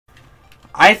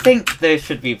I think there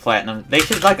should be platinum. They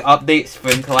should like update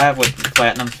Spring Collab with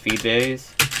platinum Speedberries.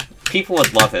 People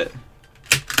would love it.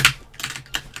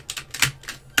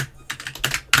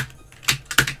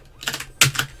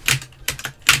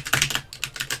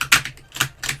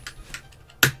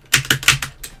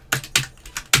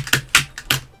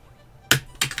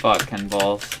 Fucking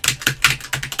balls.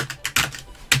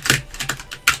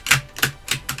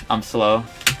 I'm slow.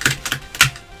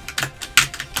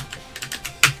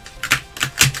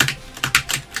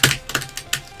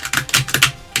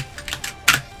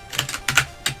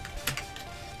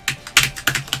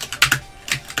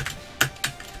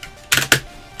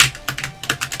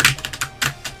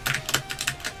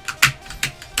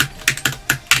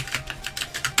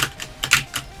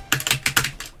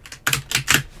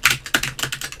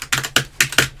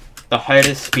 The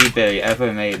hardest speedberry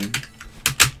ever made.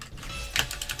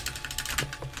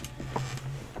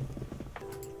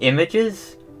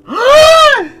 Images?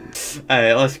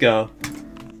 Alright, let's go.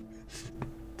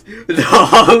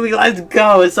 No, let's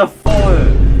go, it's a 4!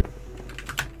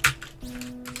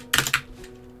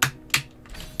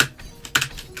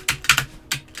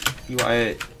 You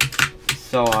are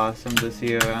so awesome to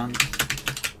see you around.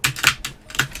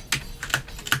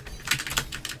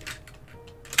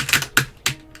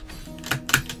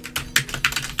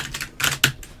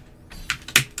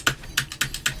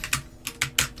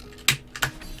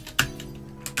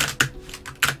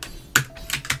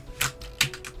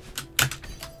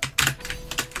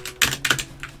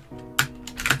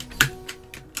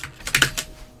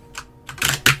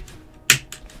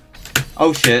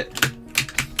 Oh shit.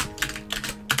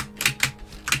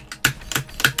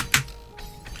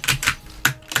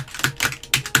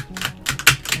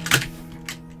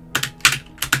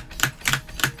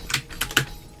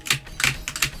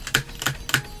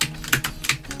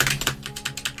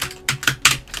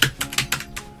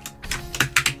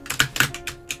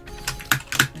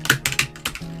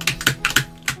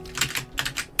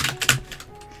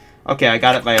 Okay, I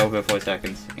got it by over 4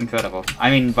 seconds. Incredible. I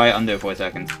mean, by under 4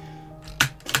 seconds.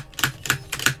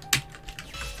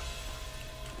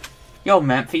 Yo,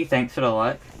 Memphi, thanks for the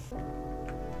like.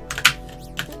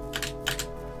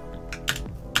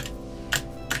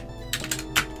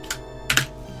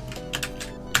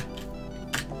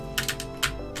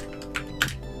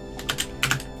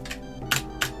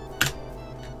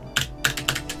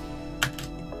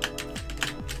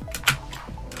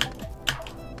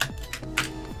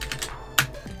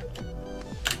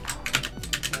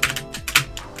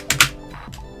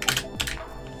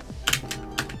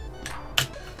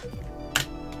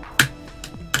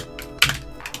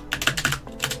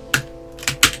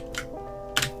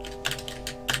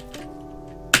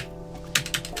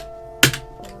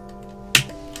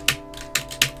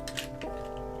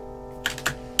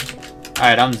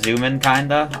 Alright, I'm zooming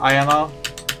kinda, IMO.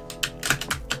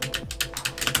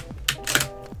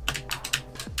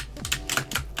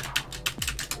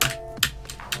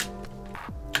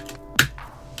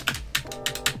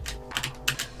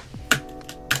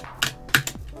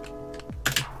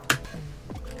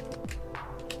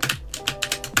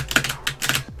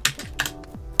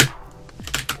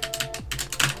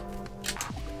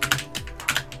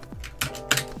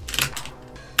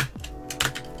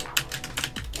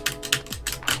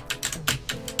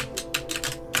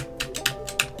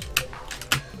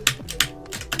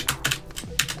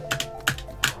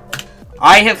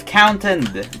 I have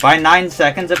counted by 9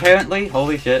 seconds apparently.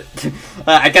 Holy shit.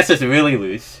 I guess it's really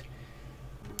loose.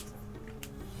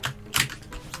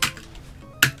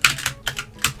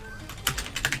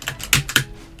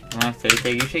 Well,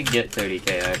 30k, you should get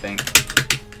 30k, I think.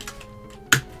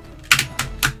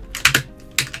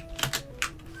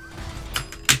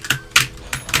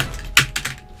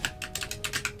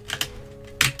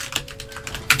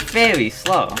 Very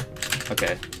slow.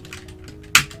 Okay.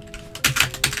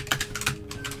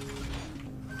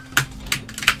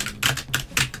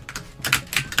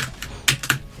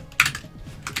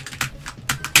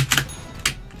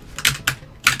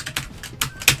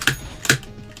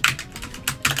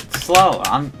 Slow.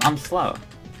 I'm slow.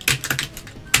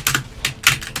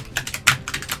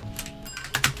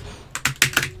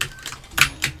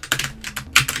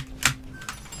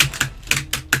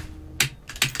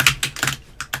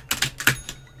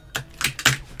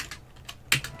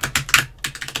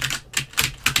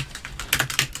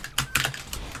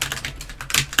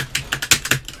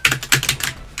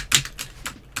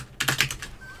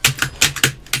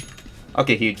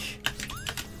 Okay, huge.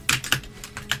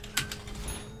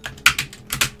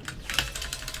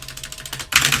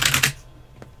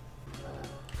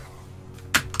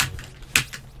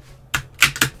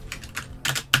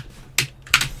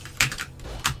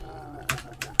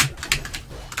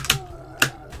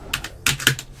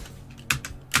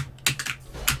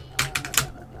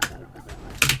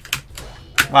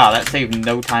 Wow, that saved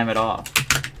no time at all.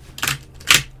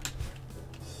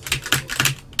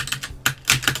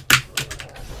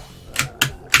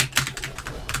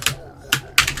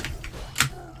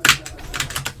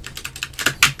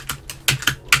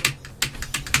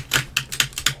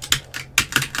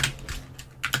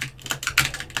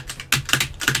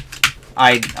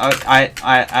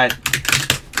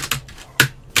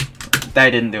 I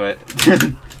didn't do it.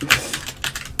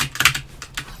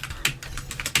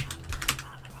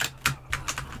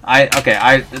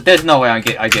 There's no way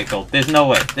I get gold. There's no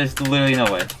way. There's literally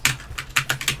no way.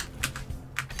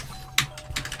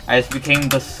 I just became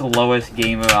the slowest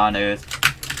gamer on earth.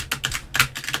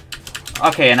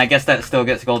 Okay, and I guess that still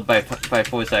gets gold by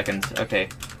 4 seconds. Okay.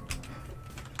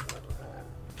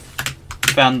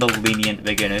 Found the lenient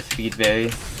beginner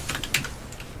Speedberry.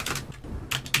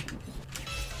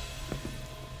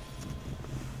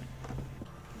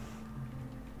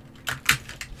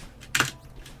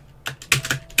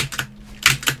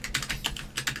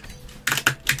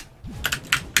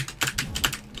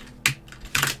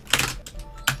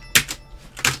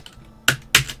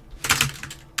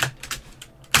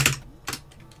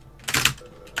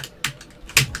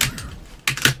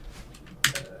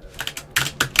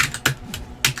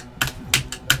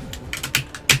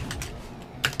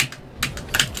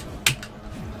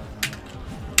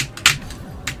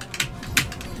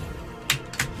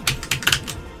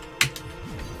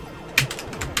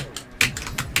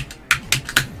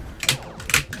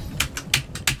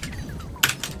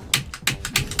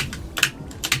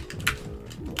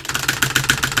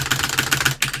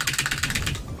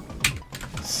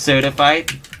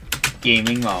 Certified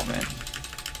gaming moment.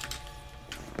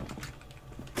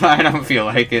 I don't feel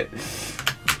like it.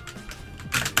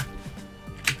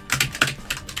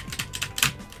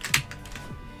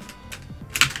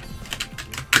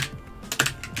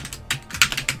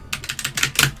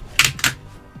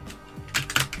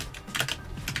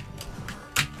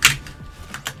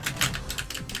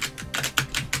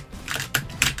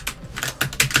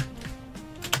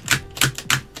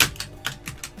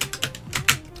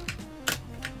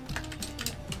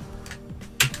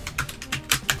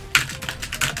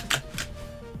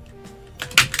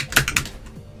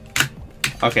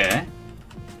 Okay.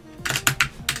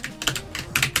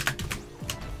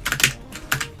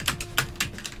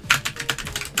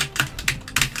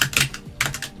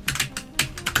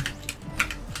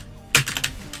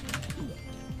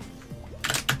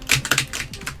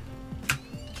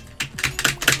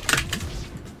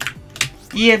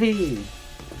 Yippee!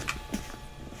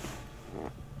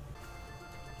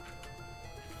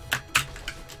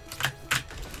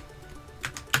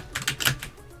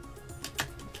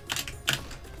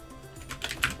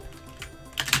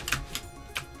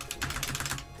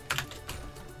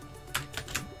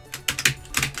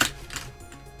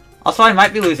 Also, I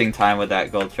might be losing time with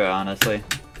that gold share, honestly.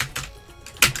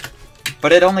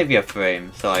 But it'd only be a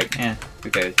frame, so like, who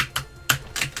cares?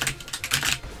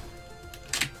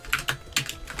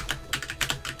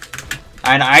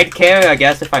 And I'd care, I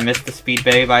guess, if I missed the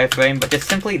Speedberry by a frame, but just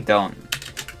simply don't.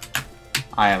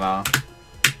 IMO.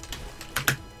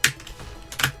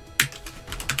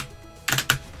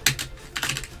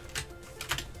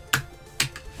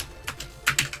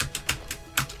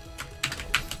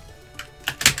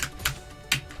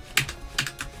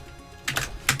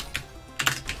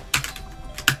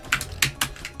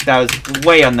 That was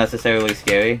way unnecessarily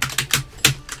scary.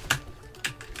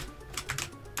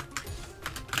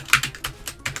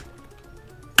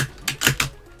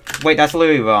 Wait, that's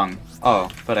literally wrong. Oh,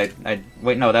 but I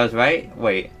wait, no, that was right?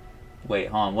 Wait,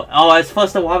 hold on. What? Oh, I was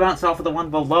supposed to wall bounce off of the one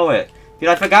below it. Dude,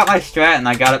 I forgot my strat and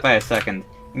I got it by a second.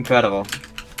 Incredible.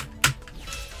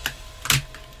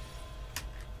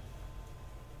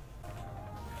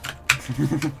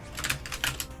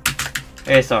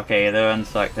 It's okay, they're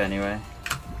unsucked anyway.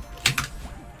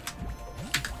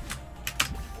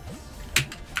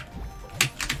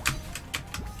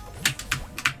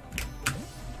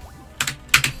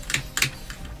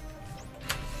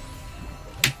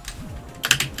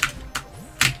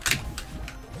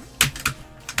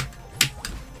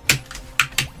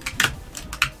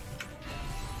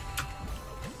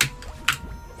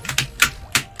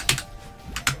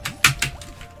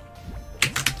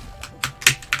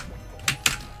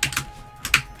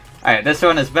 Alright, this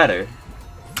one is better.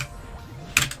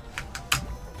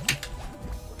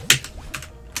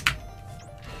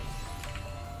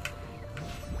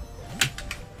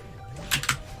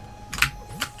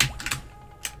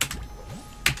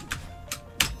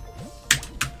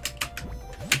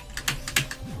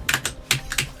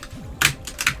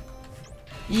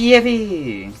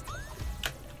 Yippee!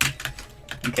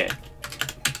 Okay.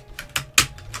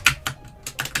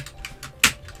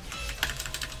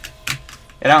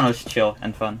 It don't know, it's chill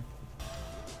and fun.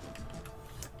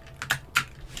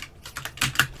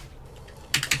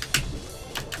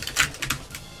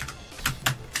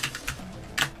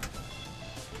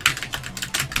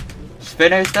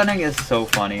 Spinner stunning is so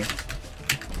funny.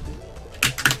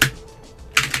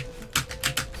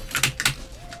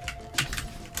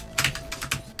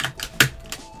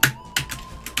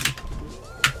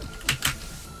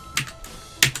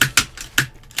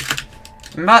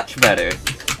 Much better.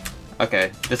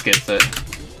 Okay, this gets it.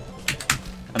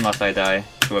 Unless I die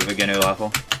to a beginner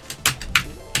level.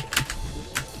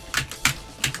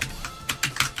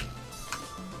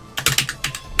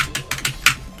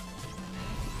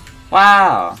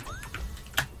 Wow!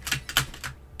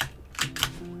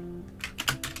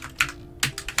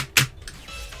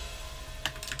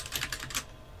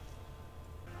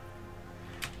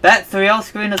 That 3L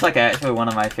screen is like actually one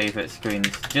of my favorite screens,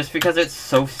 just because it's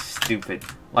so stupid.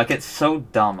 Like, it's so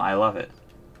dumb, I love it.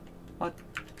 What?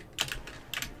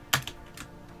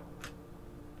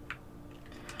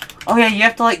 Oh yeah, you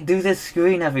have to like do this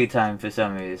screen every time for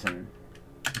some reason.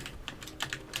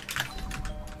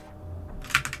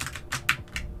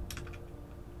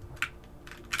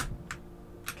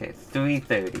 Okay,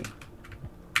 330.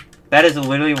 That is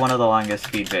literally one of the longest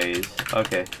speedberries.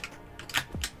 Okay.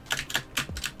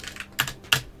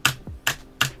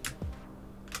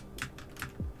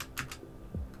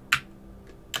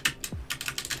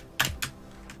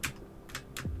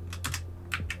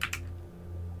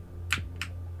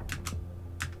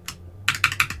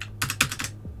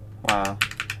 Wow.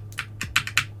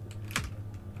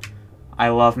 I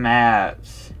love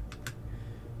maps.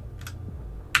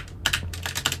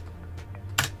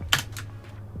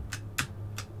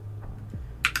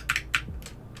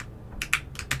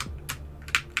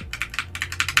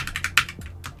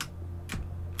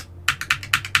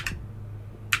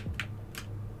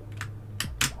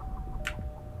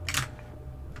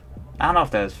 I don't know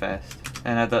if that was fast.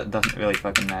 And that doesn't really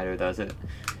fucking matter, does it?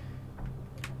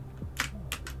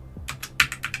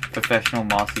 Professional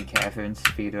Mossy Caverns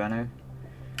speedrunner.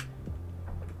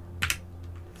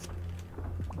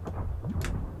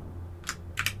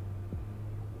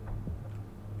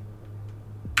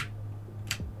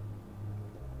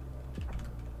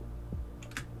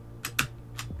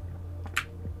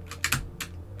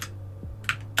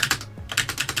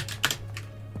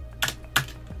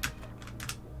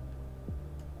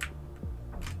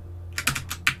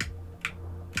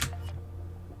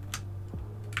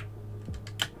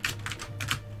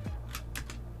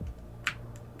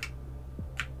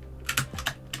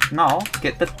 No,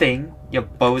 get the thing, you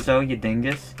bozo, you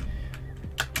dingus.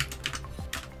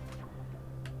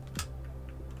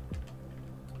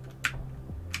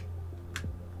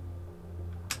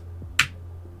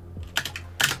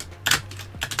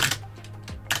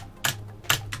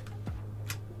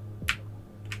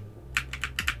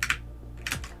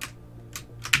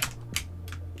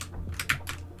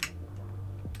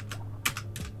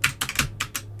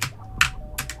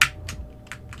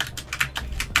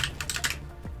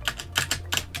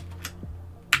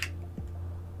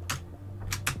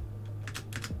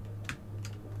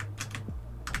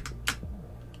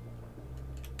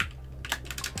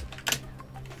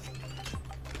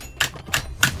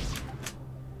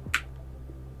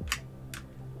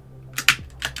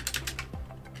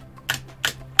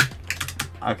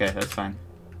 Okay, that's fine.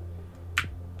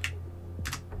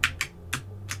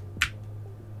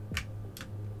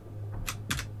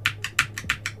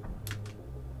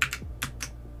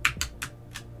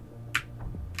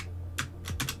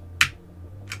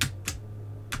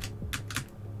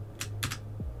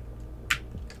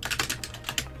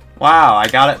 Wow, I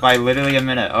got it by literally a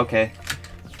minute. Okay.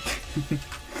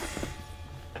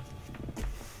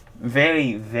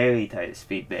 Very, very tight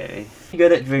speedberry.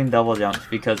 Good at dream double jumps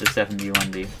because of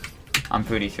 71D. I'm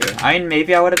pretty sure. I mean,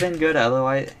 maybe I would have been good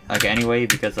otherwise, like anyway,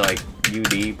 because of, like,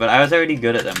 UD, but I was already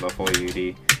good at them before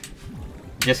UD.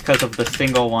 Just because of the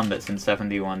single one that's in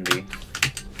 71D.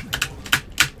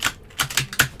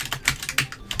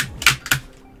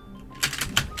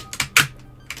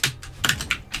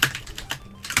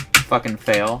 Fucking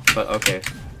fail, but okay.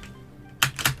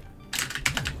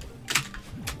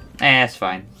 It's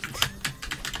fine.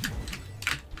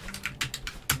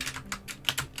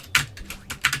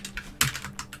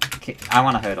 Okay, I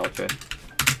want a Herd Ultra.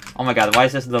 Oh my god, why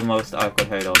is this the most awkward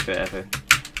Herd Ultra ever?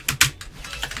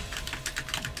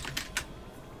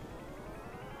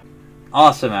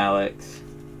 Awesome, Alex.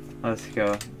 Let's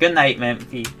go. Good night,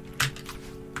 Memphi.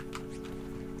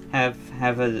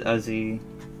 Have a Z.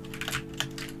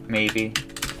 Maybe.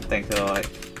 Thanks a lot.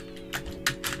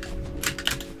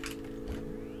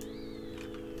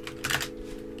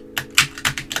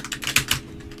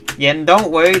 Yeah, and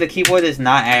don't worry, the keyboard is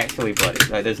not actually bloody.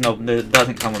 Like, there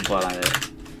doesn't come with blood on it.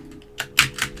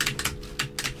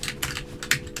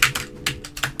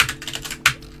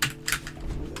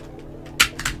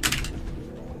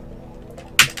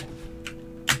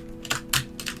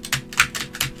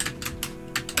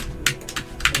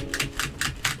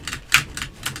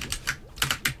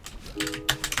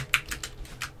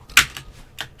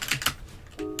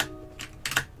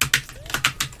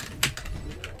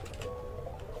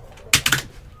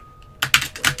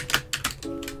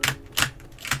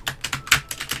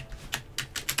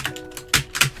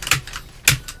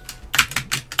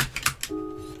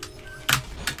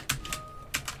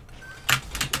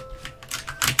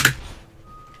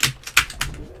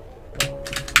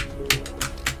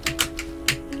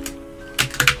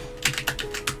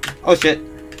 Oh shit.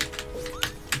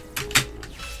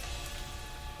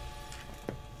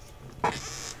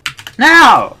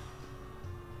 Now!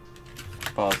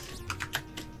 Pause.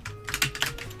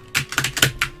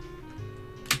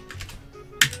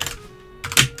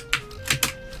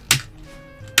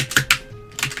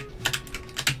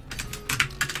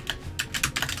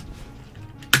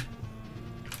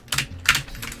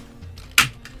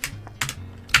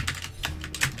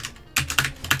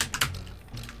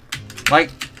 Like,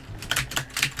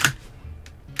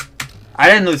 I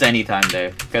didn't lose any time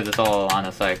there, because it's all on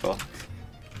a cycle.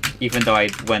 Even though I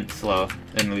went slow,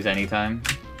 didn't lose any time.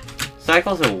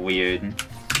 Cycles are weird.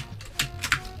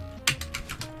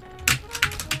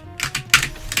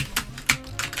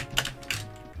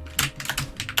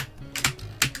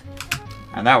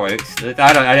 And that works.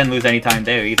 I didn't lose any time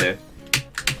there either.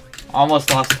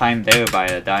 Almost lost time there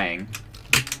by dying.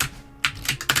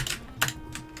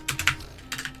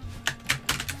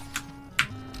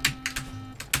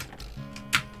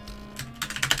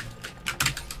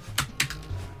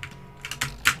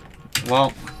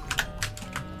 Well,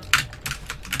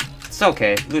 it's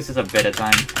okay. Loses a bit of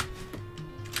time.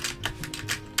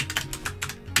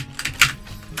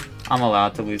 I'm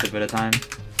allowed to lose a bit of time.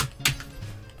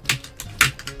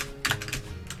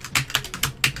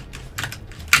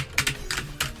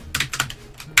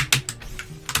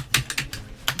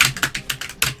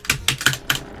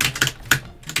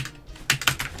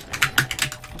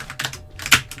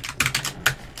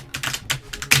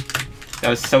 That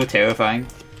was so terrifying.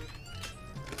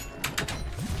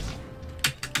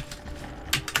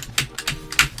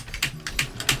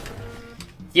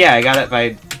 Yeah, I got it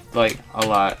by, like, a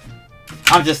lot.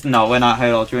 No, we're not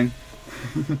high altering.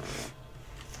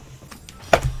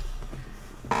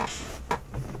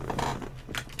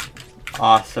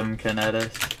 Awesome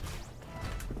kinetics.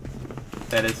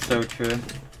 That is so true.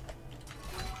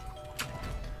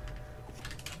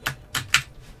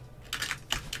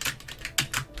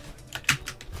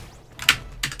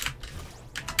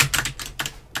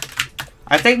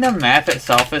 I think the map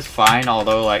itself is fine,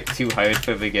 although, like, too hard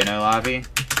for beginner lobby.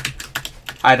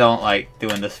 I don't like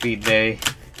doing the speedberry.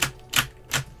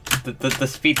 The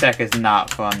speed tech is not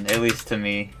fun, at least to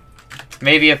me.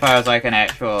 Maybe if I was like an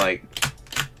actual like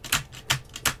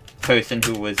person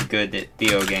who was good at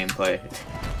Dio gameplay,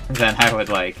 then I would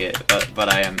like it. But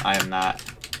I am not.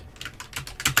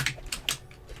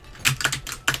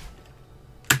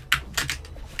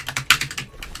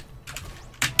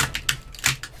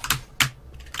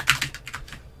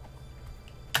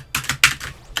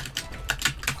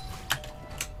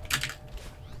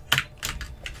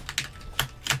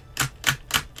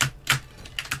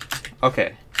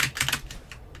 Okay.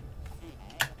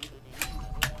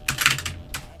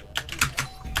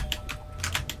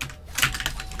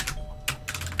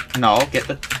 No, get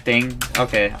the thing.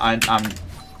 Okay, I'm.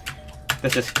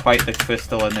 This is quite the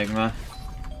crystal enigma.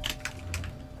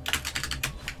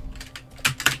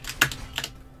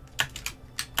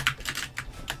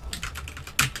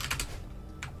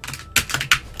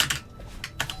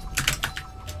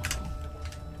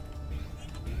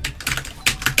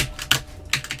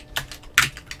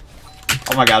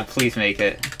 Oh my god, please make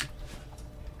it.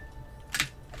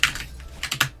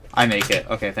 I make it.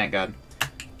 Okay, thank god.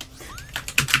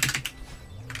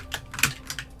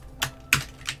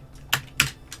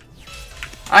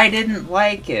 I didn't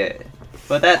like it,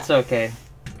 but that's okay.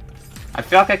 I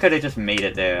feel like I could have just made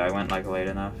it there. I went like late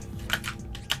enough.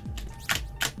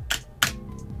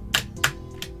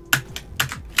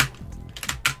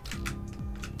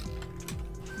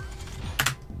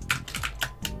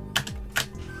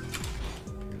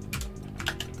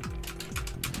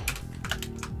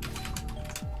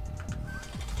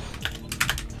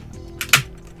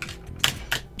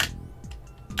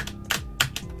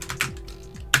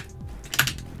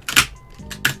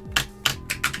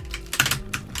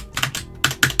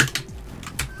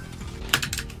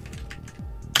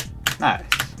 Nice.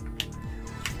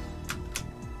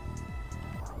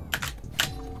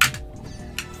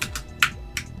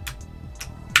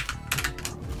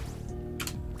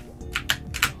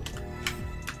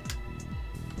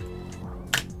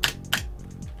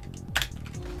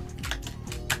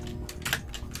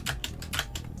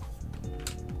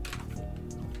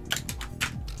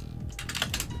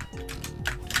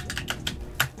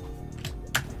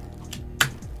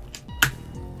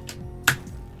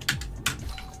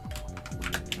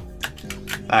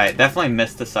 Alright, definitely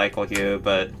missed the cycle here,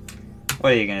 but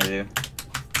what are you gonna do?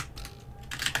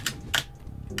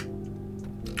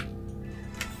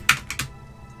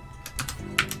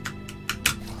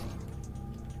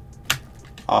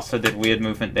 Also did weird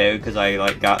movement there because I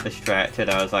like got distracted.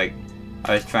 I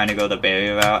was trying to go the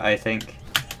barrier route, I think.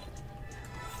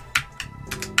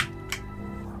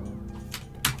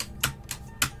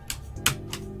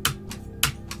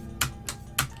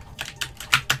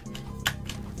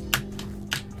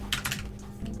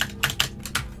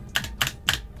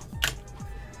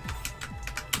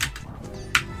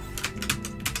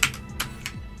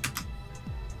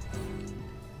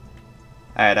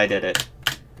 Alright, I did it.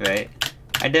 Right?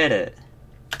 I did it!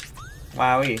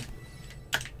 Wowee.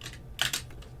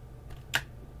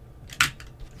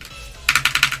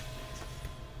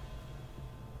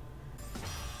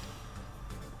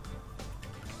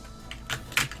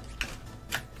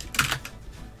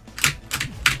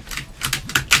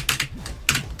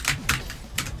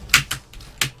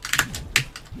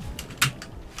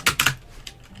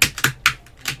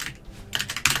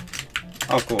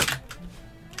 Oh, cool.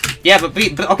 Yeah, but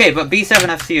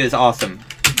B7FC is awesome.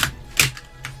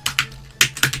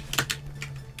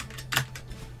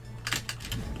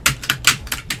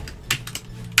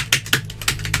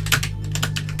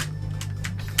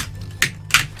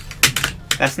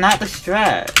 That's not the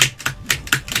strat.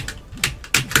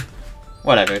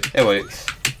 Whatever, it works.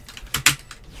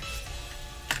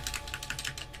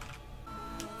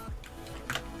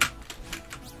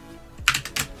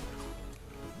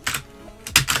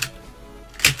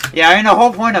 Yeah, I mean, the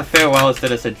whole point of Farewell is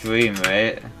that it's a dream,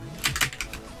 right?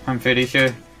 I'm pretty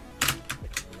sure.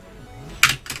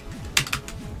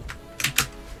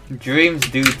 Dreams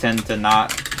do tend to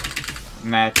not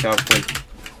match up with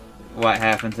what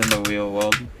happens in the real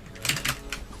world.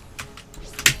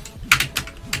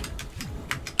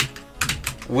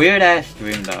 Weird ass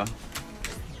dream though.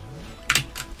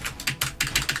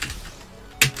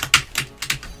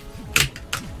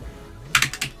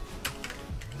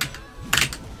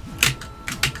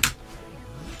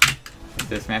 Is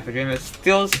this map a dream? It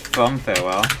steals from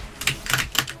Farewell.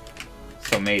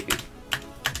 So maybe.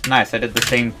 Nice, I did the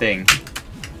same thing.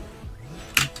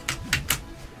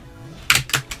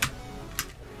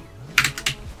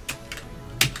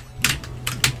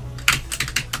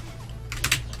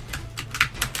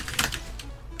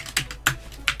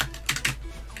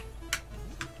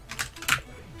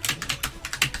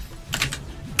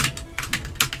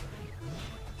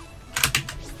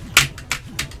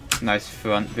 Nice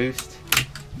front boost.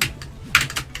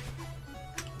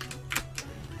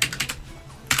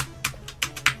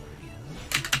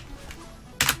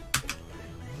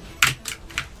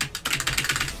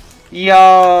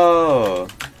 Yo!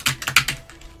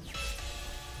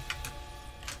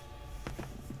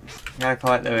 Gotta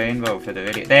collect the rainbow for the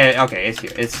video. There, okay, it's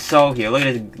here. It's so here. Look at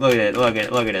it, look at it, look at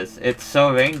it, look at this. It's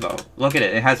so rainbow. Look at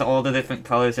it. It has all the different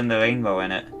colors in the rainbow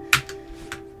in it.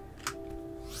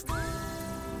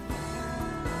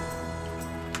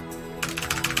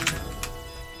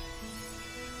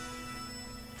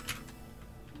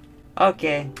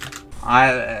 Okay,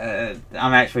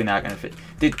 I'm actually not gonna fit.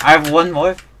 Dude, I have one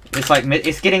more. It's like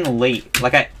it's getting late.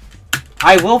 Like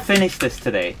I will finish this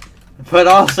today, but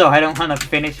also I don't want to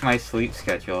finish my sleep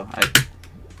schedule.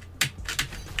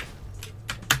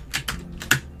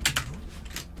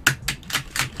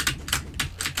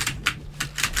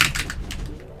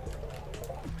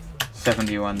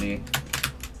 $71D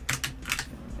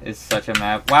is such a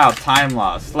map. Wow, time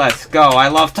loss. Let's go. I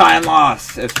love time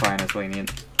loss. It's fine. It's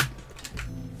lenient.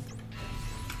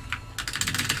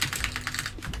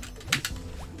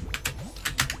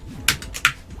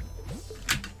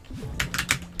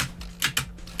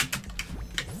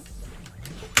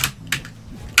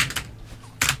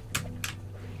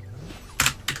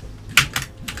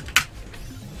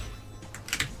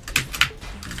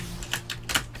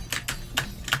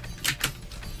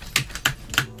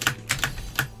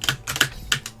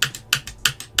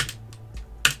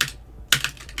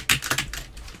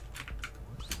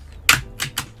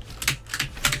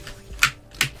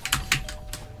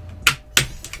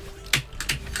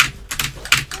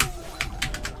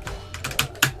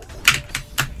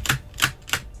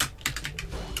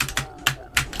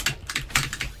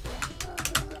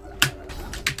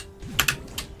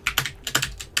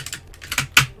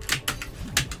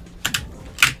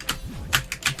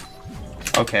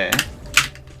 Okay.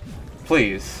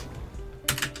 Please.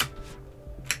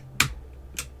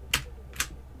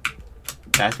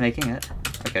 That's making it.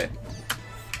 Okay.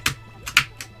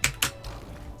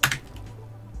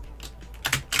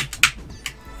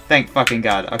 Thank fucking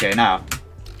God. Okay, now.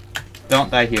 Don't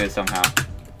die here somehow.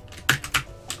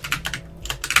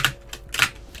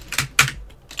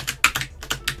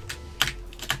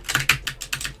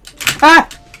 Ah!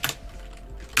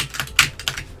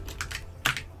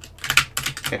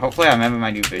 Okay, hopefully I remember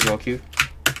my new visual cue.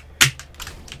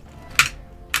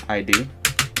 I do.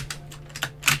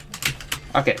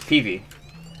 Okay, PV.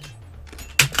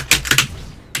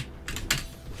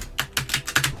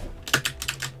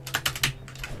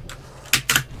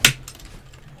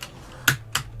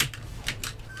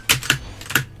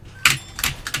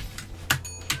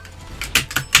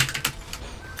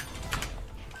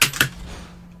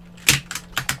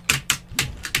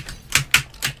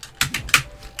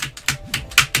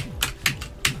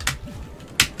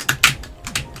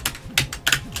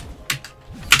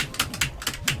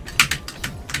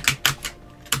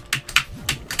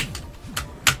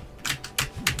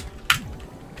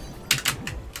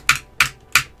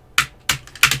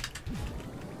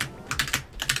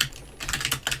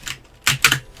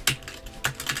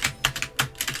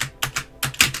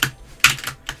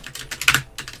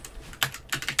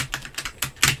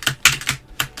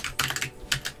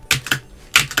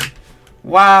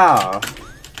 Wow!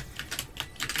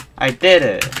 I did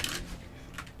it!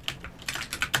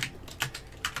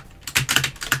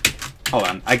 Hold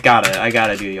on, I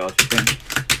gotta do the ultra thing.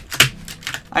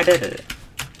 I did it.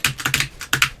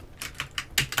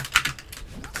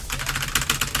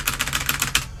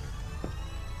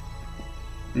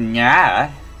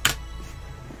 Yeah.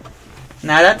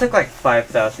 Nah, that took like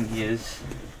 5,000 years.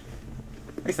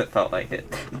 At least it felt like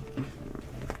it.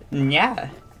 Yeah.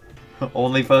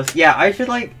 Only post. Yeah, I should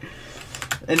like.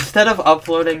 Instead of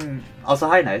uploading. Also,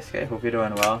 hi, nice guy. Hope you're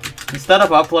doing well. Instead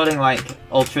of uploading like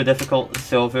ultra difficult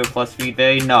silver plus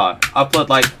speedberry, no. Upload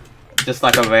like just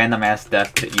like a random ass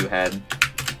death that you had.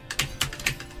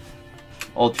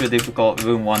 Ultra difficult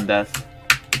room 1 death.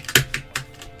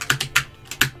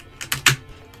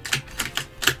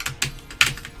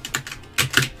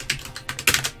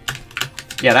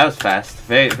 Yeah, that was fast.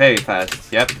 Very, very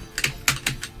fast. Yep.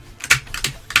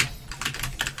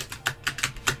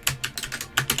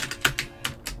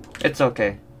 It's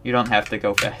okay. You don't have to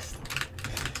go fast.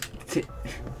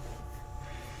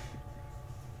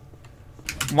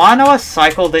 Wanna know a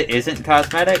cycle that isn't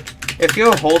cosmetic? If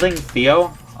you're holding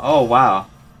Theo... Oh, wow.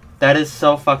 That is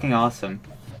so fucking awesome.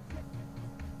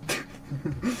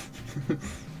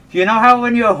 You know how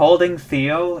when you're holding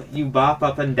Theo, you bop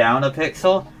up and down a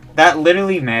pixel? That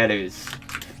literally matters.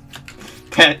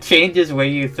 That changes where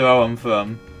you throw them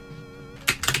from.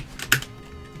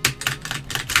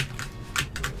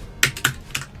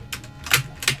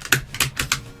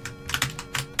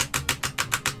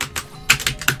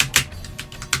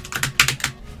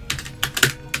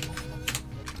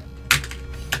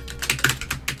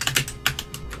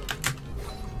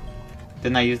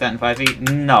 Didn't I use that in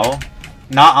 5e? No.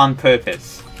 Not on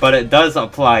purpose. But it does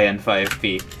apply in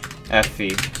 5e.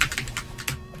 FE.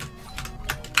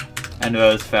 And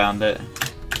Rose found it.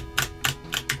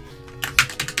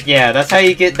 Yeah, that's how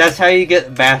you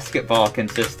get basketball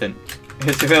consistent.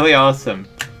 It's really awesome.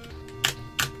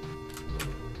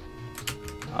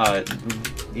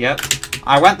 Yep.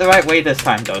 I went the right way this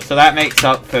time though, so that makes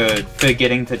up for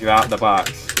forgetting to drop the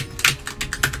box.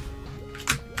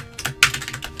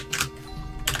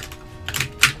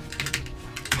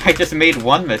 I just made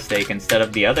one mistake instead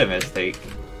of the other mistake.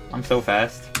 I'm so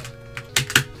fast.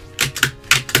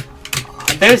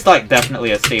 There's like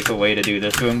definitely a safer way to do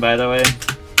this room, by the way.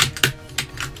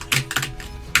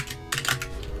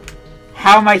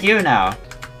 How am I here now?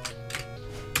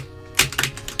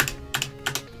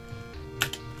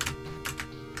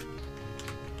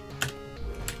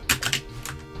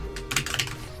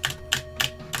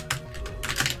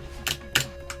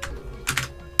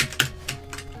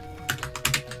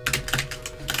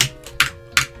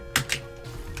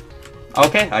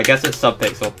 Okay, I guess it's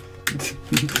subpixel.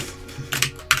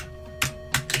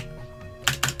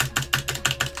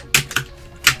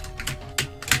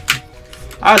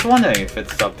 I was wondering if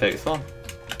it's subpixel.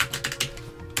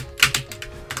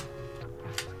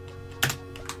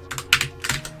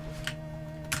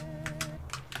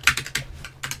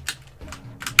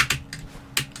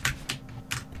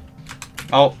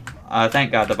 Oh,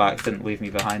 thank God the box didn't leave me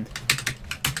behind.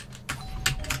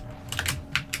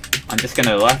 I'm just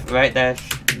gonna left, right dash,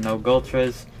 no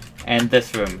Gultras, and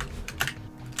this room.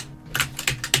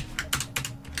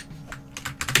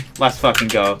 Let's fucking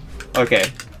go. Okay.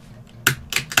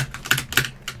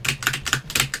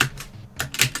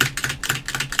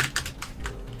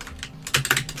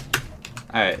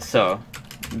 Alright, so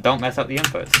don't mess up the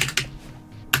inputs.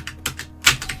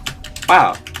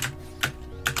 Wow.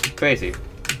 Crazy.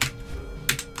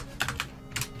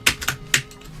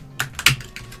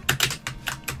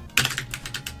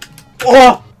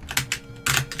 Oh!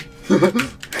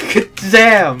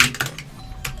 Damn!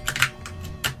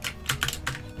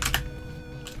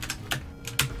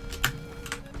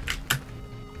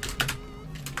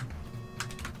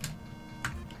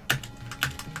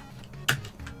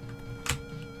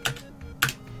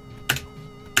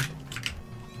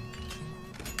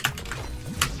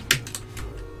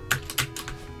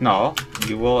 No,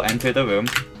 you will enter the room,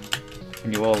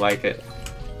 and you will like it.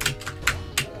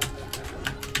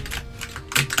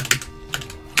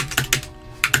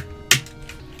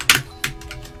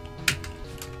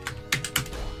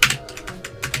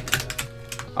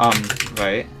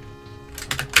 Right.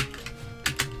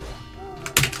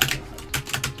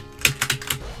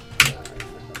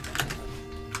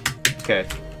 Okay,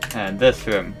 and this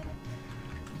room.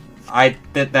 I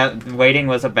did that. Waiting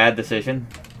was a bad decision.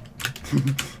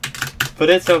 But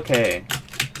it's okay.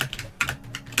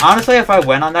 Honestly, if I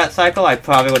went on that cycle, I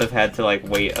probably would have had to, like,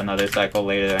 wait another cycle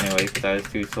later anyway, because I was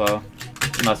too slow.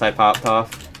 Unless I popped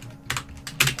off.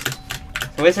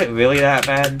 So is it really that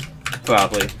bad?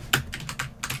 Probably.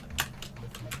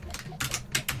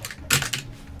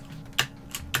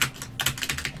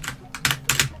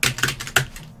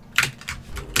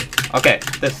 Okay,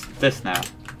 this now.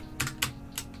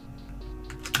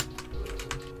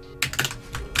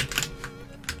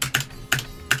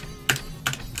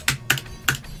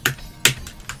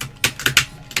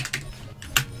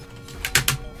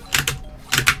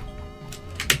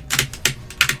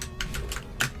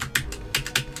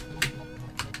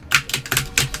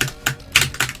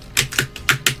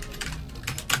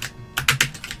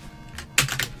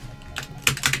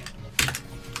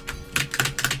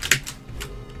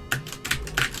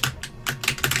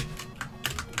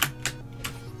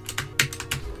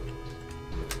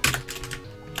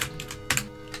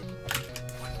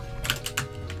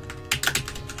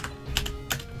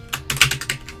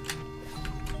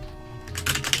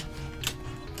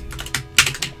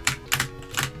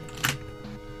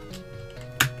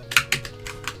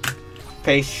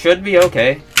 Okay, should be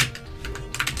okay.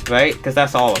 Right? Because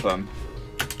that's all of them.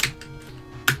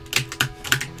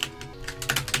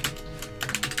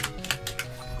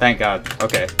 Thank God.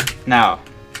 Okay. Now.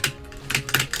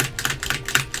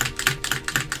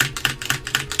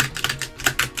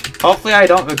 Hopefully I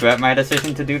don't regret my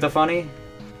decision to do the funny.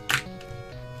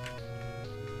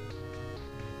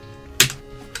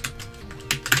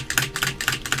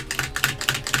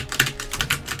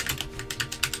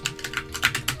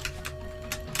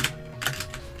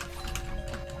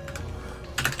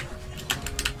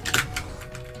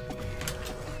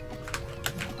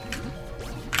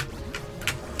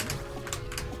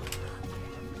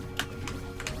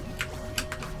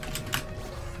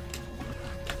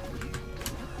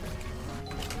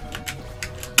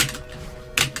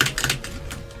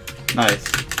 Nice.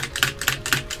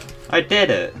 I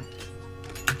did it!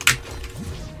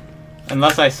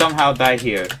 Unless I somehow died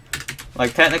here.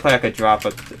 Like, technically I could drop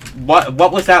a...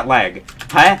 What was that lag?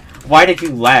 Huh? Why did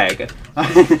you lag?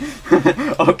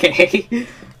 Okay.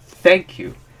 Thank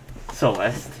you,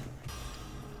 Celeste.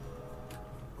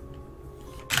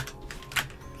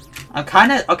 I'm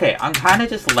kinda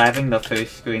just lagging the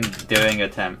first screen during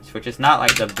attempts, which is not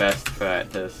like the best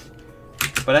practice.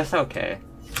 But that's okay.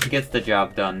 It gets the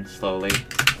job done slowly.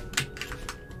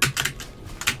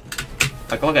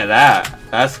 Like, look at that.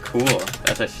 That's cool.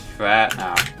 That's a strat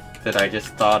now that I just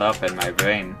thought up in my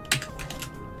brain.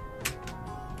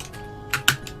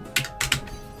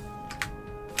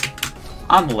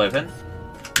 I'm living.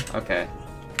 Okay.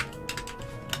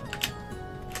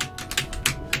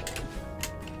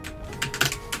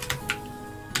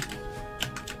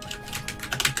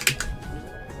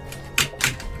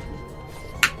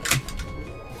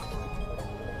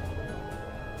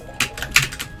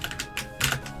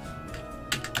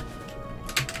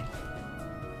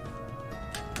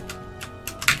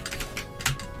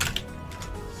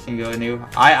 Singular new.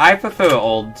 I prefer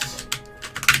olds.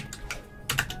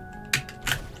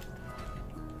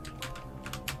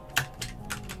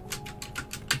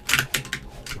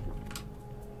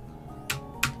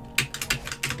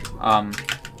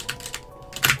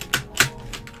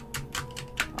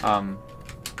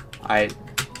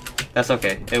 That's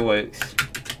okay. It works.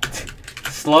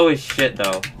 Slow as shit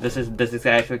though. This is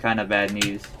actually kind of bad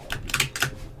news.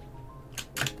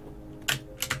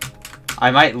 I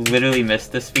might literally miss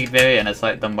the Speedberry, and it's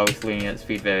like the most lenient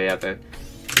Speedberry ever.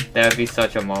 That would be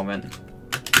such a moment.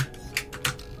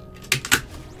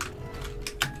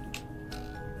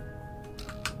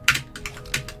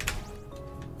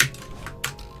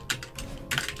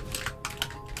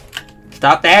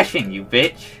 Stop dashing, you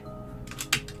bitch!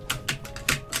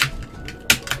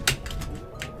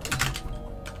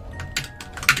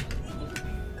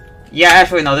 Yeah,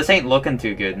 actually, no, this ain't looking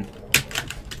too good.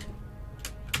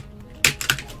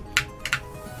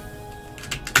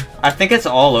 I think it's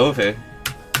all over.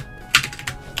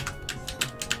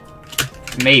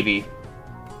 Maybe.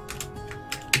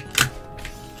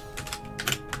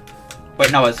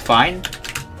 Wait, no, it's fine?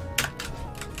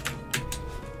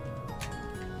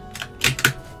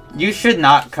 You should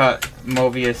not cut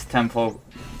Möbius Temple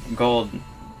gold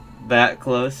that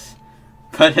close.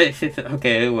 But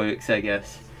okay, it works, I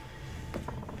guess.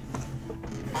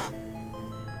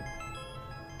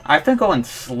 I've been going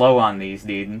slow on these,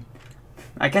 dude.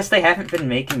 I guess they haven't been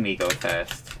making me go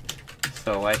fast.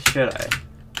 So why should I?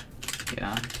 You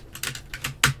know?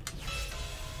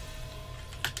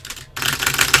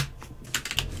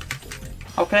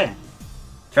 Okay.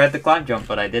 Tried the climb jump,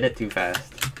 but I did it too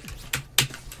fast.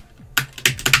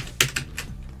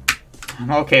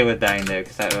 I'm okay with dying there,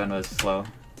 because that run was slow.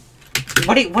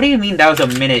 What do you mean that was a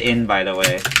minute in, by the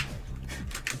way?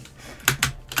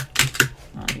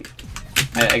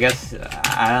 I guess,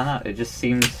 I don't know, it just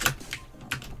seems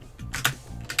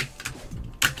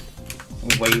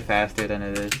way faster than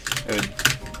it is, or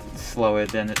slower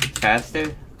than it's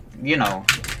faster? You know,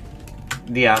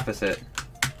 the opposite.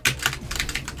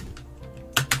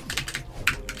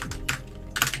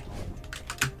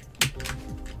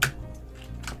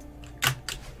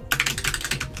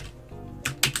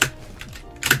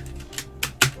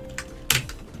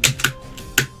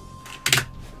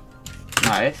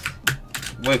 Nice.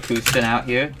 We're coasting out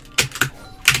here.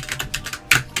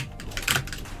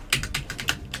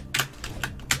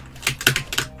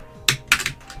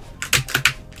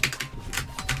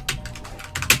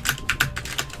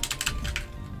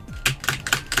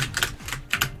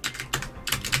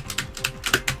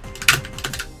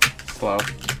 Slow.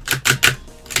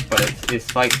 But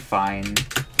it's like fine.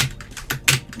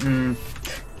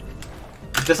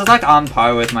 This is like on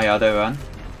par with my other run.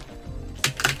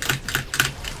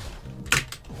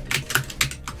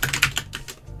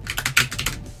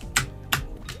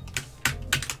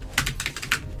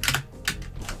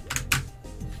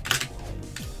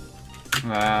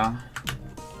 Wow.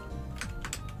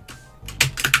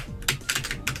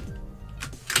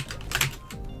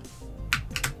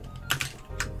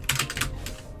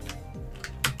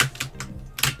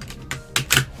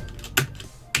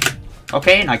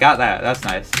 Okay, and I got that. That's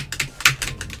nice.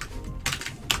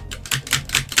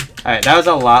 Alright, that was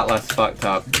a lot less fucked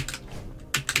up.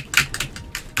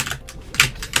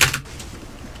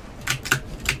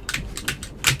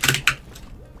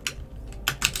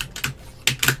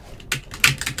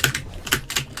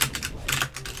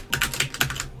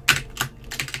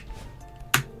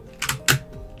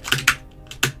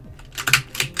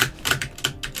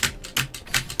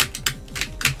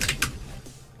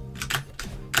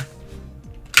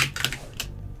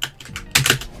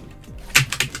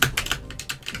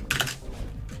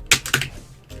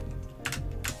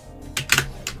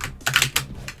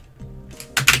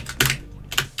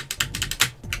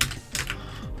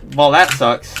 Well, that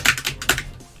sucks.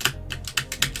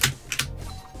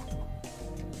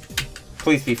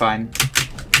 Please be fine.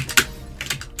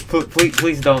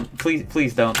 Please don't.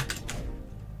 Please don't.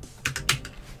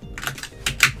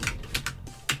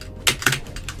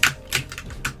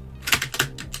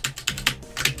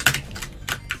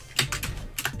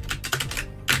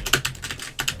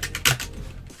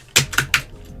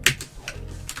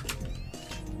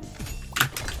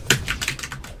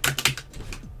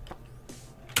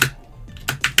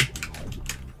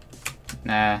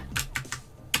 Nah.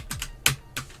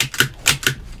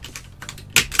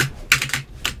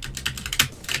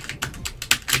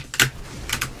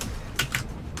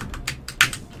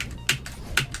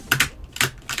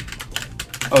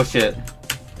 Oh shit.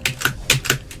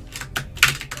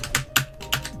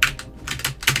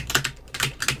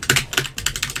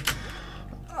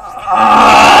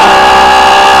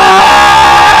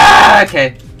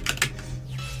 Okay.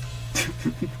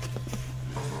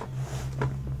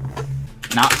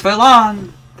 Not for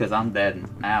long, because I'm dead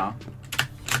now.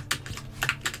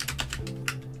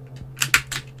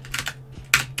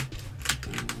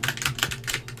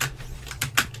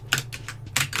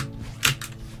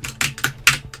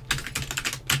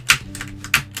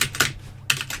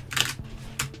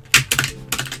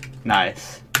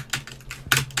 Nice.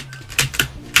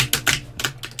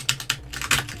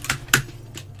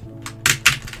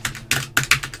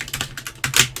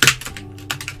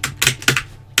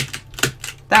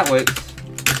 That works.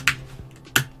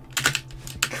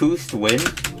 Coast wind?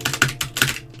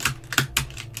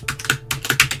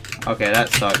 Okay, that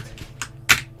sucked.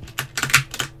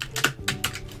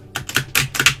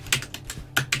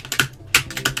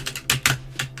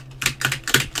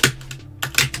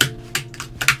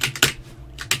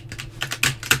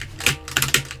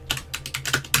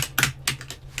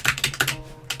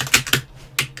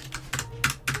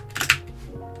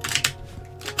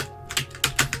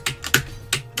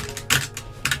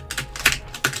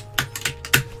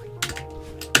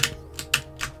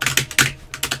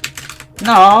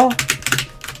 No!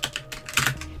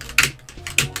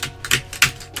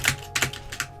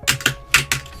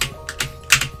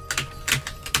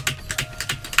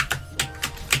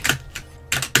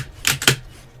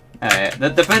 Alright,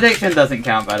 the prediction doesn't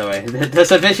count, by the way. The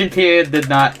submission period did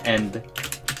not end,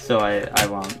 so I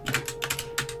won't.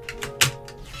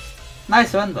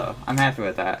 Nice run, though. I'm happy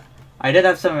with that. I did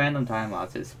have some random time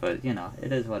losses, but, you know,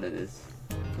 it is what it is.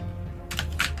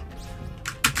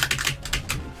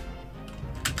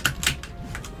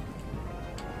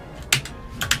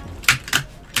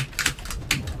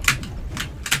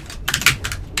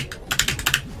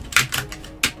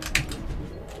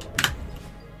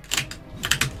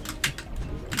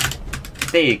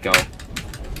 There you go.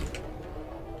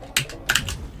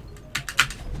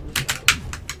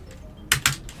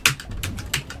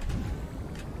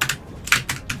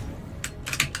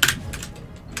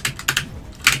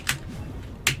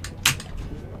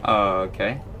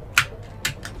 Okay.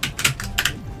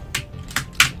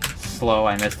 Slow,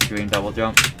 I missed the green double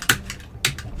jump.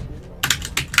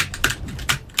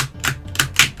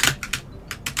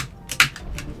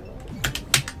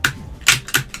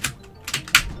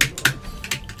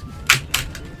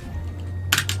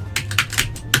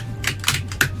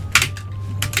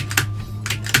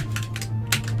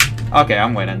 Okay,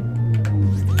 I'm winning.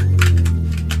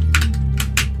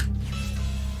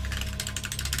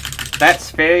 That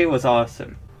fairy was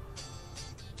awesome.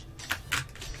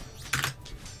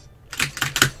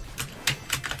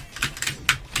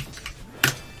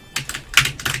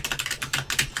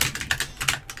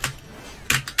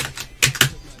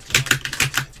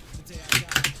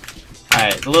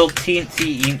 Alright, a little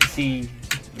teensy,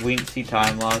 weensy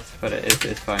time loss, but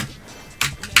it's fine.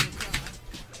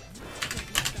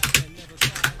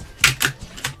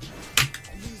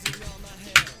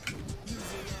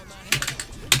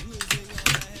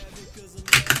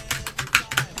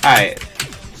 Alright,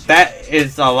 that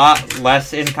is a lot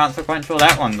less inconsequential.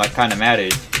 That one, like, kind of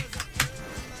matters.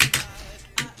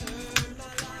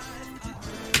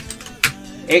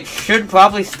 It should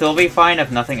probably still be fine if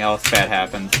nothing else bad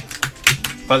happens.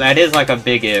 But that is, like, a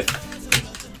big if.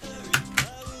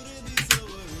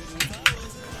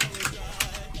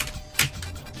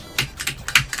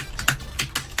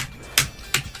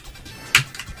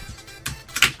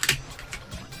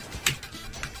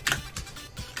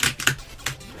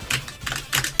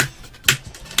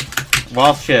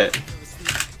 Well, shit.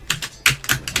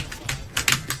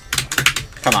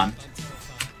 Come on.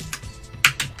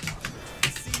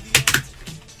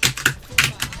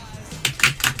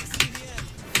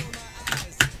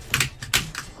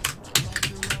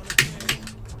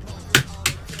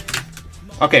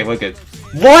 Okay, we're good.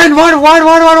 One!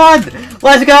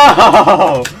 Let's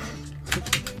go!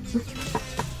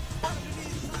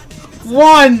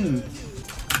 One!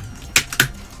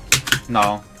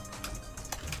 No.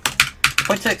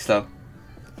 0.6 though.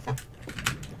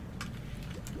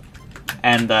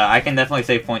 And I can definitely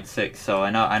say 0.6, so I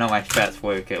know my stats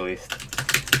work at least.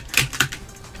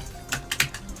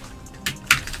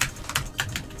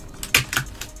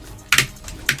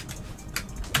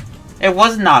 It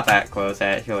was not that close,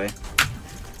 actually.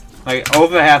 Like,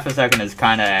 over half a second is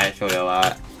kinda actually a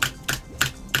lot.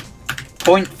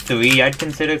 0.3 I'd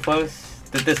consider close.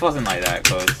 This wasn't like that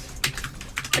close.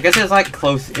 I guess it's like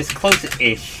close, it's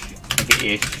close-ish. Like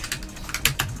ish.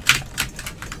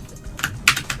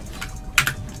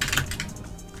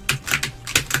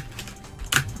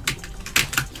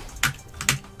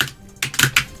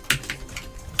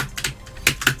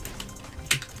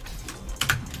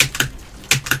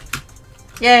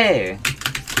 Yay!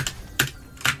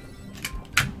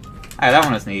 Alright, that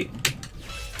one was neat.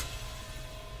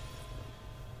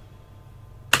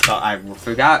 So I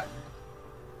forgot.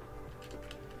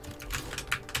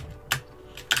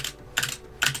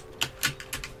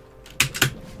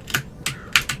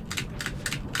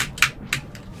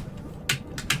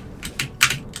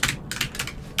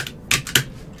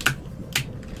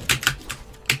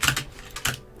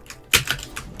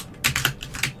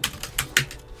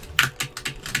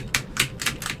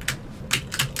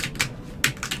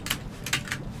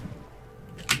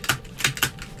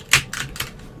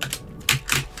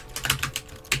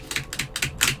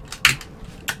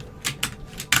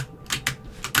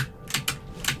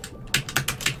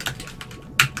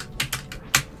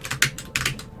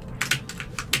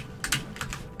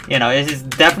 You know, it is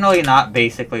definitely not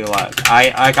basically luck.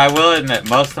 I will admit,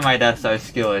 most of my deaths are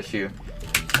skill issue.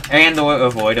 And or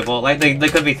avoidable. Like, there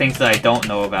could be things that I don't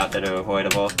know about that are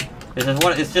avoidable.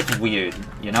 It's just weird,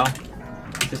 you know?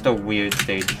 It's just a weird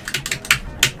stage.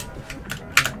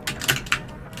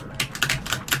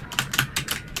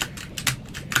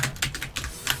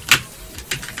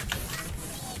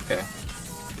 Okay.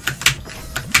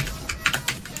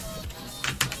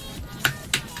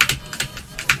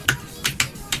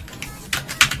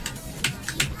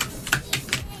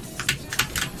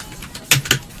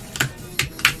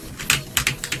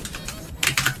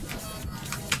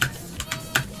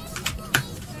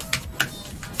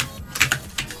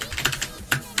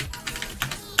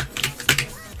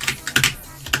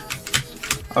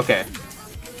 Okay.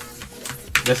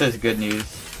 This is good news.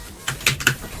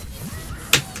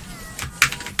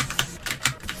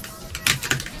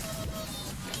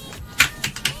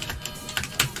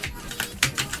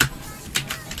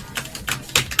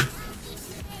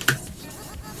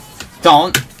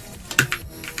 Don't!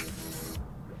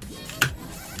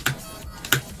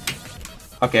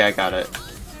 Okay, I got it.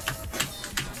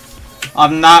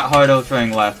 I'm not hard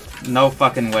ultraing left. No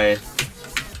fucking way.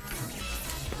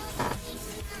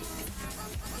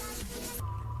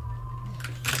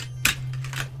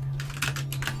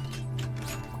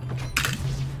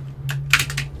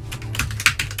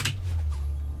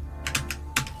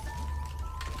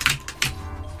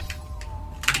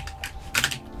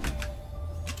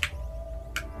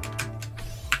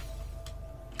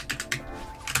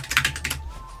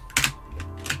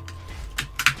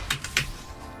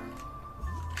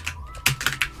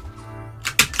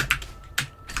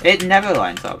 It never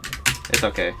lines up. It's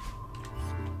okay.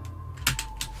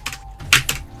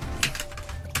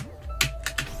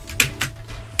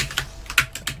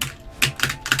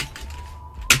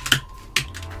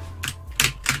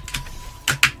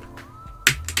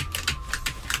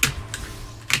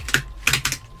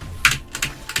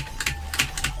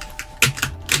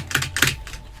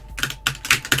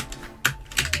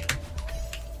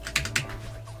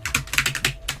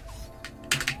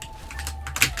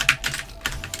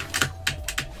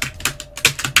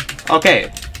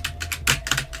 Okay.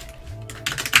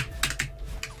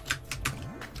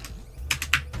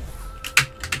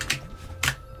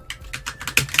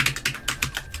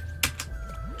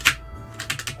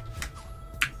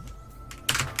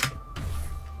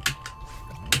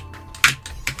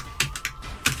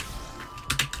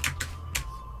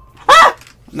 Ah!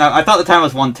 No, I thought the time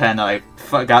was 1:10 and I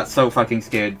got so fucking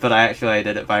scared, but I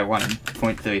did it by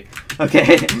 1.3.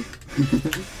 Okay.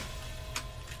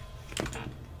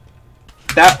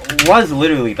 That was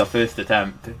literally the first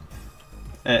attempt.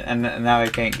 And now I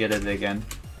can't get it again.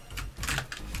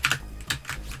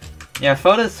 Yeah,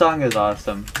 Photo's song is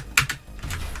awesome.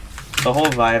 The whole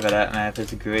vibe of that map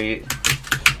is great.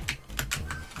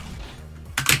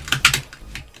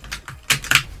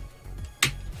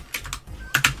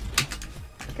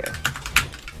 Okay.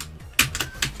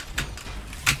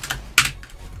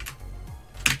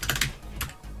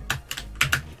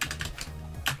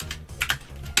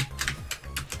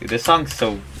 Dude, this song's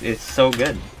it's so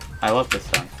good. I love this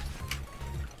song.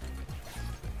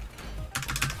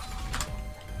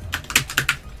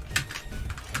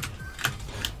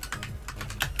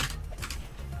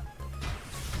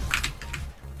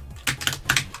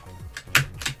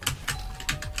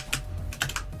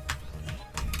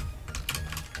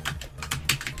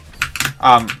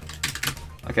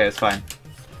 Okay, it's fine.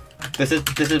 This is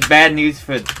bad news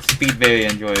for Speedberry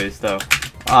enjoyers though.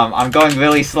 I'm going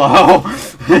really slow.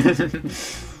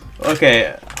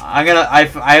 Okay,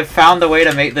 I've found a way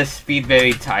to make this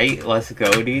Speedberry tight. Let's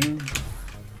go, dude.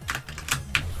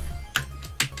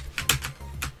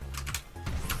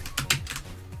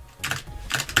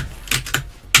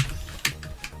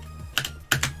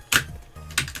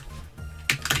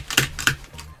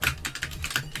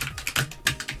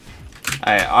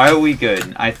 Alright, are we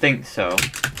good? I think so.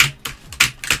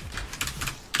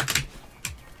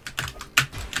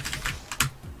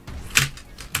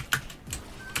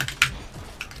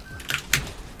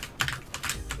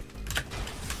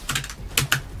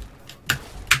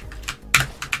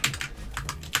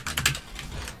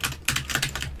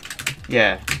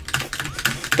 Yeah.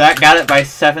 That got it by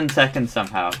 7 seconds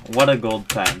somehow. What a gold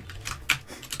time.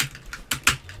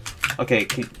 Okay,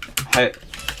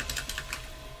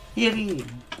 Yippee!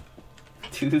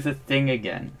 Do the thing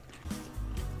again.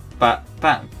 Ba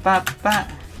ba ba ba.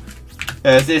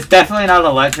 It's definitely not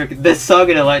electric. This song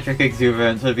in Electric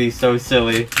Exuberance would be so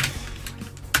silly.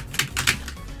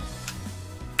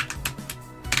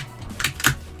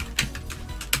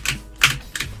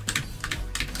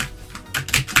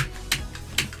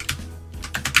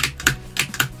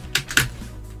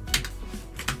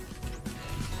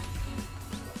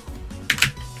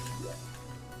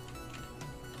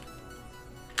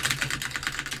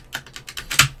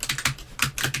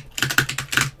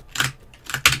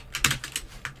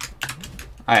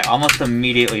 Alright, almost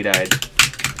immediately died.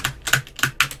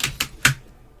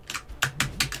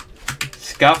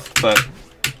 Scuffed, but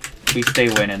we stay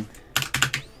winning.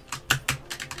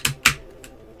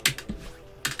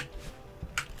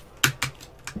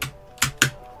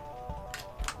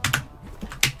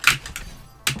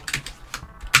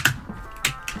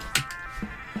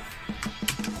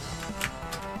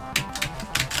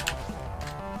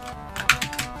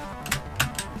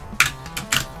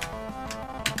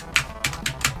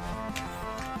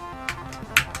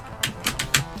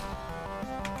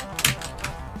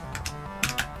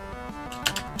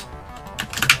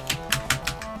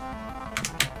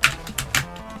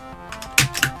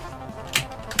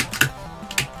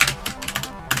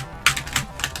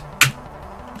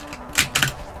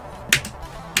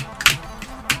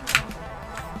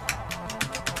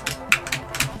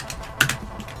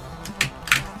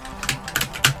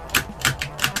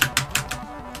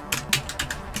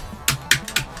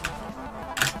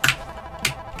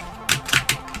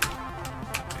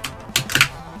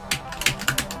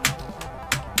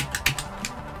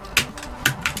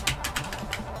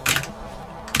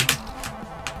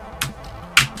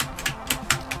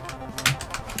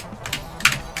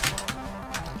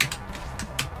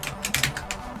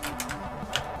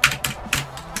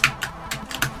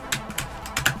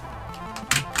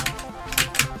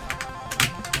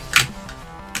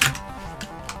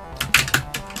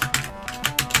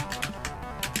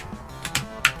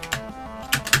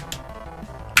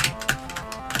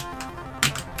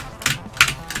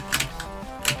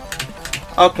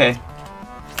 Okay.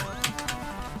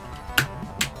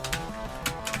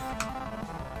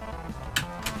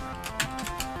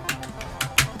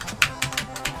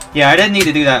 Yeah, I didn't need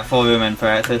to do that full room in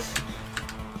practice.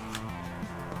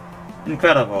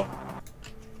 Incredible.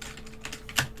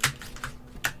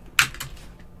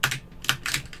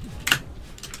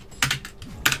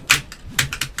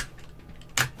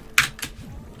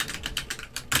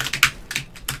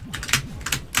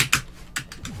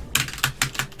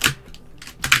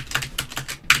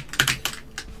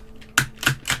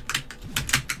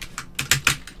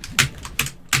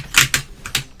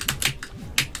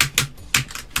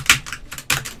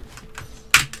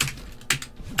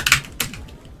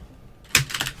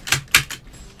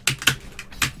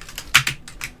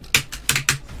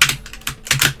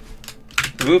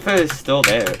 The roof is still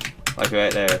there, like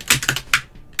right there.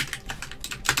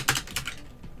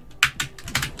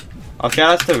 I'll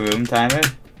shout out to room timer.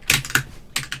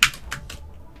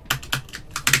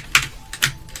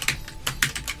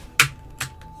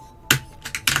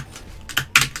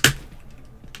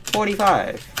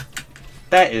 $45.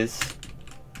 That is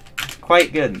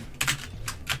quite good.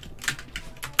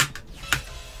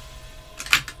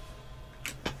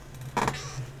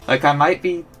 Like, I might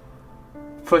be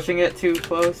pushing it too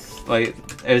close. Like,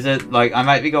 is it like I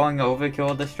might be going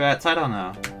overkill with the strats? I don't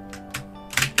know.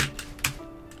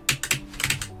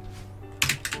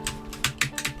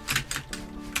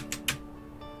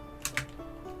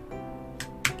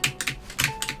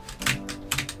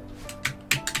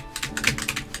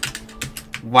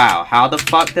 Wow, how the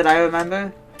fuck did I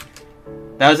remember?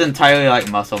 That was entirely like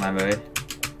muscle memory.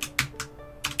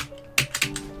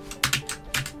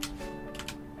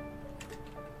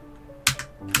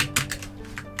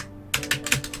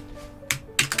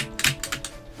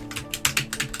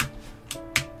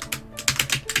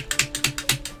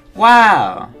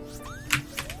 Wow!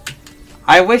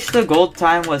 I wish the gold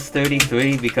time was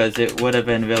 33 because it would have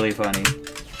been really funny.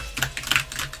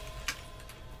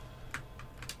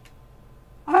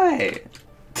 Alright.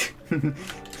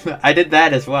 I did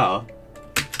that as well.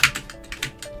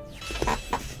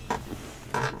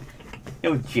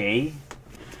 Yo, Jay.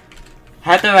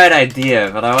 Had the right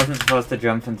idea, but I wasn't supposed to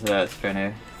jump into that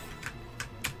spinner.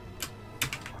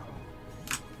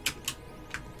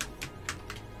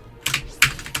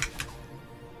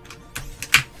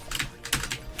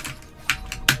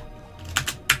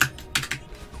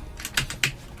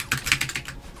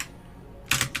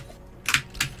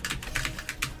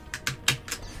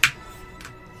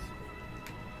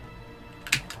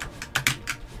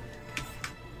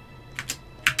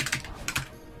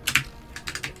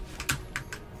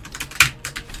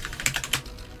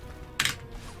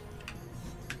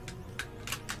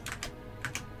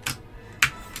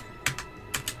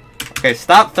 Okay,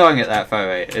 stop throwing it that far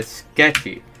away. It's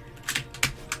sketchy.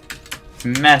 It's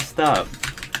messed up.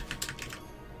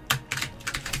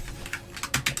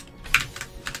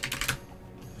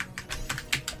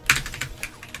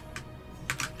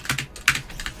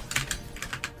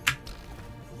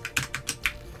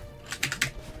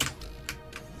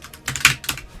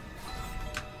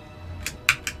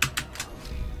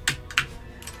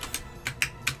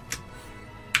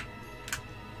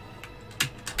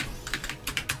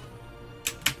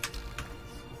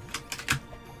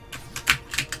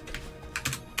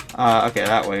 Okay,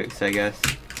 that works, I guess.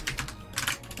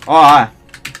 Oh,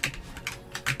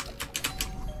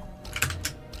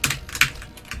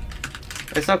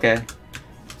 it's okay.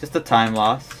 Just a time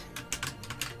loss.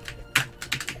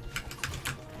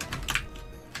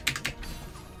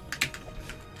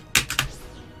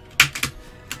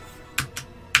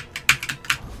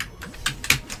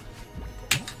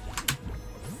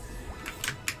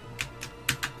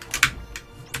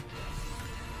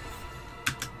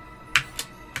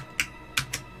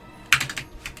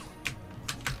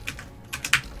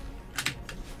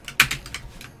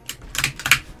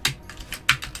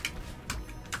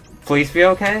 Please be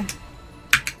okay?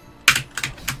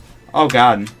 Oh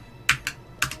god.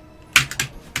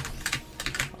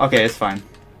 Okay, it's fine.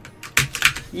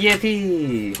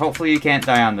 Yippee! Hopefully you can't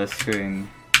die on this screen.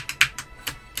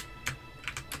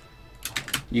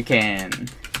 You can.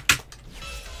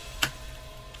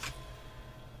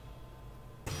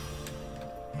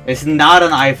 It's not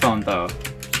an iPhone though.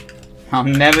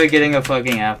 I'm never getting a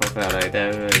fucking Apple product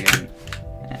ever again.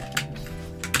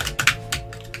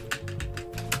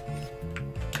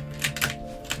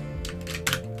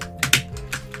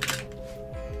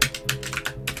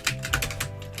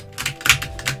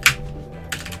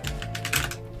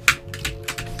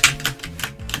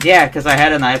 Yeah, because I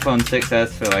had an iPhone 6s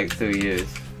for like 2 years.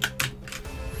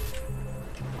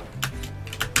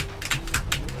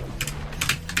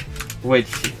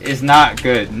 Which is not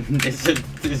good.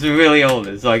 It's really old.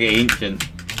 It's like ancient.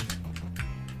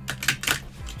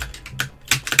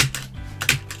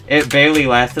 It barely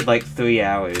lasted like 3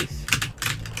 hours.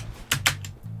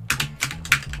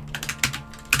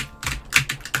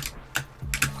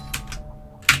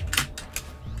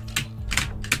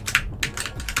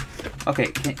 Okay,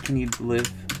 can you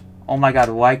live? Oh my god,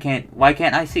 why can't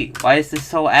I see? Why is this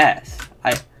so ass?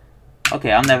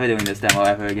 Okay, I'm never doing this demo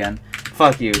ever again.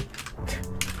 Fuck you.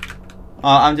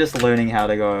 I'm just learning how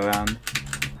to go around.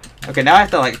 Okay, now I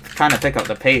have to like kind of pick up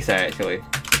the pace actually.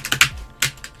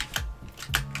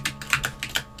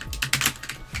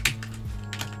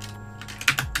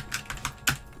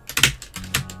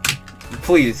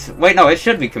 Please, wait, no, it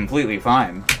should be completely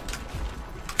fine.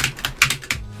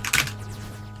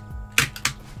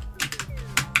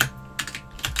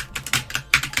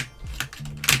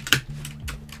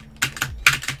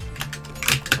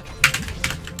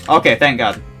 Okay, thank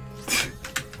God.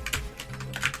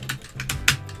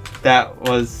 That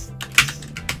was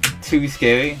too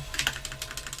scary.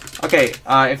 Okay,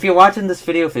 if you're watching this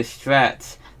video for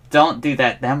strats, don't do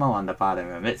that demo on the bottom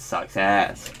room. It sucks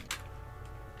ass.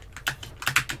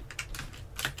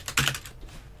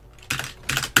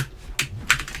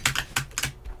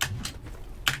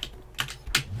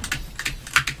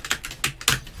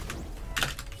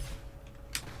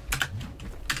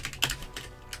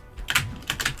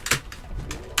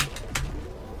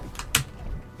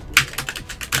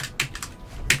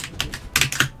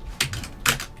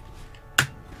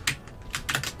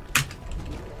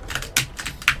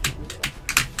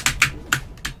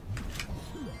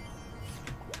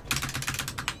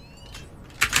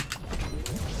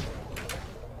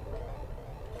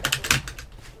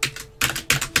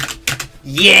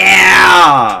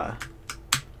 Yeah!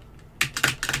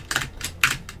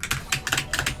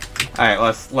 Alright,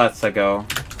 let's go.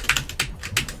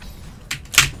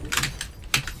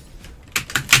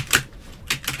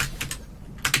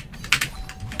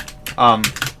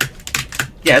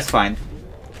 Yeah, it's fine.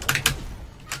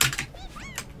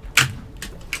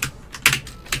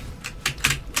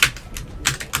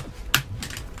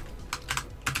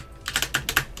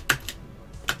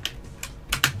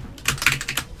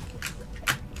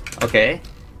 Okay.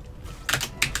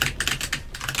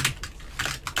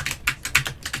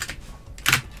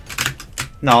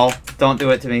 No, don't do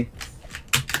it to me.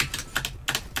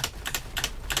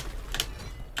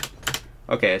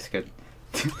 Okay, it's good.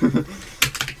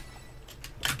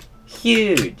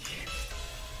 Huge.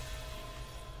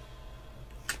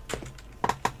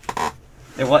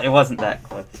 It wasn't that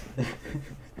close.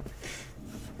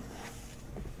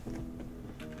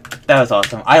 That was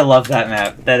awesome. I love that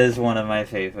map. That is one of my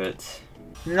favorites.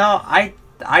 No,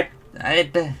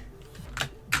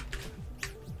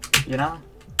 you know?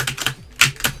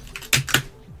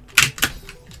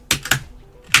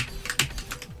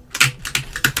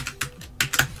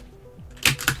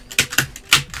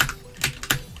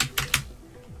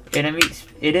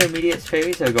 Intermediate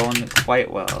fairies are going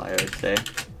quite well, I would say.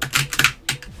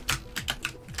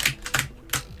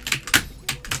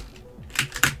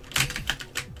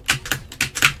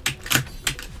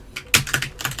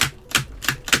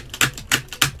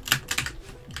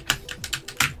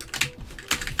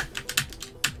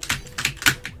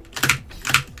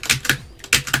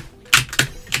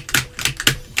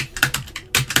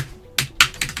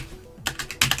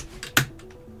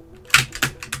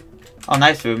 Oh,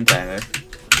 nice room timer.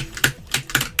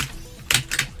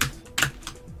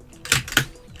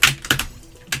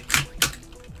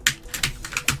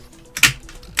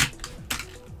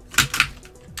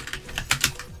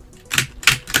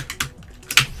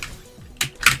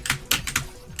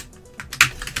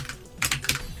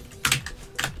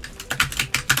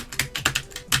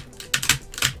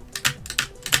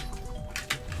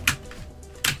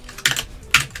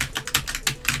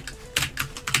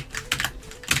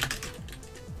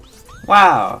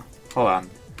 Wow! Hold on.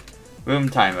 Room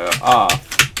timer off.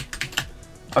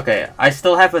 Okay, I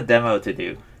still have a demo to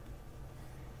do.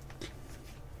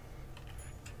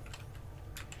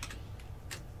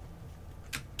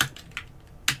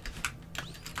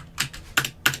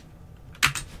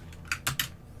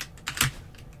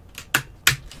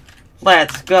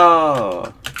 Let's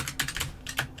go!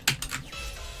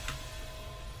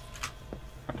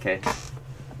 Okay.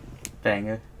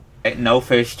 Banger. No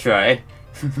first try.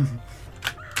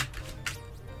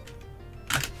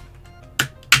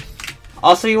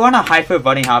 Also, you want to hyper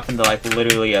bunny hop into like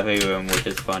literally every room, which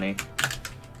is funny.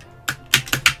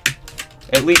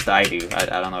 At least I do. I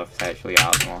don't know if it's actually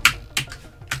optimal.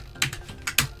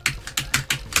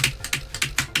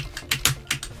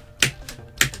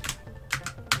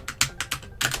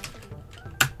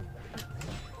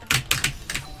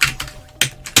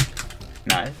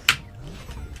 Nice.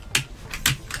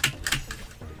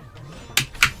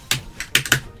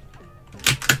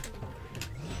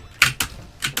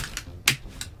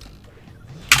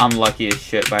 I'm lucky as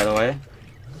shit, by the way.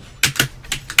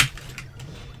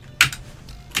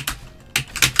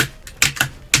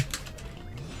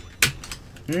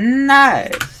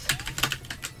 Nice!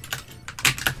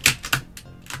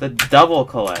 The double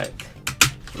collect.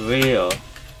 Real.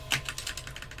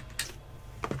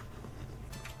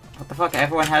 What the fuck?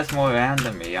 Everyone has more round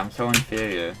than me. I'm so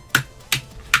inferior.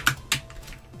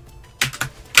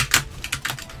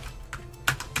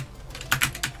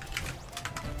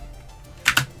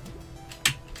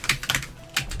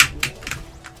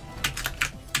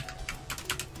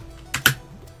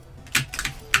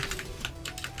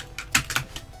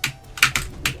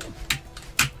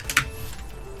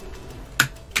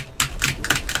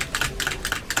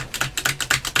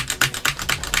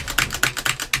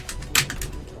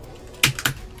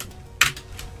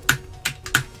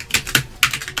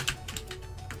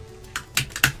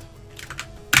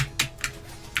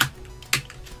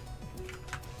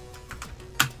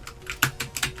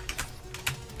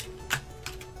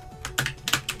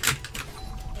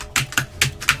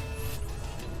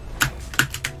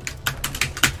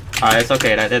 Alright, it's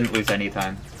okay, I didn't lose any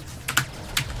time.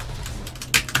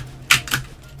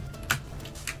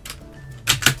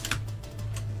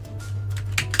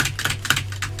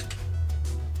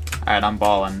 Alright, I'm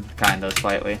balling, kinda,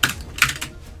 slightly.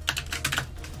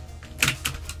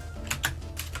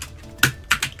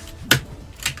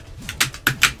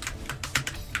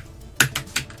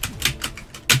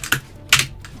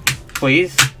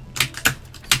 Please?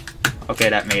 Okay,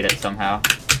 that made it somehow.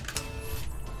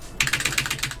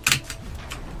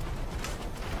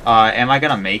 Am I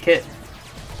gonna make it?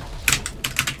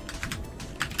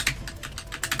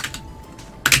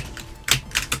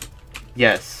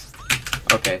 Yes.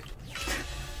 Okay.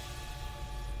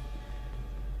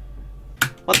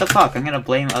 What the fuck? I'm gonna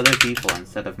blame other people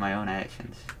instead of my own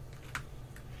actions.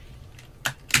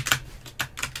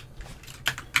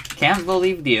 Can't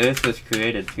believe the Earth was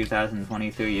created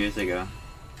 2023 years ago.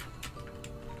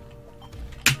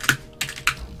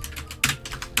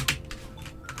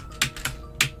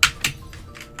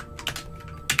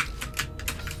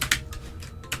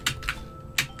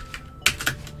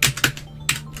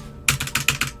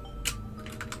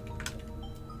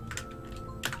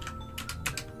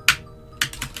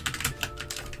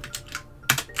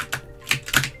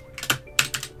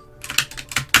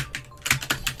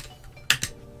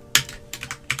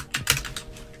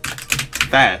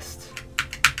 Fast.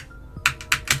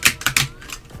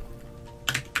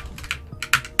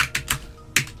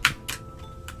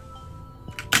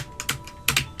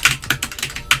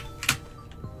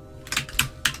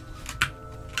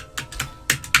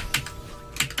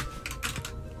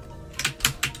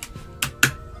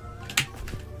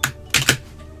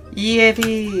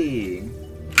 Yippee!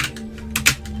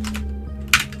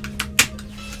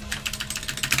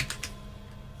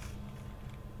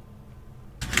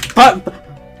 But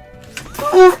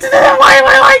why am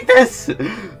I like this?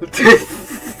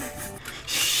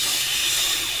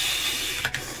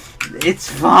 It's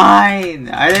fine.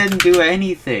 I didn't do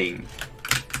anything.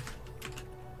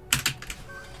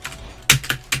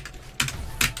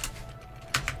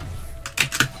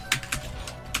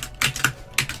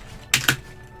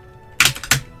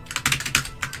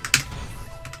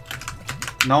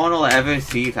 No one will ever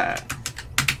see that.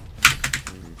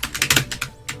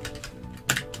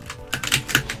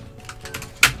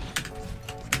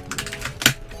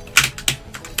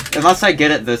 Unless I get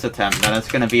it this attempt, then it's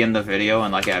gonna be in the video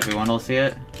and like everyone will see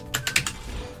it.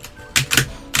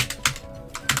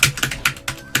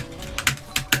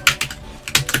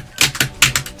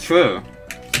 True.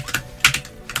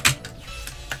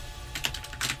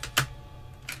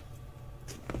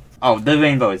 Oh, the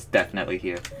rainbow is definitely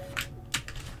here.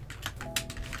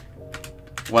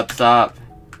 What's up?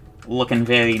 Looking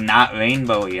very not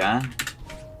rainbowy, huh?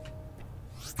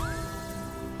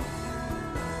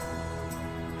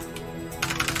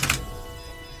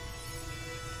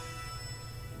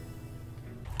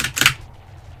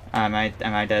 Am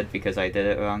I dead because I did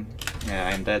it wrong? Yeah,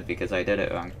 I am dead because I did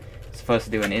it wrong. It's supposed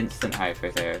to do an instant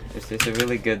hyper there. It's just a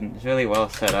really good, it's really well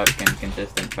set up and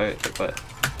consistent part to put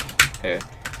here.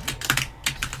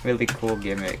 Really cool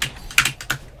gimmick.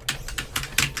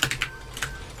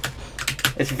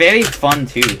 It's very fun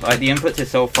too. Like the inputs are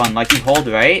so fun. Like you hold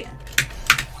right.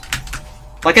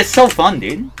 Like it's so fun,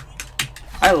 dude.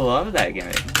 I love that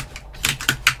gimmick.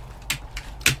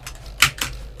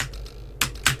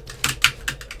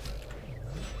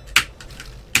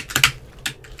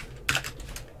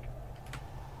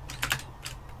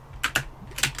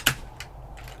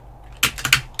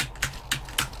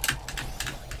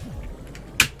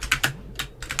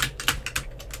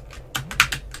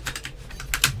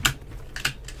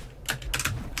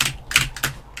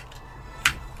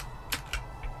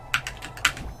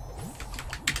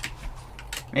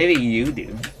 Maybe you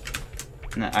do.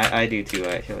 No, I do too,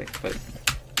 actually, but...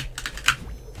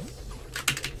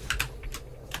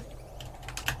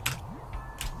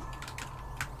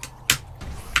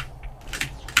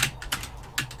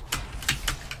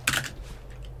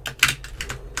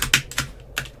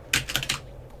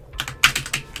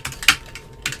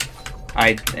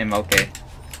 I am okay.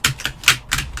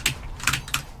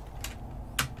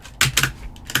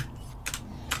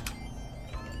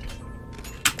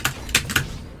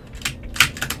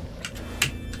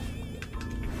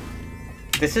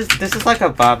 This is like a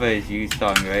Badeline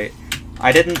song, right?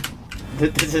 I didn't.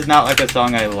 This is not like a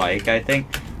song I like. I think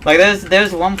like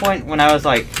there's one point when I was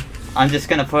like, I'm just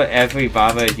gonna put every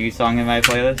Badeline song in my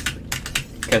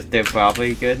playlist because they're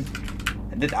probably good.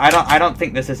 I don't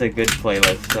think this is a good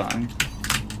playlist song.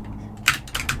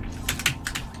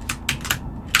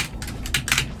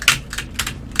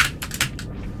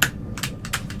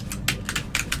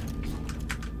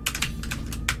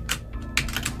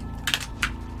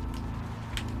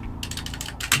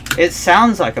 It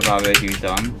sounds like a Badeline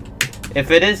song. If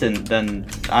it isn't, then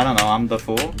I don't know, I'm the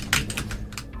fool.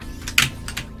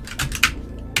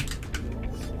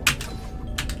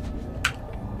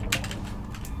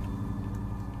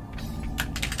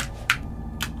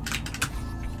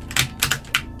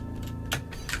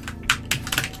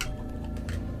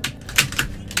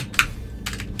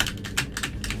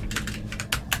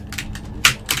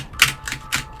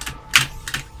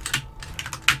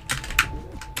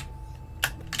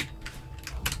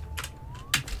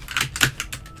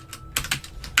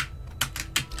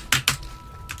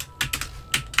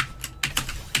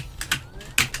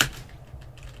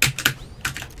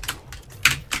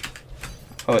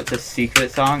 Oh, it's a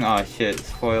secret song? Oh shit,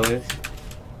 spoilers.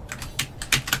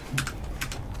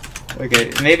 Okay,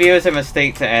 maybe it was a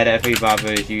mistake to add every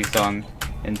Badeline song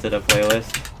into the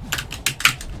playlist.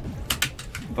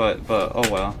 But,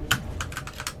 oh well.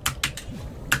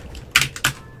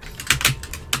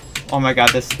 Oh my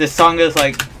god, this song is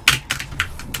like...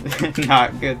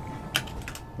 not good.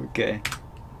 Okay.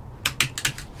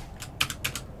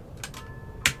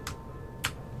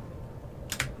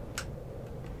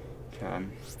 God.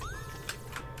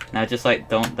 Now just like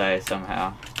don't die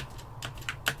somehow.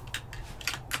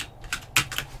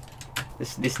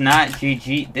 It's not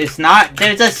GG. It's not.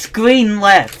 There's a screen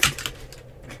left.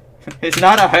 It's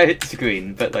not a hard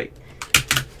screen, but like.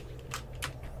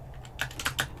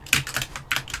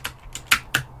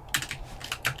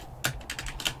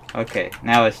 Okay,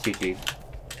 now it's GG.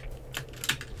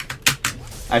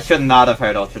 I should not have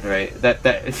heard Ultra Rate. That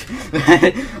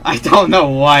I don't know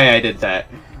why I did that.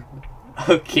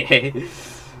 Okay.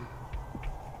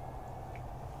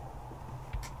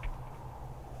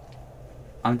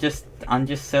 I'm just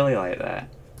silly like that.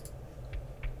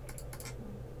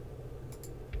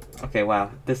 Okay,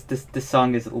 wow. This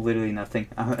song is literally nothing.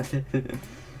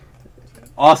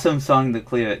 Awesome song to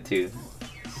clear it to.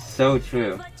 So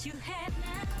true.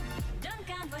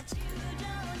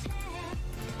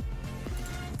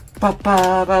 Ba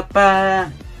ba ba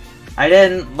ba. I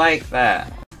didn't like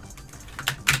that.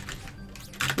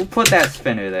 Who put that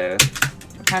spinner there?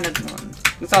 kind of...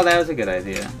 Who thought that was a good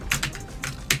idea?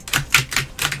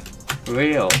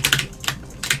 Real.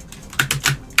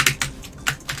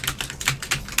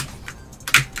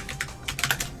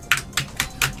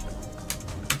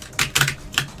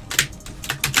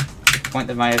 Point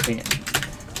in my opinion.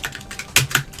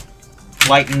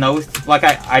 Like, no... Like,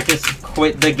 I just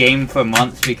quit the game for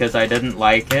months because I didn't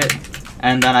like it.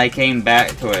 And then I came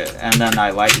back to it. And then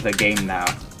I like the game now.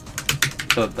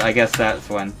 So, I guess that's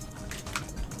when...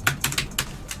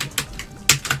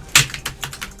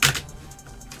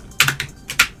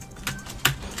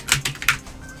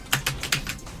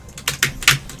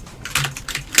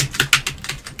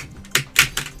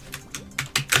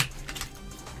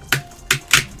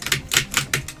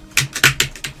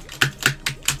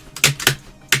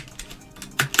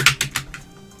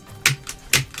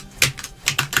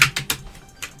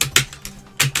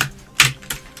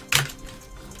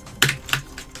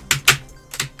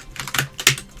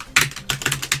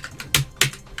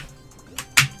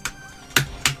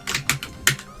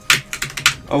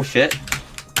 Oh shit.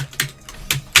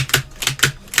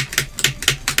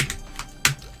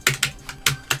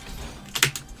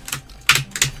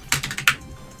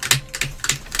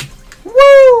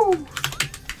 Woo!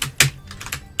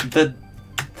 The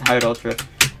Hide Ultra.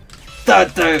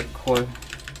 The dirt core.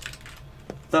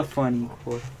 The funny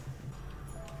core.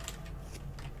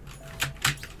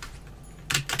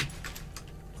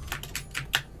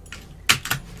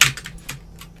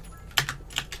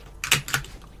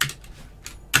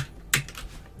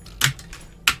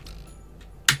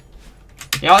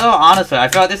 Yeah, although honestly, I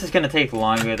feel like this is gonna take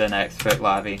longer than Expert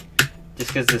Lobby.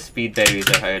 Just because the Speedberries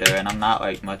are harder, and I'm not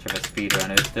like much of a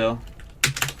speedrunner still.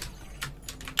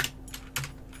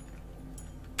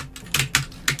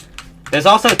 There's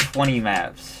also 20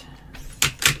 maps.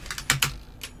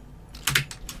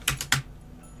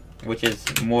 Which is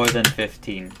more than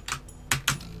 15.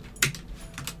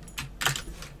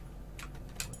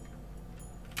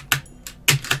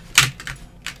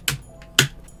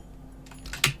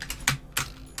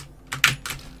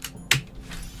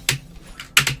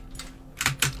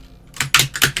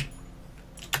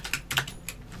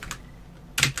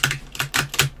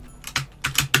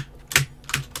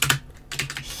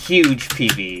 Huge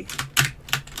PV.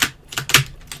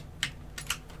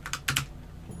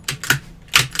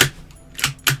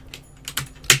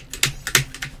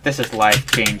 This is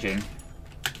life-changing.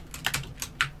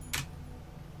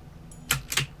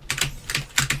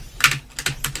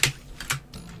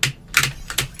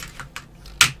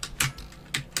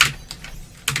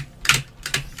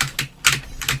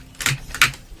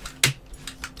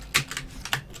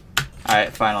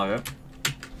 Alright, final route.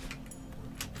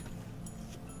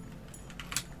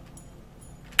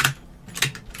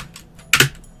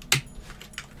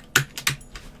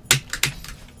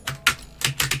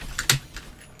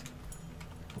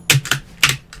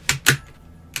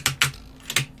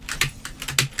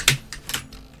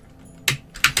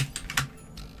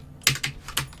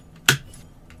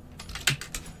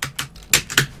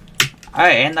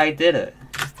 Alright, and I did it.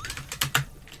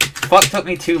 Fuck, took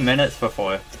me 2 minutes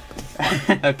before.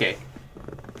 Okay.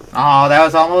 Oh, that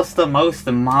was almost the most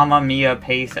Mamma Mia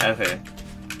pace ever.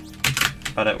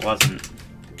 But it wasn't.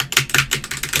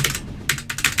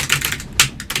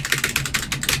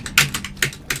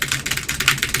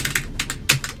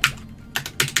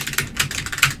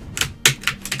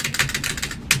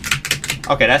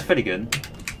 Okay, that's pretty good.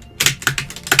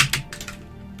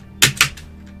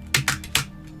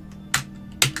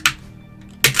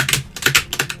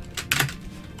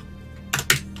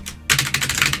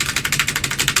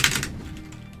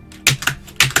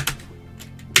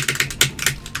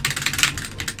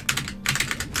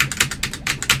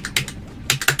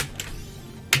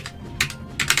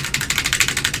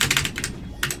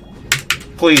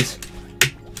 Please.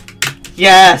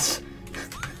 Yes!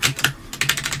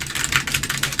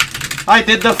 I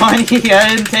did the funny, it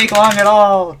didn't take long at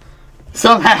all!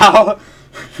 Somehow!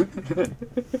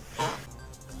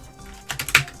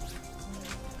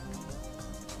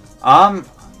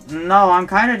 No, I'm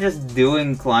kinda just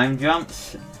doing climb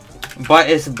jumps. But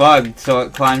it's bugged, so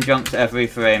it climb jumps every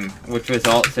frame, which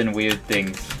results in weird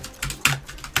things.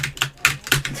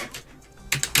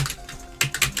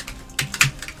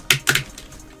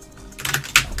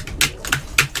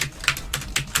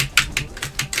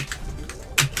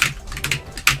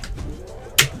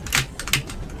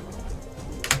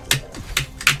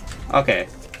 Okay.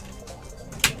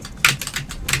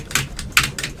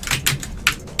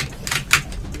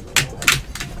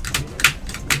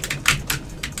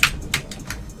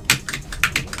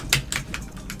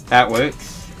 That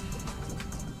works.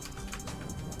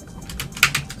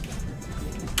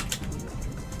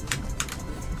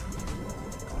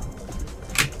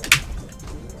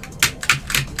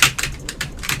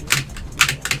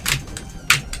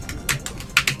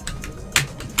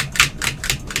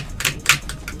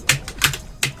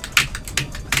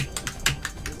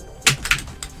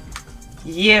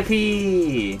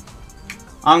 Yippee!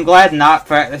 I'm glad not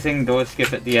practicing door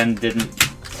skip at the end didn't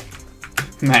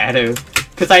matter.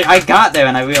 Because I got there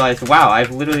and I realized, wow,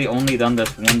 I've literally only done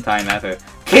this one time ever.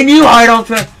 Can you hide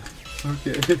ultra?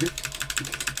 Okay.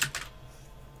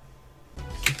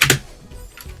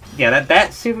 Yeah,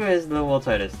 that super is the world's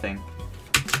hardest thing.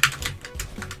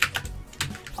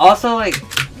 Also, like,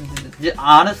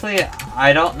 honestly,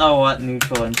 I don't know what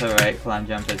neutral into right climb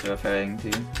jump is referring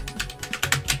to.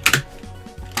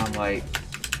 I'm like,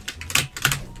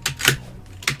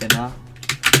 you know?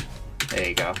 There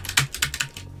you go.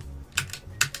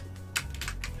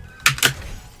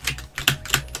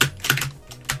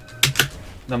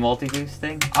 The multi-boost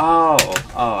thing? Oh,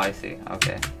 I see.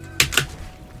 Okay.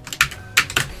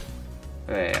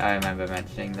 Wait, I remember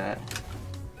mentioning that.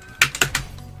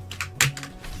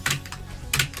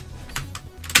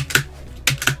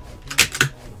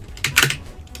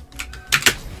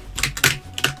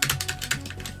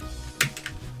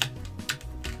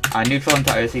 Neutral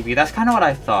into OCB. That's kind of what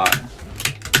I thought.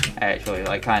 Actually,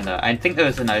 like, kind of. I think there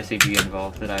was an OCB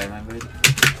involved that I remembered.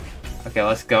 Okay,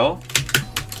 let's go.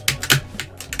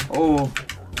 Oh.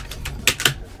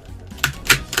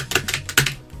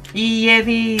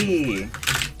 Yippee!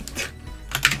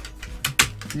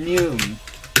 Noom.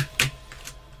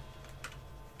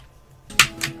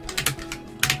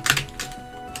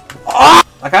 Oh!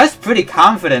 Like, I was pretty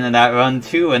confident in that run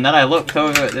too, and then I looked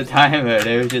over at the timer and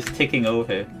it was just ticking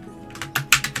over.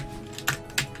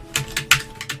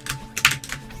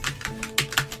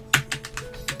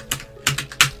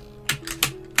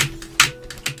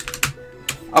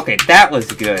 Okay, that was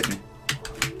good.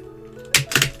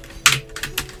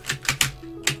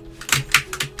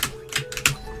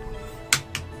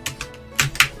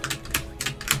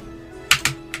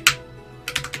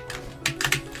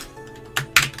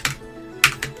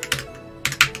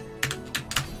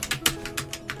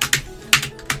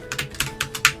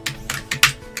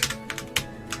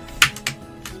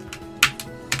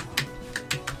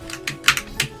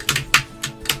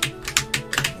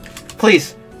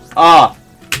 Please! Ah!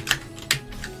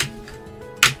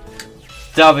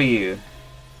 W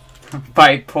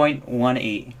by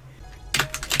 0.18.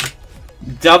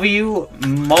 W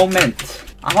moment.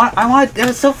 I want. It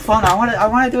was so fun. I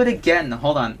want to do it again.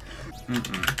 Hold on.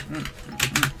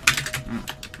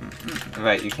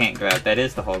 Right, you can't grab. That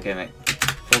is the whole gimmick.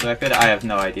 For the record, I have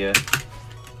no idea.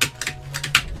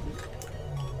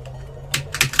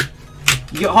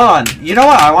 Hold on. You know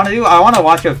what I want to do? I want to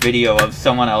watch a video of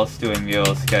someone else doing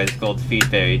Mural Skies called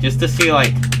Speedberry, just to see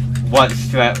like what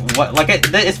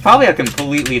it's probably a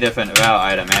completely different route,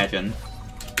 I'd imagine.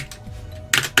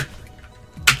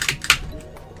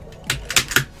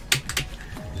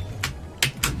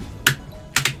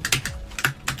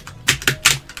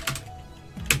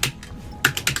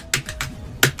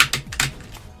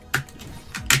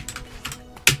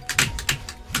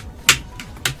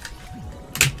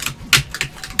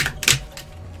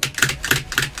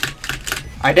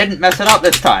 I didn't mess it up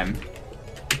this time.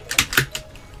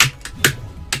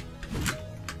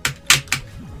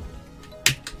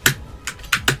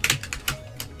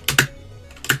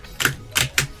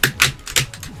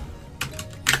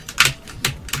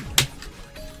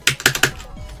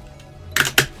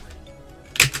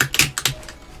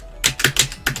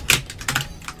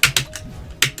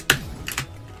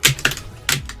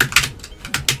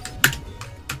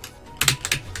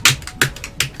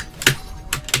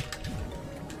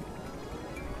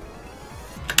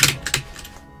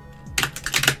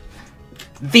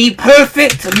 The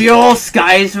perfect Mural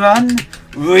Skies run?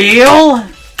 Real?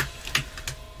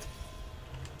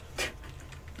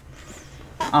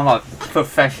 I'm a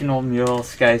professional Mural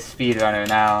Skies speedrunner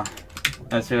now.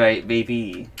 That's right,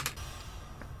 baby.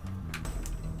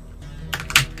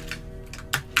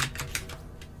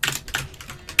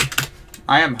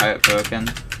 I am heartbroken.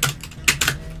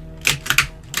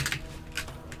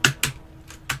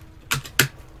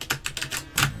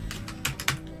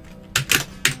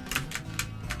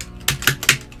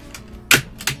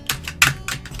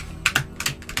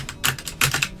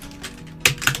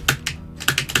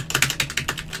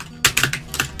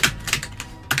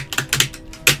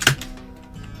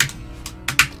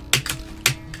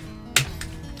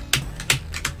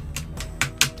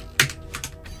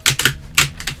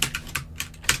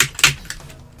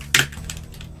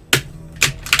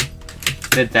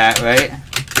 Did that right.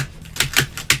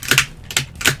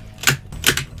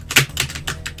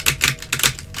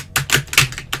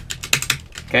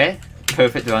 Okay,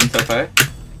 perfect run so far.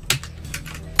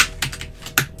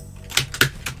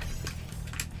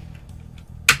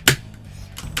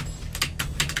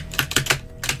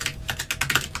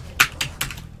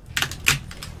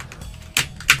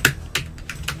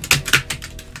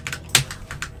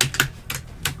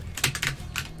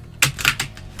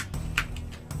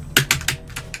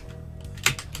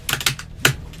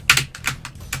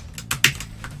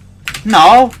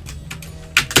 No!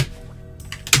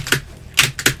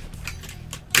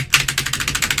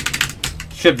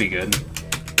 Should be good.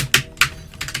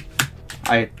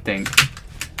 I think.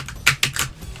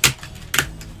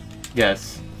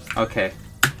 Yes. Okay.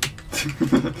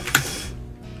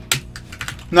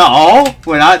 No!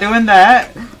 We're not doing that!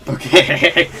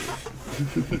 Okay.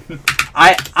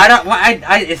 I don't,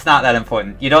 it's not that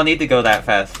important. You don't need to go that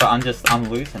fast, but I'm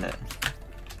losing it.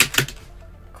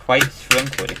 Quite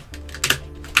shrimply.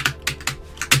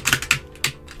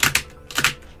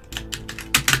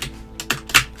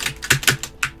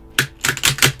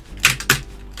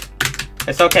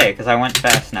 It's okay, because I went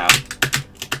fast now.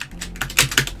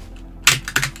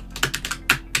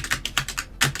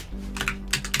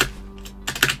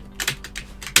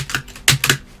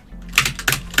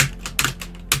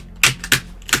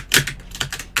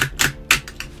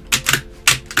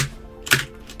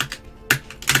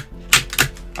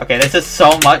 Okay, this is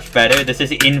so much better. This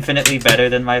is infinitely better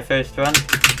than my first run.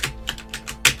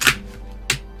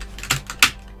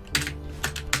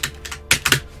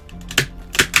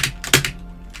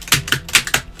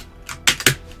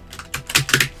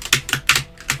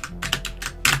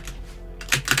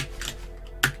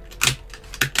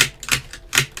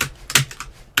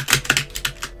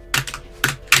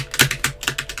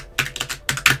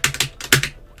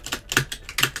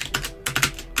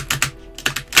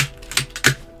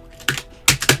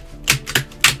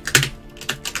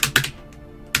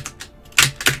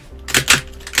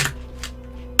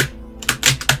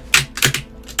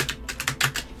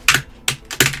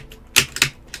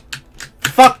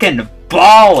 Fucking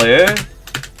baller!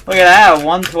 Look at that,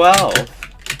 112.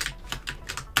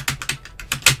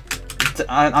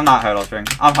 I'm not hard altering.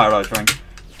 I'm hard altering.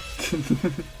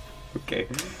 Okay.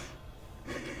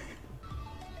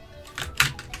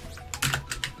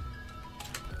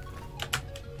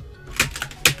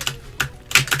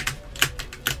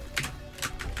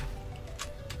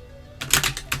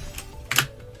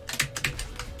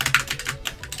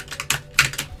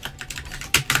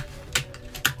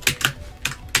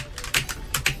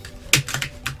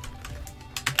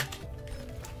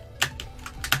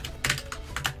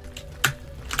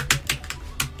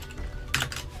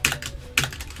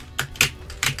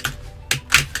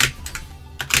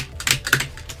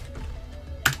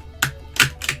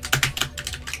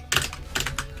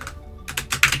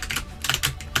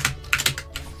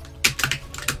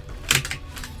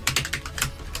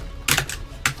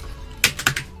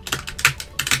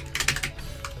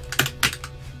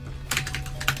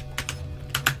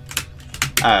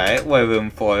 Alright, we're room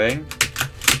 4ing.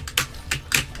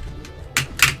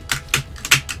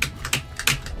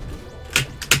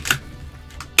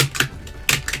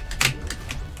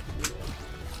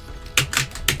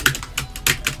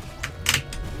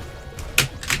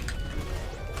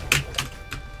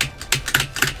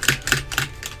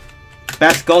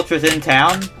 Best Gulchers in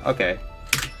town? Okay.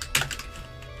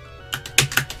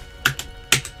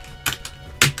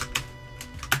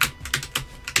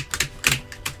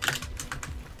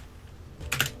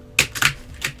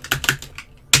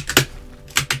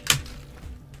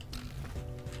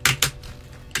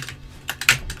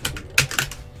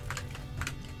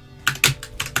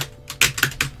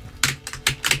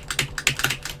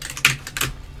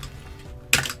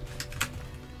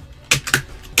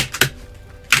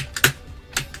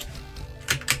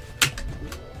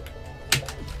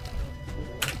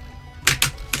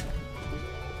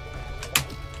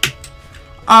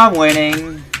 I'm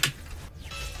winning.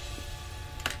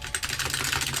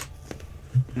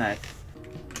 Nice.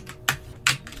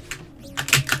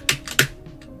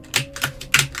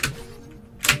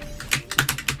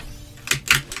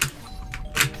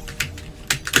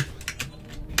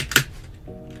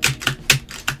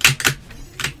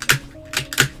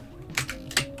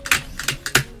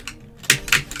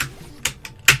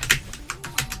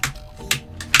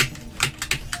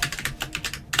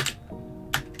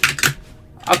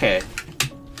 Okay.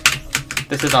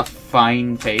 This is a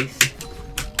fine pace.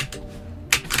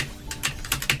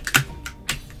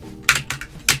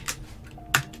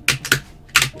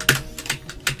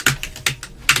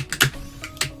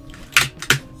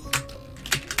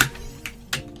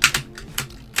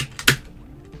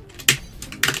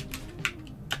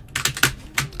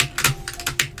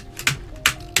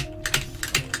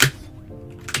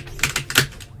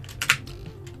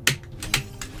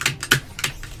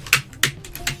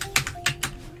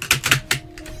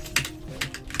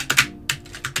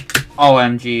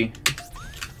 OMG.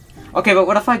 Okay, but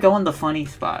what if I go in the funny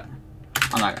spot?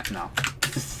 I'm not gonna, no.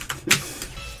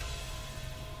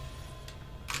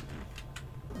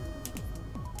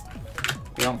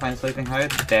 You don't find sleeping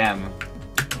hard? Damn.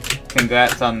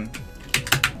 Congrats on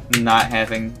not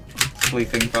having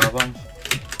sleeping problems.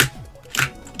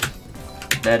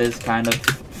 That is kind of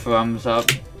thumbs up.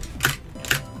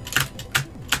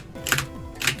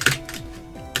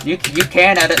 You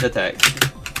can edit the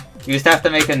text. You just have to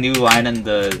make a new line in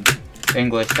the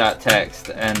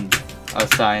English.text and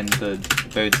assign the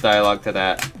bird's dialogue to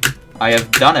that. I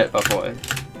have done it before.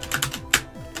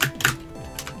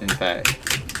 In fact.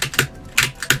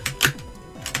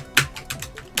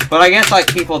 But I guess like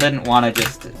people didn't want to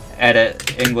just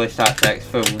edit English.text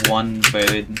for one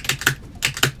bird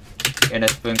in a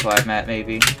spring collab map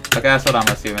maybe. Okay, that's what I'm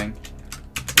assuming.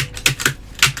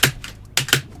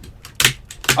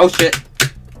 Oh shit!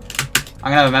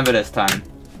 I'm gonna remember this time.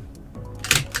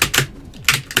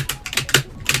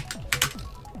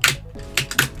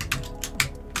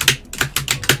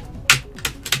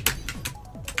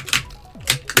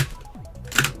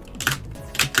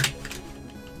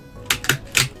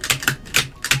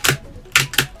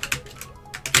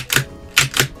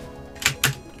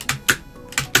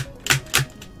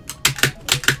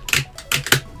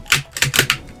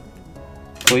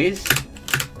 Please?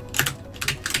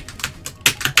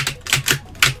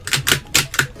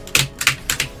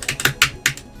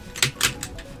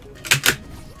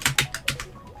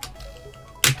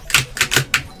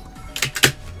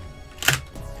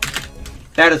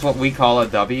 That is what we call a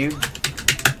W.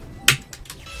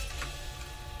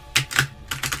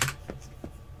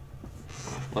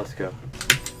 Let's go.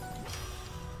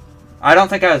 I don't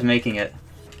think I was making it.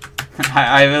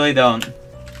 I really don't.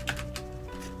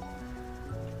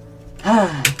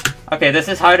 Okay, this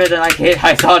is harder than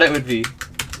I thought it would be.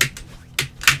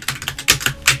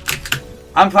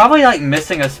 I'm probably like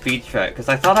missing a speed track because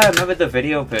I thought I remembered the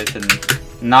video person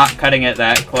not cutting it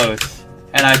that close,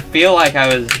 and I feel like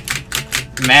I was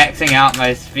maxing out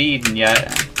my speed and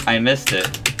yet I missed it.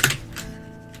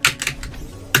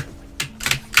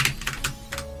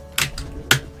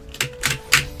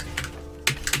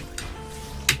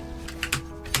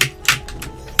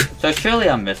 So surely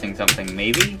I'm missing something,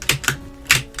 maybe?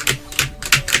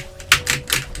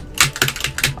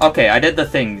 Okay, I did the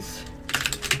things.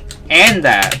 And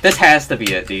that. This has to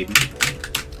be it, dude.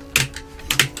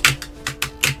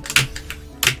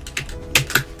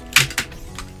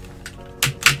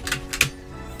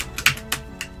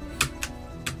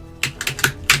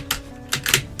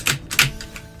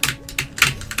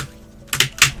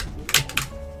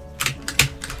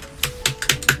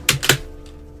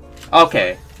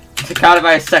 Okay. To count it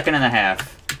by a second and a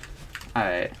half.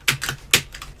 Alright.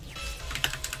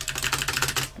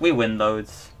 We win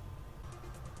loads.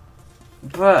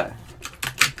 Bruh.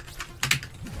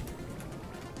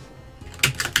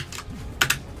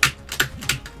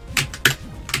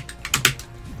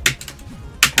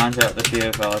 Conjure up the fear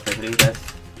of relativity,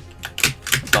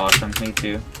 that's awesome, me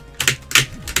too.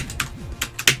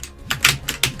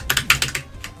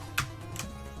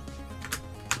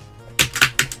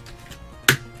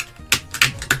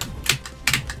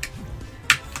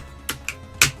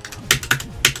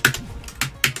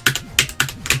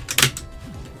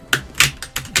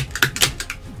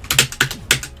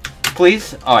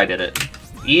 Please? Oh, I did it.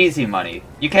 Easy money.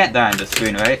 You can't die on this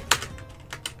screen, right?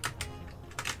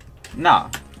 No.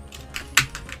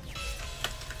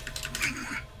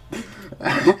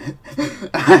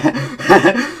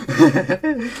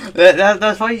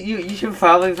 That's why you should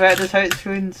probably practice height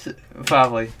screens.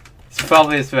 Probably. It's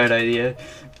probably a smart idea.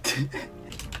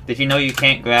 Did you know you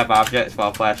can't grab objects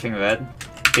while flashing red?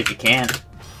 Because you can't.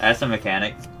 That's a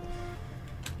mechanic.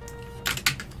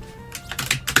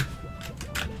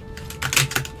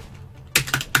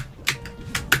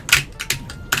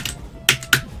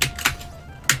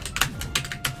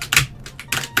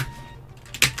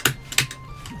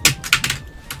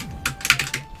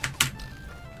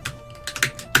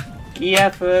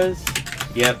 EFers.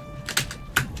 Yep.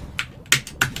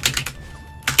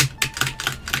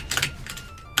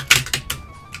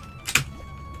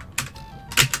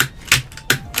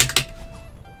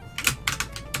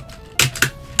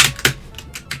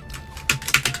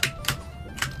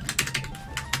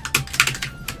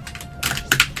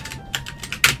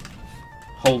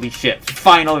 Holy shit.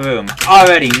 Final room.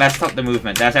 Already messed up the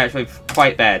movement. That's actually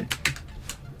quite bad.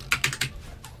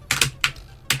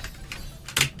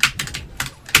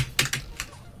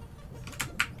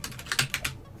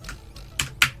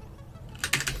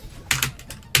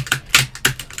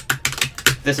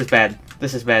 This is bad.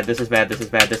 This is bad. This is bad. This is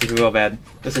bad. This is real bad.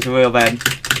 This is real bad.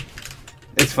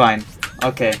 It's fine.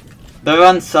 Okay. The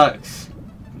run sucks.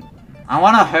 I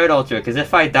want to hurt ultra, because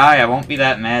if I die, I won't be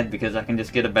that mad because I can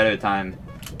just get a better time.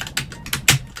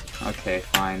 Okay,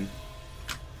 fine.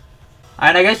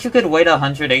 And I guess you could wait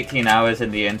 118 hours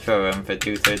in the intro room for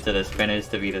 2/3 of the spinners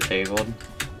to be disabled.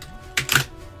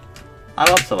 I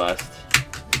love Celeste.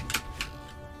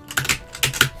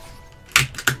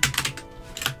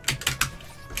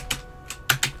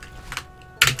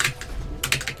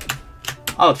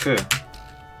 Oh, true.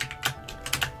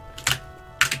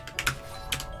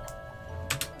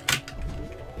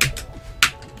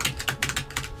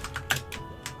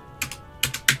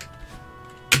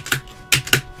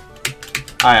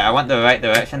 Alright, I went the right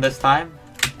direction this time.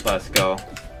 Let's go.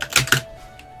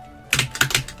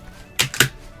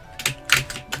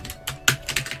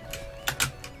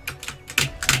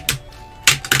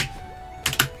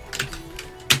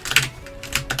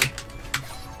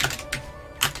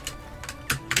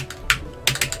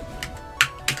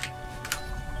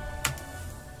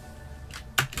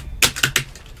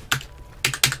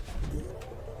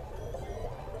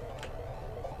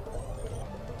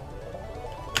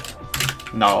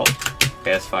 No.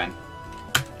 Okay, that's fine.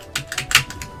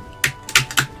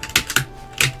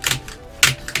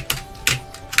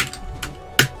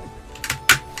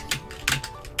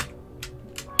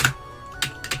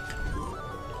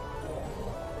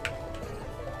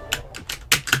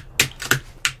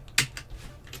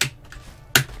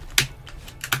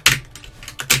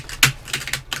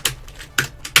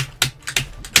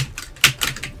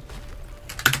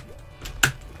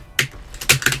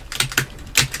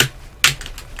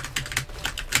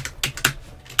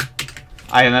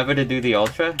 I remember to do the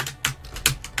ultra.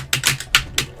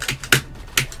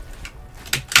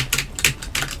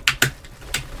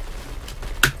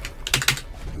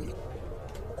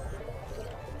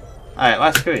 Alright,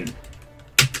 last screen.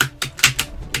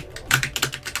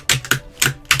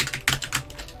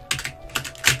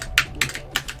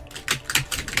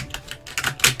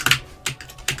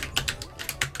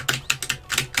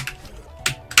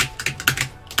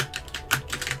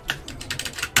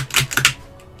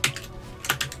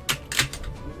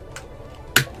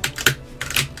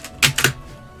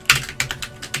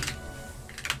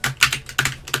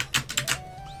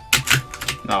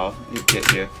 No, you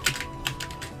get here.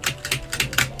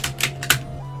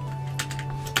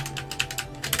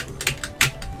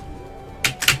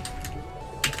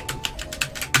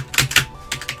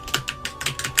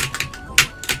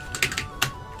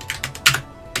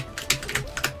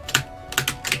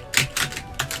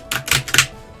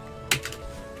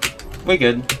 We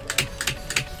good.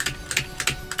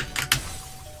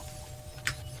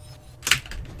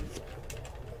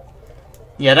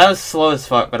 Yeah, that was slow as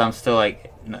fuck, but I'm still like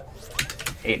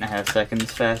 8.5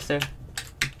 seconds faster.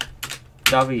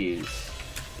 W's.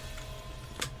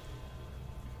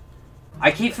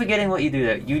 I keep forgetting what you do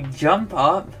there. You jump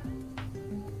up,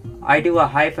 I do a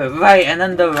hyper, right, and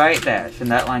then the right dash,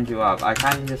 and that lines you up. I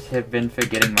kind of just have been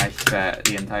forgetting my strat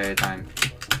the entire time.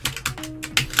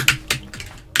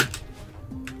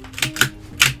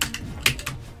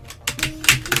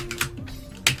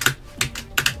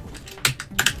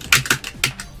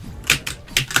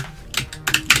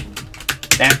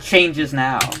 That changes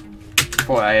now,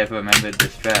 before I ever remembered the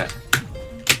strat.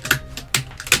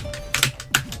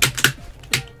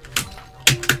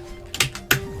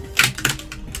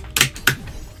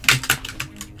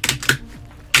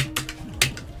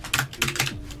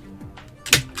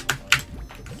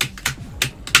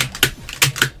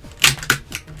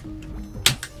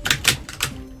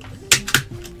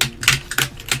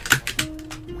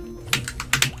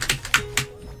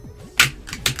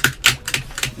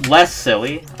 Less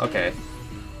silly? Okay.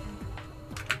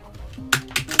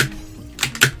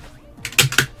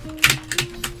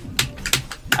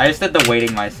 I just did the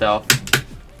waiting myself.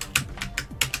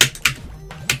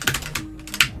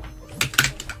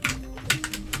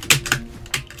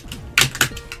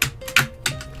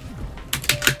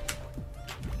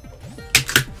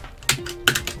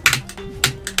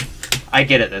 I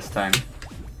get it this time.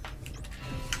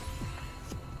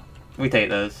 We take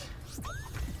those.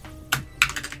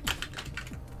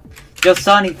 Yo,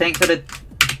 Sonny, thanks for the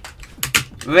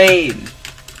raid.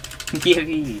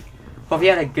 Gibby. Hope you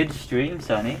had a good stream,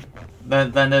 Sonny.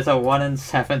 Then there's a 1 in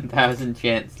 7,000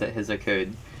 chance that his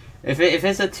occurred. If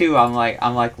it's a 2, I'm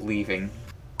like leaving.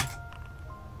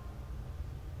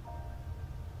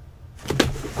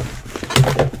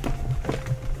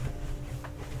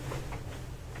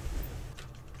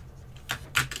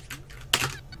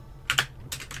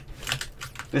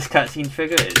 This cutscene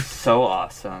trigger is so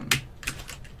awesome.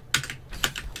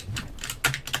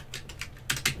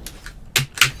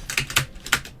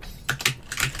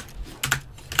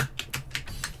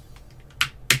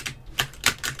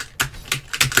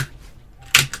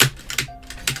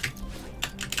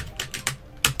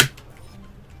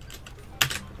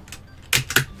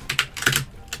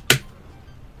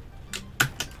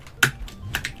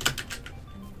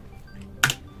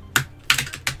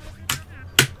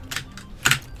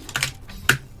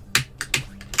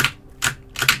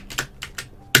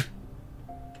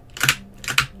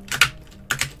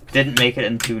 Didn't make it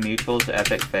in 2 neutrals,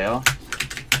 epic fail.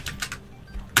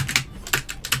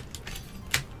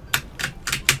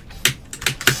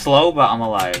 Slow, but I'm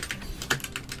alive.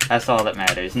 That's all that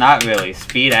matters. Not really.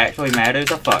 Speed actually matters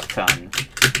a fuck ton.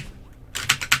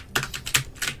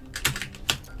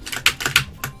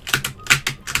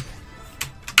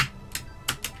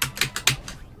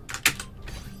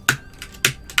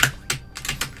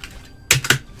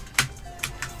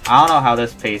 I don't know how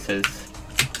this paces.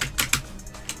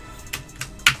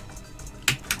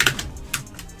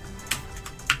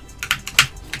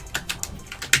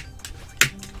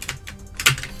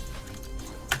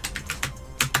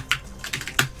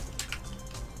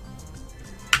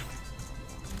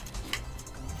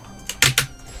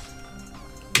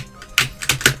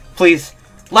 Please,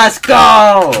 let's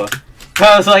go!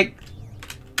 That was like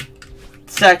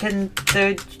second,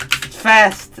 third,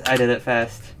 fast. I did it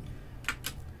fast.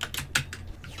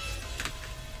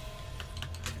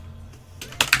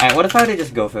 Alright, what if I were to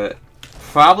just go for it?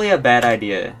 Probably a bad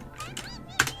idea.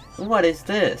 What is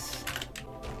this?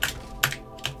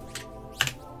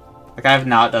 Like, I have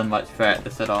not done much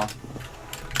practice at all.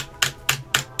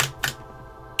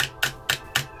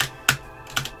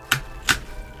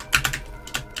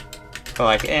 But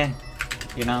like,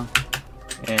 you know?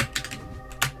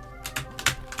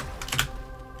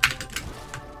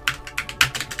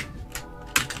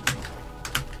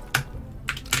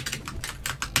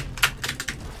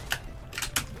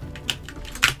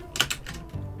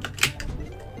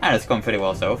 And it's gone pretty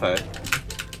well so far.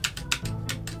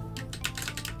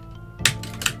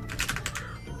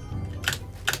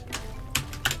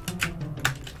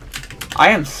 I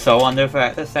am so under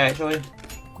practiced actually.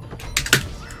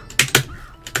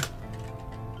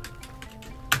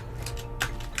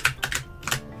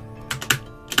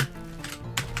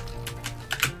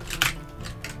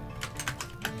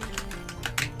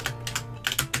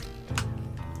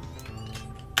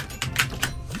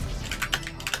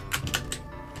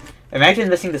 Imagine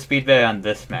missing the Speedberry on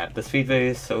this map. The Speedberry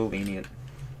is so lenient.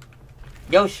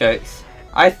 Yo, Sharks.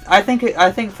 I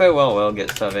think Farewell will get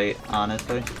sub 8,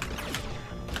 honestly.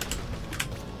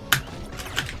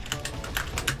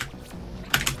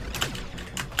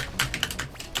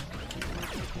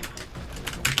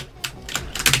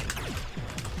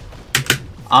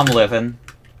 I'm living.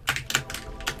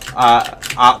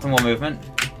 Optimal movement.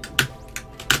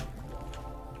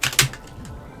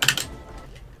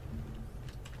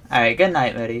 Alright, good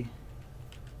night, Betty.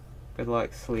 Good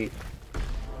luck, sleep.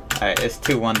 Alright, it's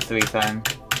 2-1-3 time.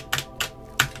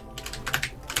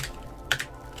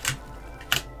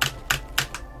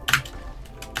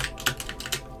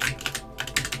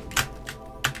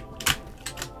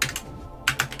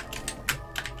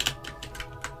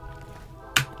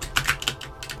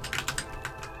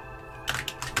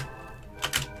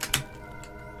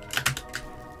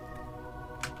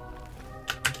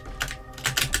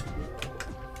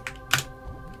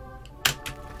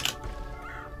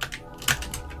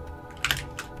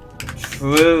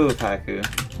 True, Paku.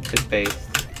 It's based.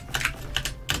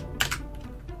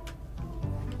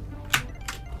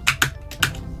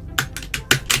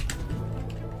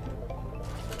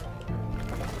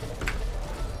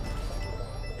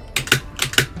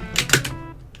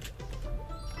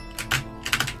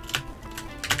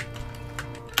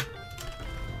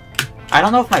 I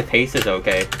don't know if my pace is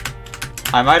okay.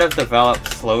 I might have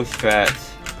developed slow strats.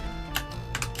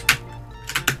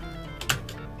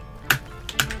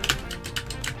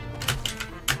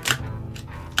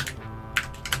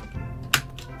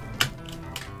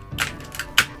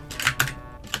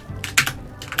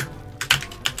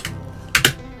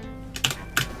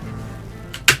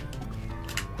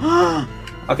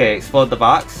 Okay, explode the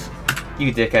box.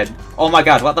 You dickhead. Oh my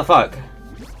god, what the fuck?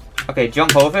 Okay,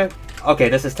 jump over. Okay,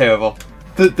 this is terrible.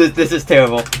 This is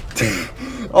terrible.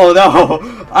 Oh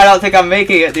no! I don't think I'm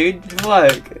making it, dude.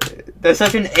 Fuck. There's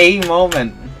such an A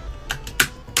moment.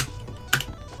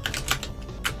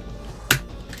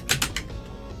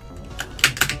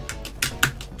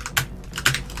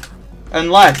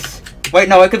 Unless... Wait,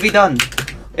 no, it could be done.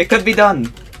 It could be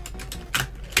done.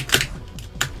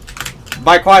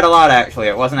 By quite a lot, actually.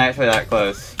 It wasn't actually that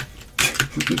close.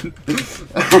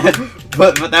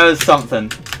 but that was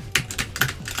something.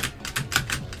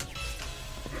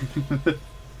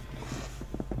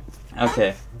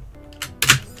 Okay.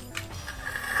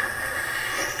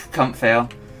 Can't fail.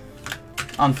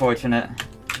 Unfortunate.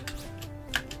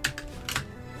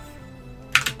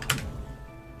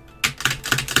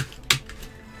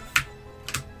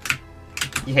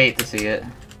 You hate to see it.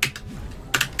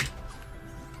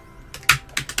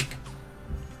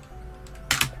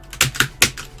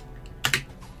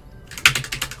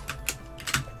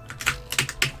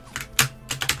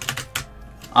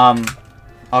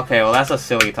 Okay, well that's a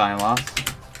silly time loss.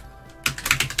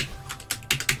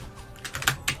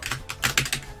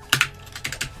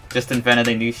 Just invented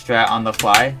a new strat on the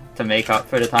fly to make up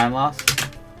for the time loss.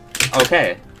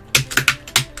 Okay.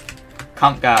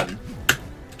 Comp God.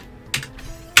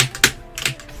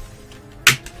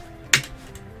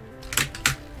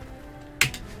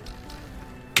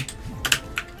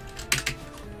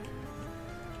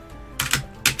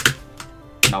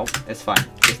 Nope, it's fine.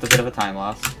 Just a bit of a time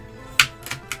loss.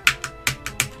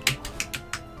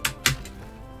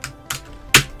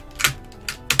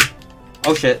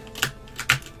 Oh shit.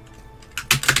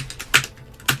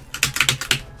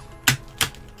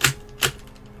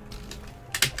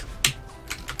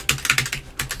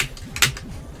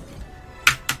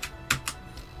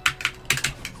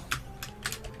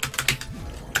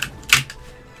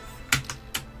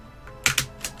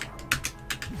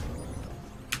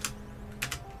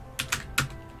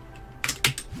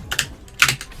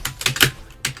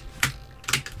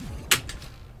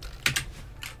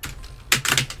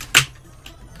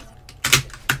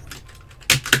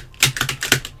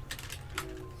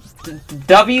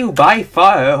 W by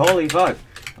fire, holy fuck.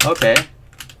 Okay.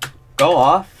 Go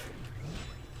off.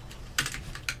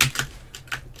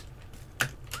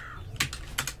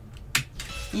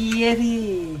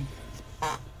 Yippee!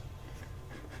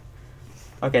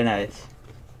 Okay, nice.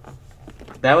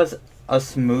 That was a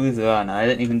smooth run. I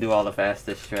didn't even do all the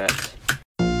fastest strats.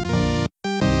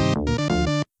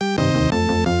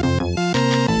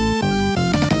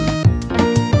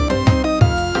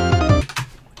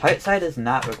 Heartside is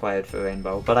not required for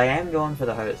Rainbow, but I am going for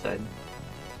the Heartside.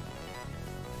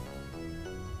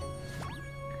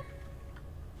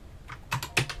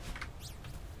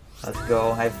 Let's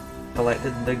go. I've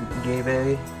collected the gay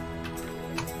berry.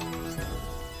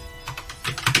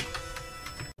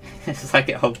 It's like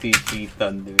an OPG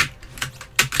Thunder.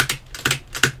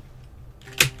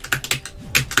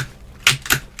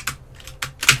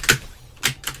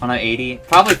 On an 80?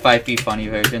 Probably 5p funny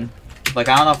version. Like,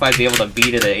 I don't know if I'd be able to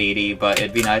beat it at 80, but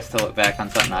it'd be nice to look back on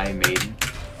something I made.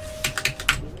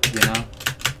 You know?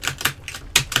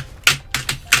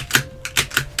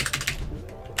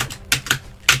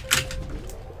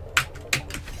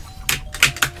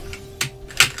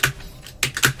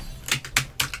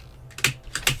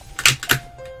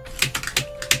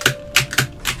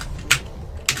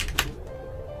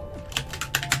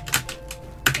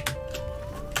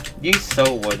 You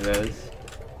so would, Rose.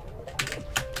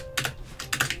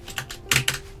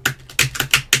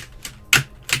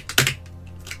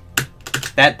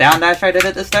 That down dash I did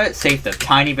at the start saved a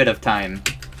tiny bit of time.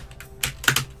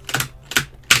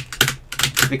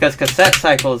 Because cassette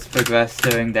cycles progress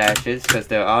during dashes because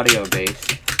they're audio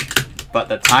based, but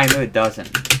the timer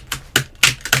doesn't.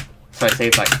 So I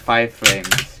saved like 5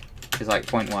 frames, which is like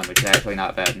 0.1, which is actually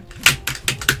not bad.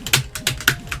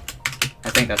 I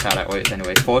think that's how that works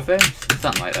anyways. 4 frames?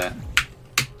 Something like that.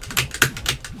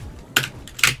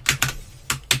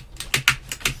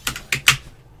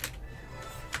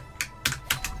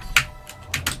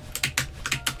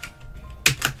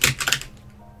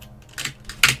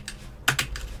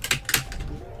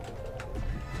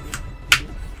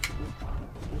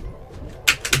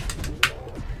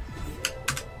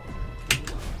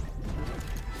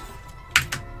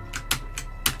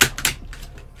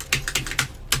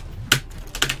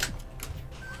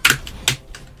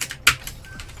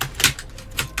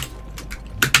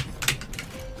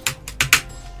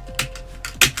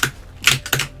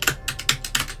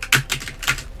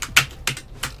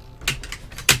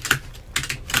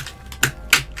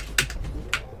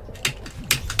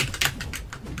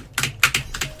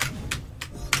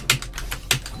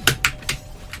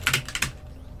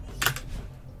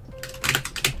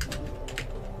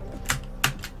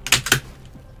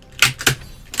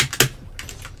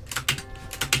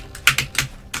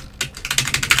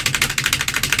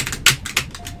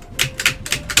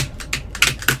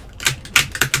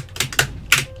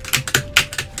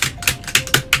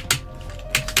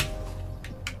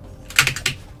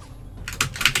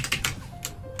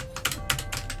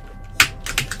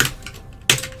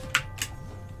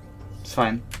 It's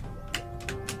fine.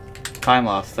 Time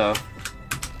loss, though.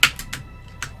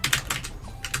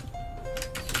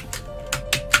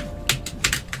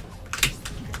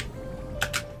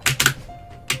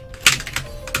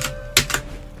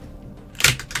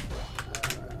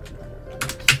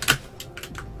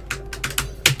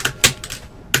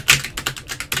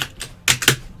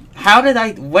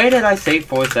 Where did I save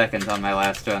 4 seconds on my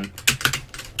last run?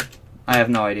 I have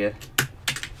no idea.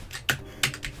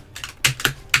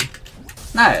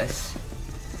 Nice.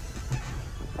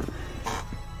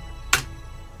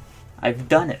 I've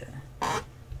done it.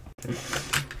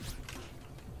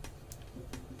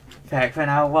 Back for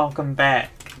now, welcome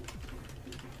back.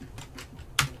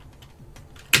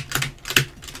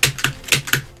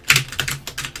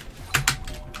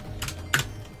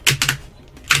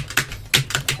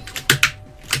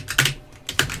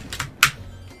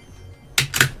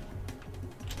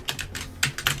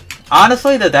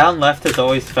 Honestly, the down left has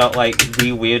always felt like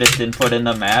the weirdest input in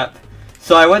the map,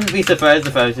 so I wouldn't be surprised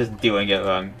if I was just doing it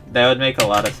wrong. That would make a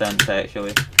lot of sense,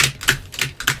 actually.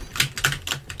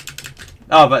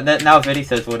 Oh, but now Viddy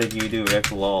says, what did you do,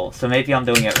 Rick? Lol. So maybe I'm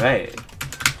doing it right.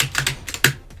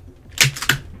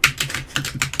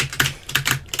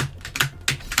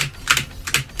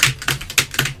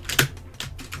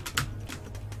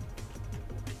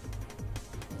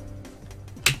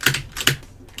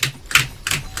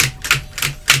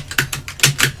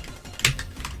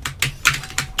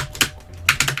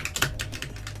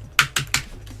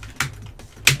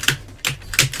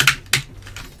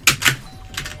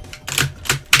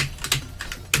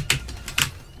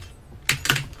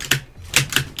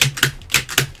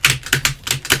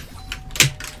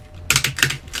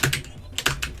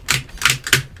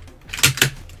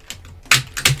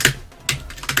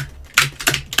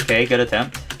 Okay, good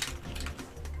attempt.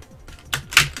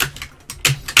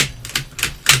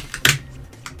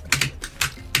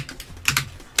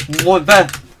 What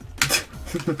the?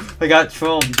 I got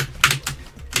trolled.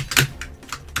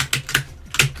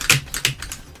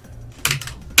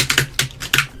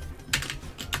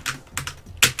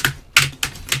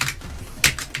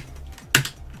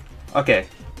 Okay.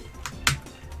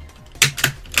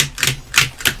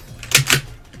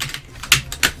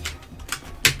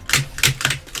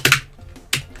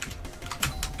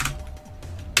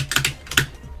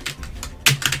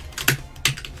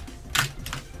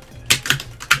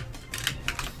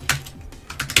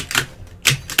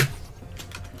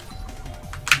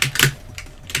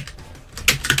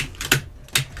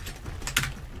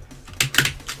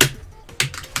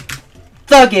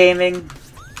 The gaming.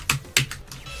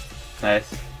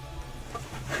 Nice.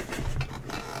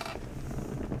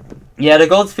 Yeah, the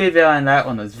gold speed value on that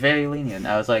one was very lenient.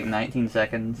 I was like 19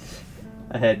 seconds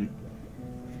ahead.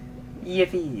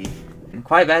 Yippee.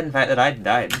 Quite bad in fact that I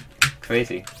died.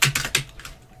 Crazy.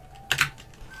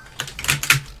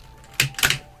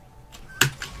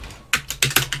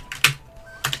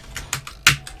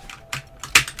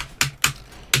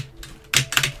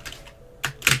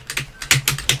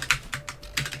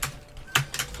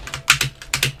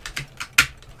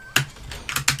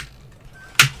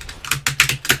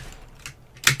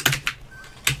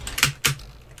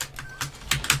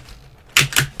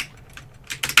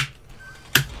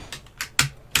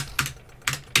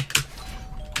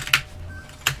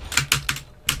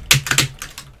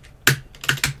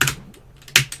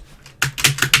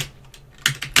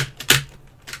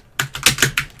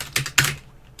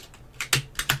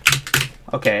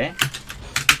 Okay.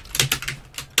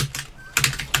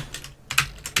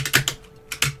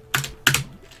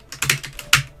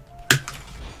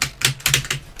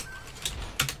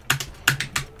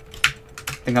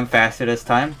 Think I'm faster this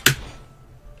time.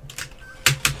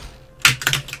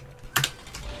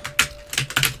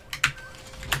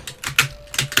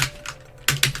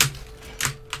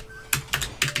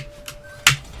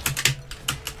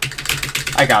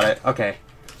 I got it. Okay.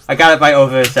 I got it by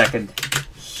over a second.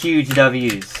 Huge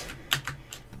W's.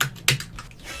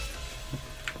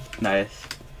 Nice.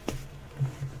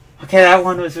 Okay, that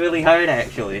one was really hard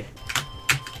actually.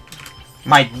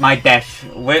 My dash.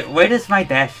 Where does my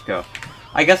dash go?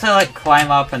 I guess I like climb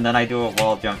up and then I do a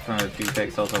wall jump from a few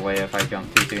pixels away if I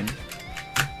jump too soon.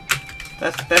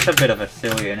 That's a bit of a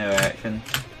silly interaction.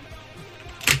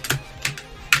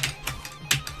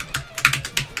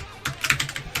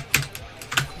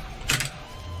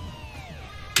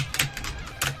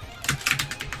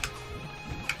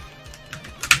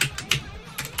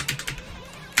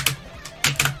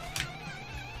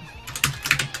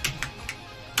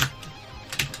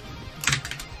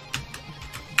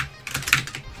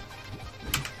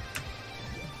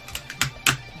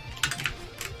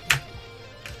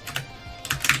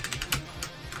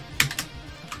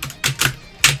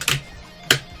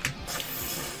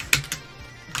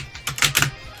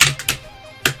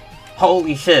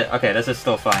 Holy shit! Okay, this is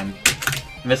still fine.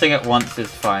 Missing it once is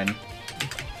fine.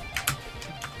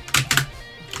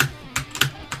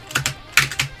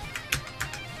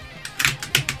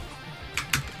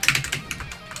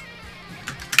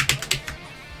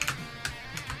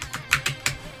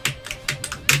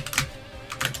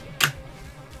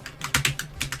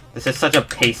 This is such a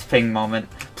pace ping moment.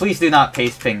 Please do not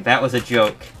pace ping, that was a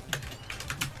joke.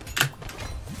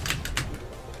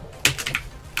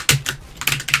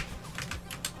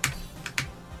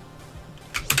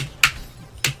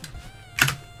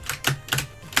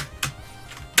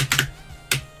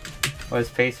 Where's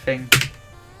pace thing?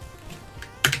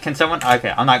 Can someone?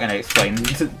 Okay, I'm not gonna explain.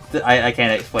 I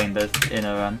can't explain this in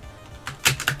a run.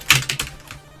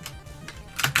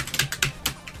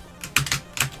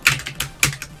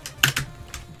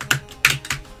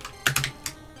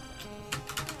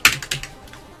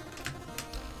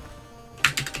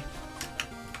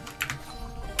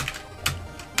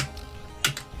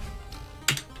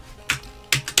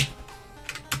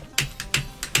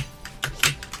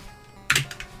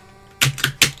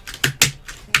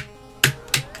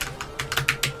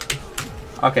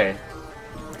 Okay.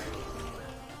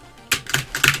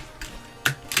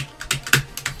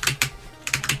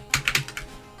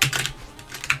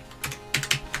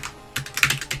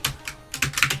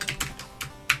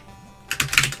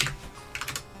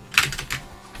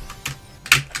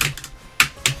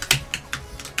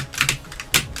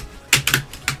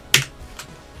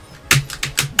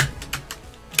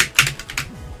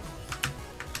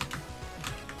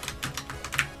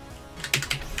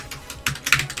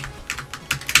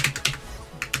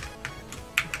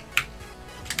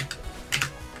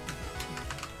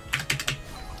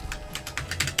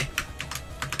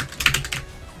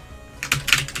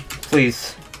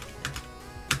 Please.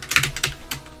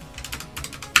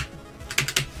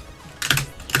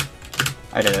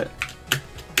 I did it.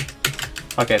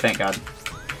 Okay, thank God.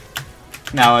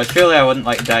 Now, surely I wouldn't,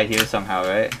 like, die here somehow,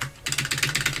 right?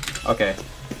 Okay.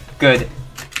 Good.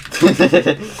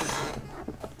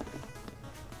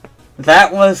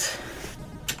 That was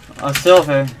a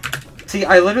silver. See,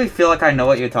 I literally feel like I know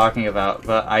what you're talking about,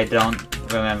 but I don't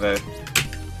remember.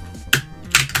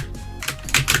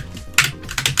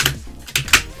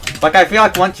 Like, I feel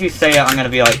like once you say it, I'm gonna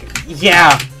be like,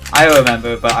 yeah, I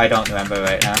remember, but I don't remember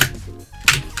right now.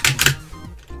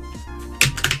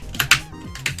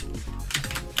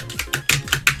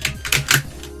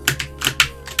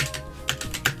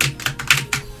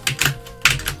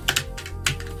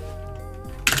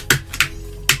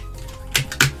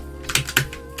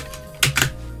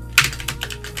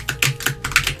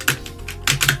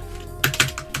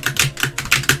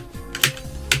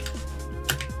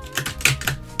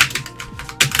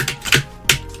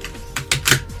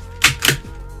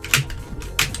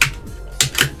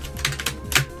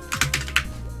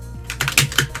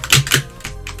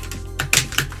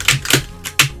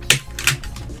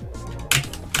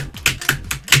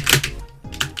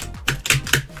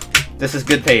 This is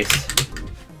good pace.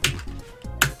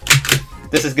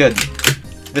 This is good.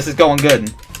 This is going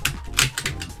good.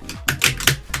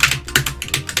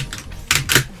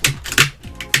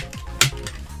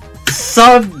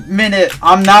 Sub-minute!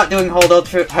 I'm not doing hard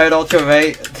ultra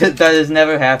right. That is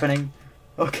never happening.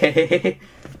 Okay.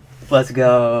 Let's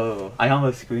go. I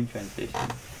almost screen transition.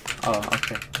 Oh,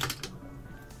 okay.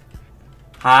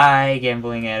 Hi,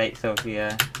 gambling addict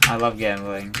Sophia. I love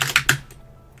gambling.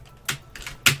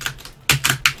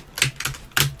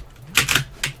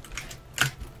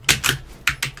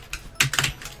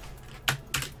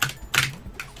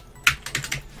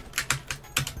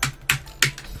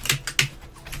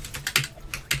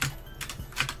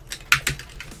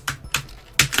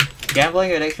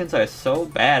 Gambling addictions are so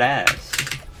badass.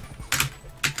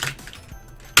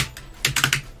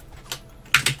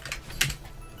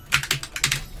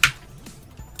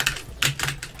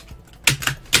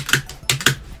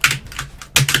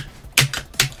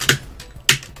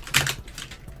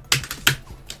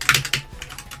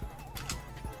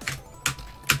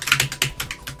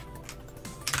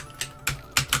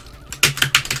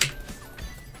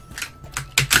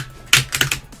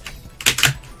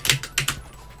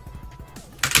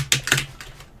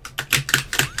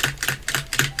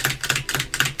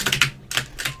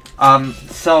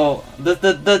 So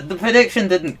the prediction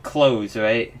didn't close,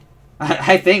 right?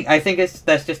 I think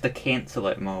that's just a cancel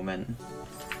it moment.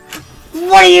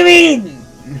 What do you mean?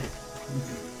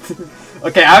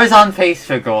 Okay, I was on pace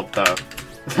for gold though.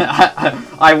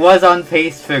 I was on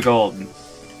pace for gold.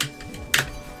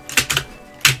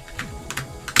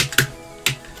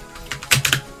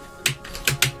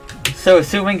 So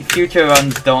assuming future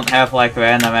runs don't have like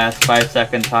random ass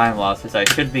 5-second time losses, I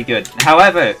should be good.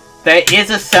 However, there is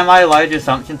a semi-large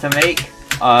assumption to make.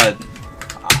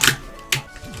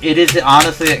 It is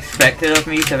honestly expected of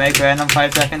me to make random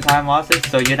 5-second time losses,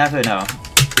 so you never know.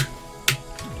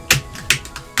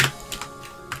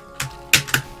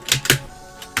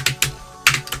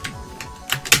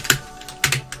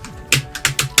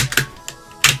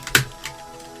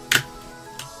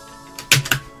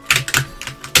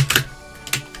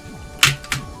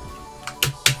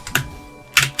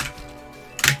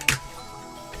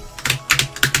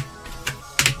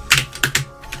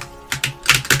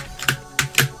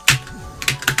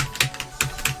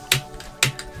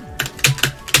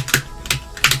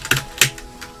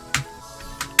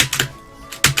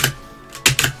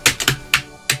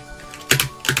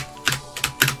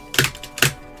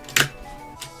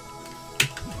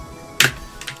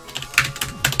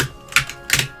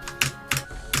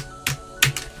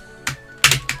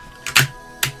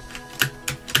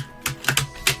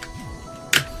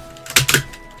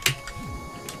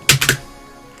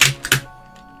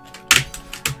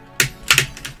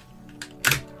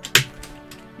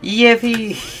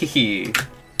 Yippee!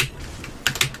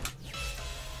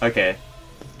 Okay.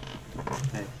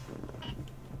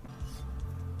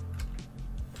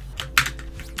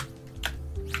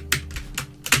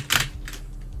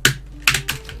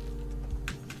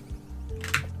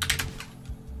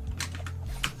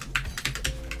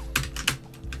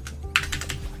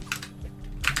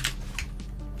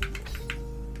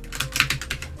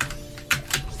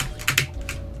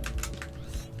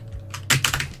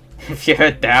 If you're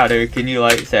a doubter, can you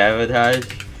like sabotage?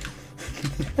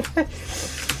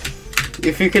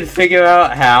 If you could figure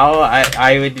out how,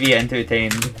 I would be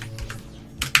entertained.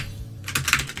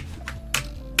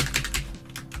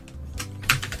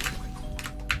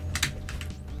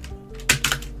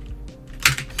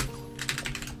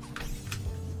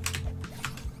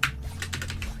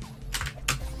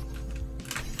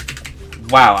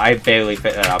 Wow, I barely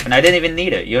fit that up, and I didn't even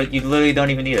need it. You literally don't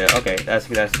even need it. Okay, that's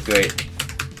great.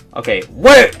 Okay,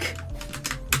 work!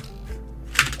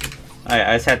 Alright,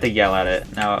 I just had to yell at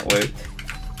it. Now it worked.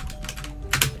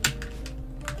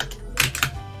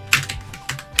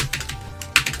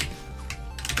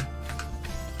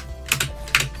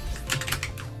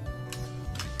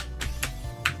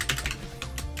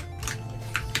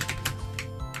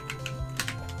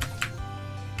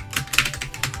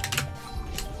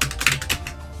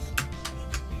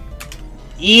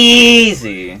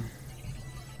 Easy!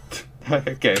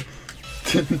 Okay.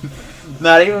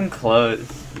 Not even close.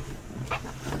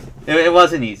 It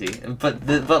wasn't easy, but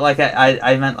like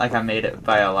I meant like I made it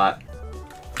by a lot.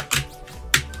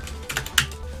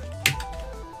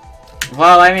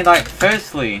 Well, I mean, like,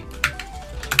 firstly,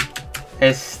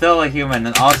 it's still a human,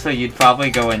 and also you'd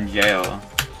probably go in jail,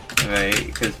 right?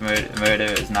 Because murder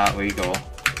is not legal.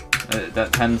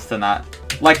 That tends to not.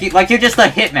 Like you're just a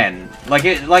hitman.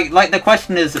 Like the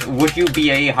question is, would you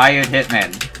be a hired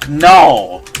hitman?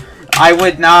 No, I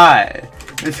would not.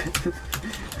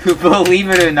 Believe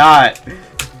it or not.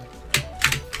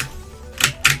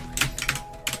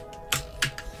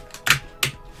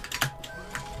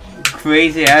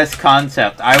 Crazy ass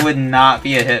concept. I would not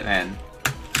be a hitman.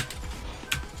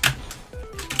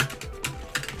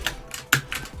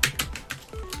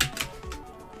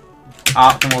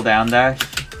 Optimal down dash.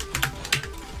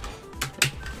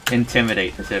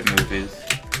 Intimidate the hit movies.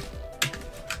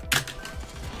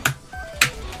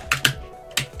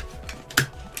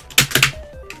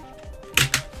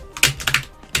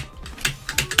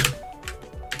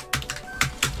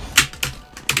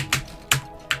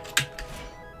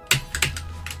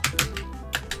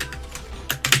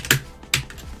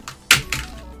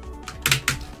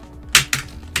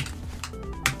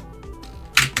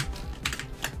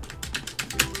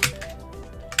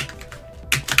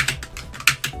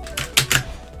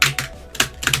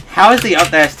 How is the up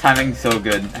dash timing so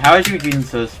good? How is Eugene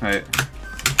so smart?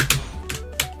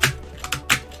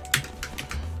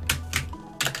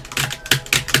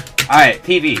 Alright,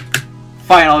 PB.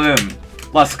 Final room.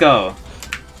 Let's go.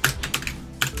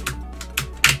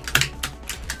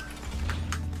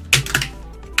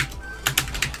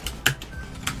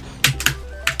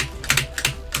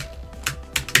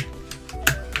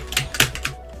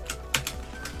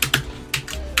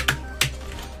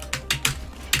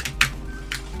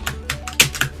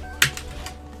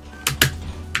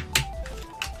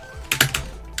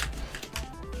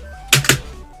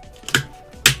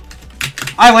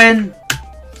 I win!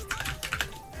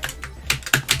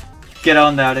 Get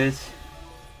on, that is.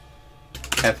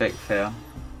 Epic fail.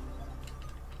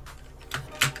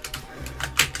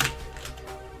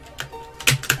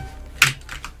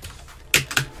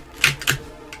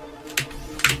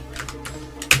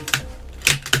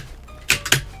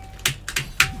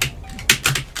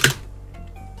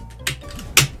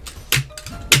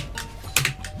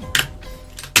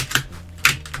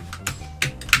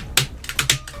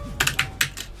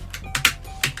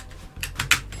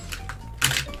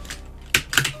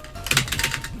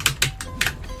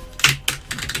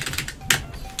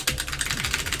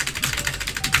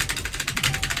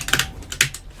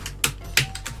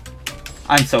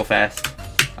 I'm so fast.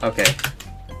 Okay.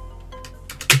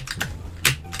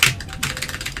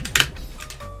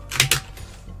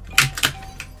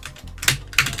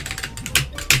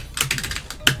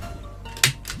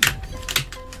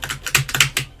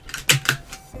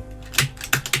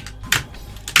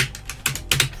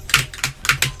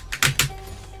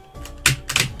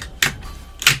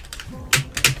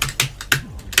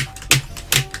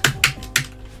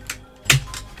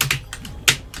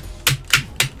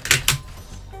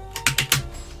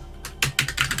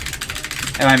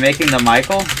 Am I making the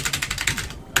Michael?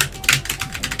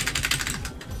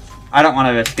 I don't want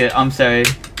to risk it. I'm sorry.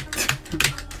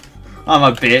 I'm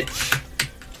a bitch.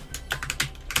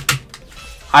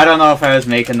 I don't know if I was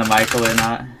making the Michael or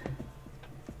not.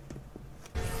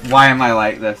 Why am I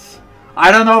like this?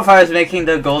 I don't know if I was making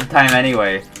the gold time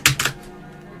anyway.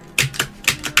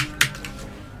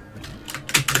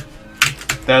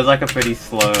 That was like a pretty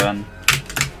slow run.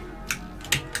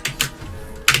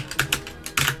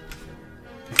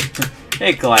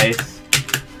 Hey, Glyce.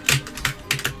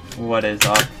 What is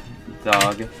up,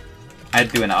 dog? I'd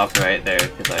do an up right there,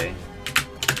 because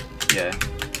yeah.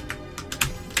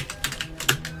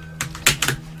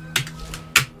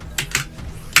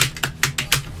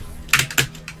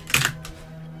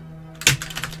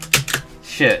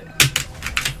 Shit.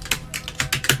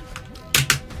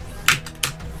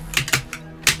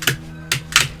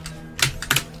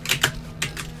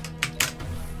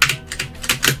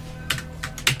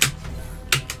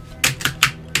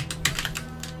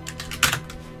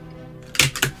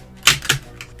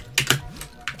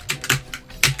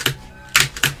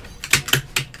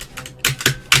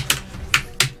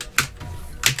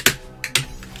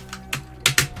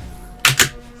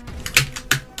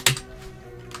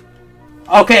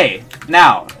 Okay,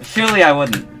 now, surely I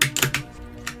wouldn't.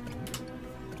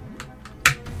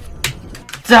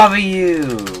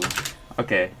 W!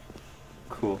 Okay,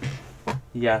 cool.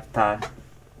 Yatta.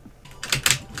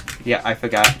 Yeah, I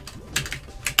forgot.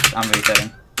 I'm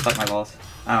resetting. Fuck my balls.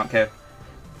 I don't care.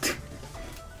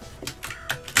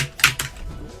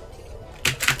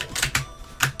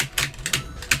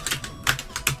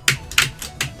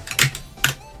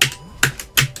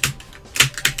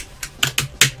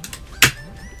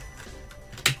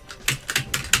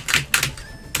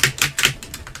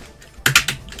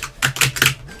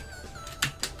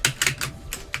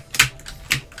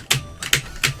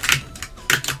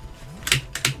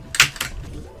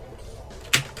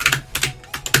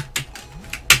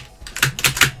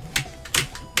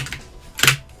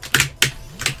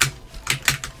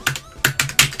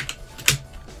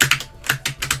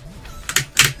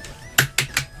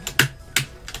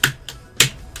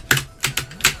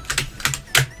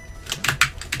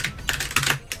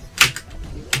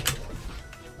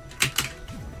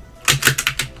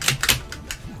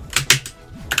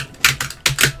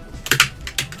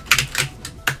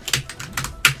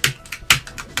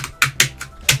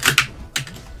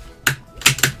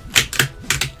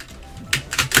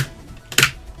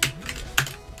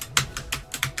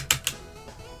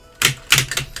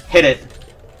 Hit it.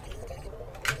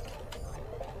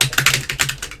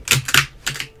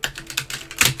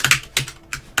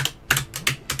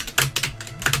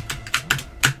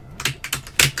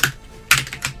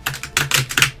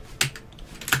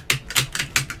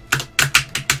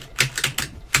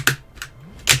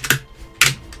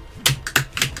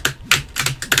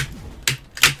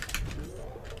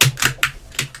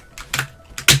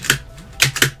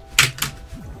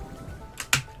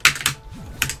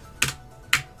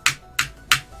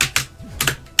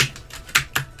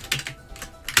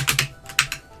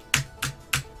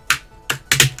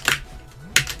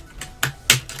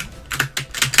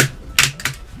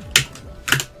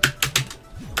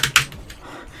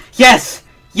 Yes!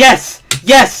 Yes!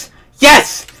 Yes!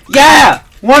 Yes! Yeah!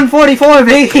 144,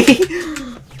 baby!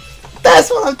 That's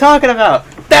what I'm talking about!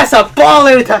 That's a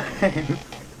baller time!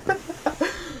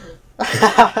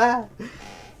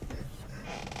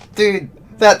 Dude,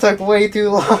 that took way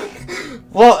too long.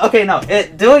 Well, okay, no.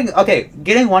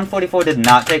 Getting 144 did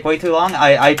not take way too long.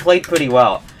 I played pretty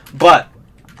well. But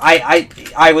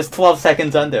I was 12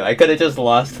 seconds under. I could have just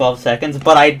lost 12 seconds,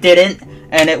 but I didn't,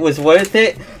 and it was worth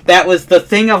it. That was the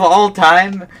thing of all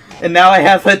time, and now I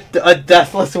have a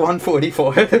deathless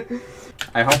 144.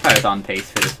 I hope I was on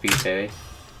pace for the Speedberry.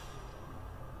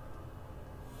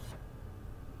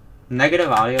 Negative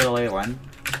audio delay when?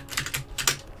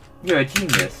 You're a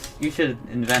genius. You should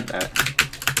invent that.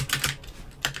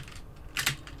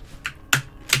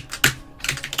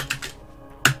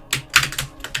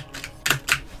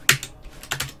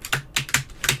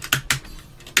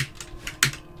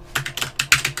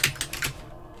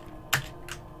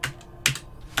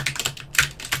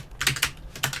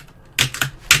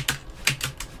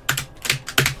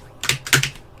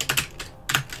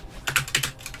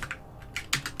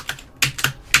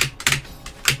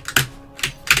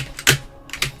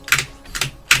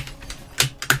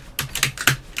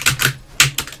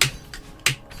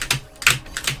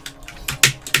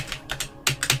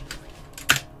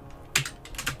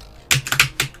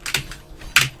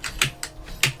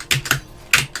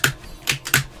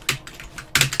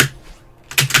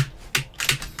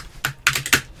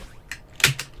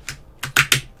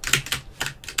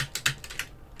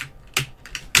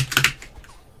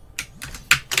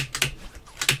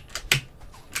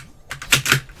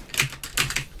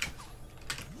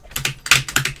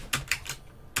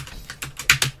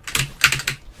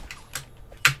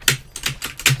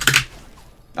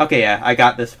 Okay, yeah, I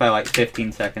got this by like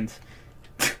 15 seconds.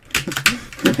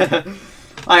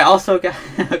 I also got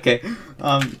okay.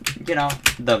 You know,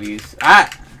 W's.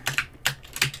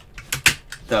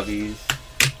 W's.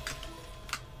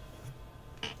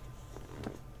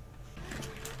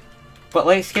 But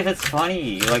late skip, it's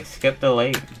funny. You like skip the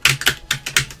late.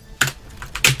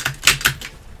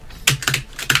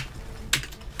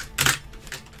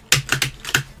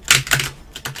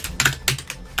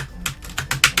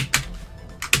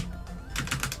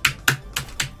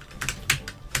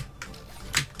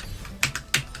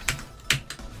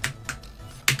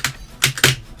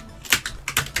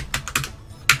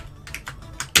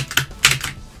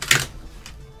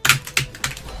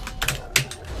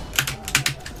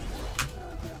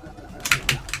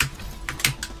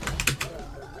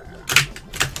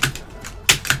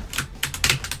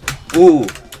 Ooh.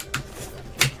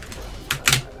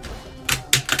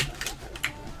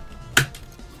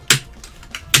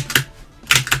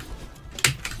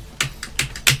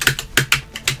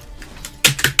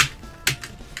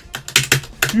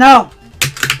 No!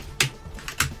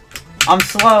 I'm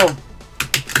slow.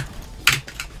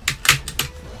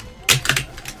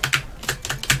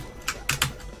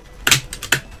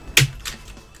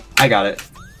 I got it.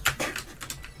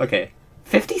 Okay.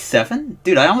 57?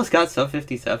 Dude, I almost got sub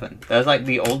 57. That was like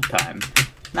the old time.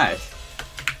 Nice.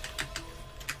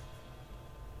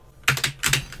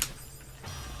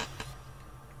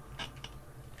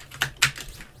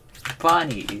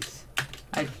 Bunnies.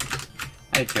 Hi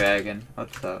Dragon.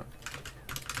 What's up?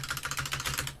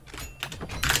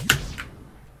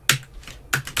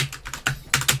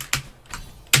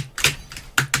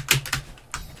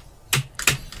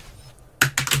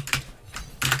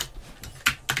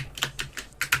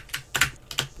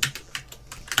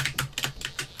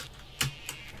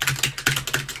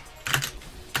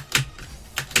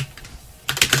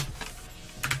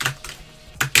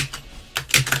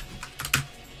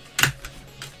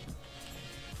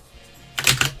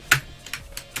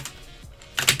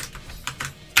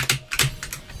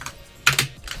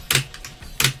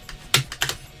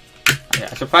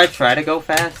 I should probably try to go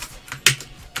fast,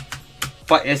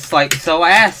 but it's like so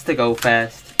ass to go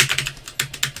fast.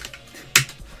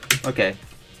 Okay,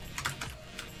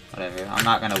 whatever. I'm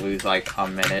not gonna lose like a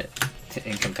minute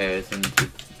in comparison to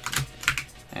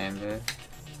Amber.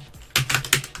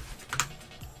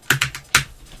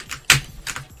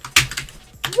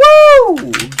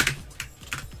 Woo!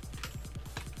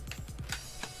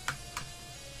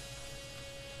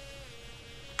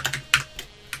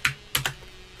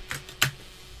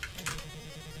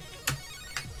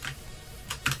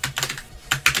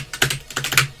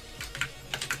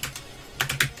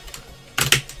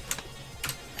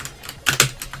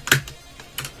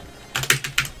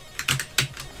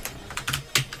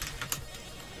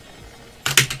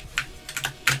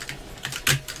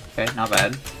 Okay, not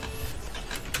bad.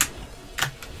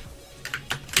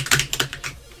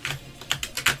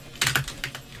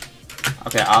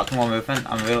 Okay, optimal movement.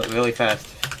 I'm really fast.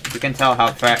 You can tell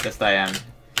how practiced I am.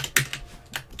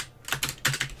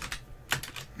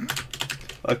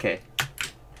 Okay.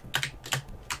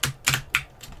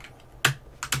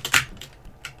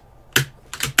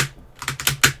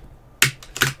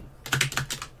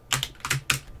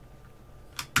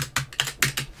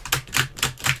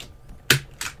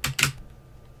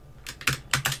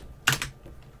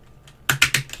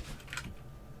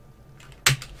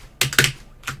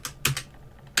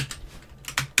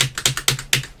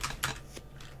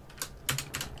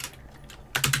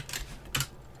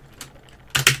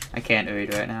 I can't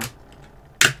read right now.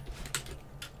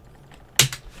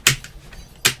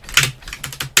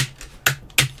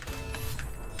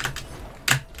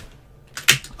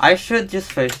 I should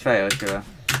just first try Ojiro.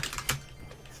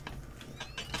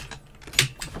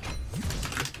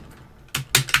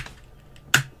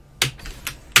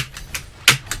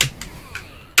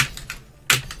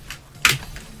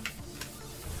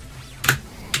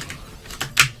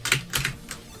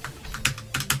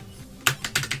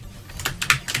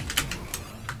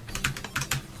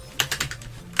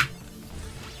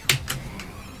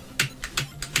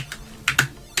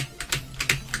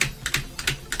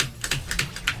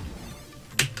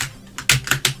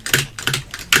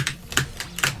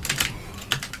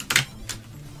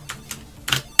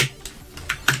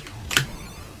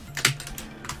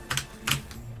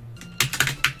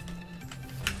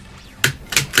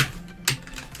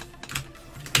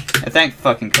 Thank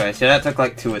fucking Christ. Yeah, that took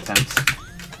like 2 attempts.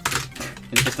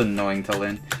 It's just annoying to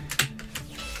learn.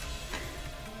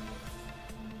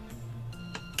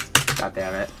 God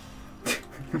damn it.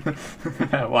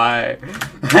 Why?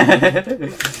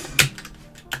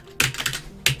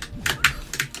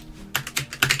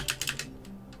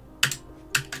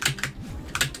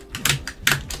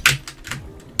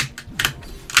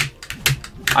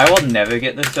 I will never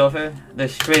get this over.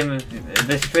 This stream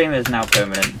is now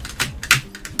permanent.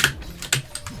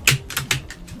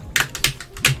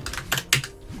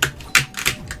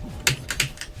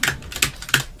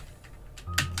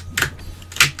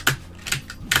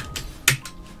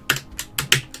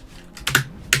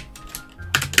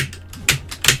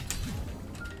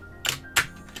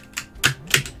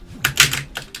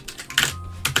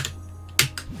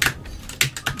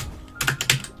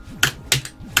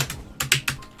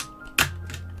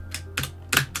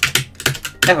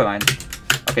 Never mind.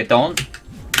 Okay, don't.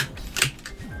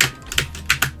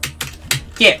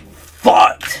 Get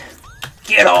fucked!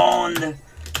 Get on!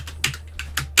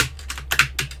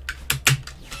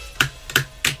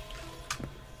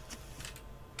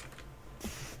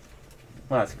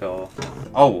 Let's go.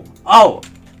 Oh! Oh!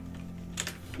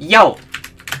 Yo!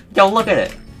 Yo, look at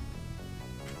it!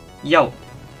 Yo!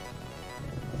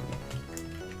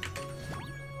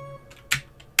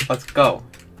 Let's go.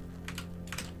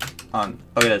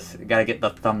 Look at this. Gotta get the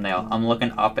thumbnail. I'm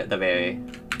looking up at the berry.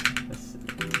 This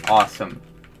is awesome.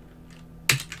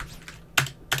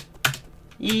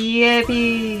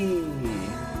 Yippee!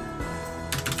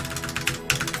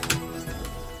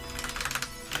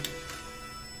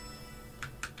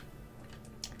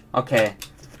 Okay.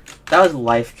 That was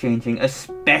life-changing.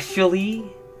 Especially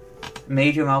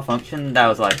major malfunction. That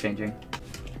was life-changing.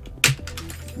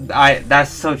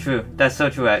 That's so true. That's so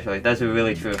true, actually. That's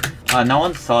really true. No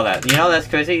one saw that. You know, that's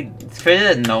crazy. It's crazy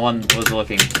that no one was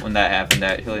looking when that happened,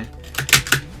 actually.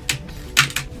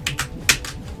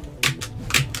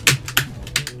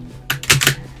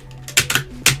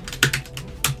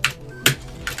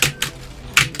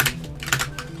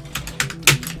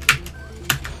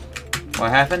 What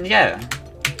happened? Yeah.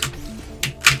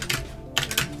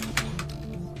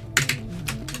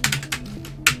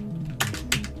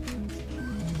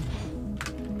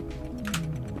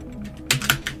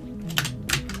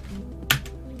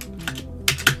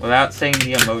 Without saying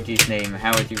the emoji's name,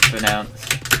 how would you pronounce?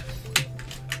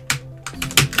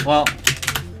 Well,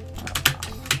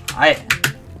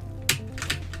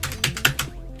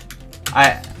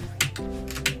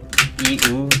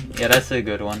 Eat-oo, yeah, that's a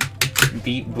good one.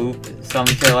 Beep boop, some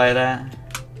shit like that.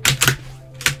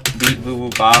 Beep boo boo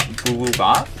bop, boo boo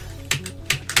bop.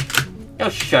 Yo,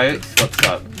 Sharks, what's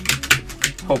up?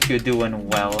 Hope you're doing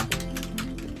well.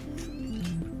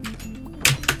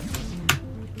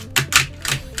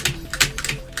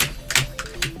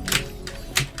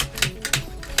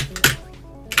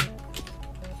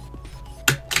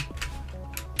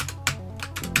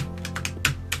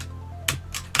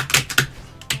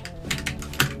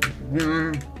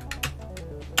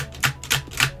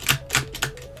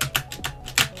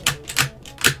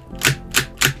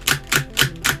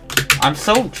 I'm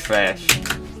so trash.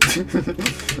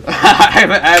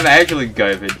 I'm actually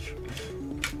garbage.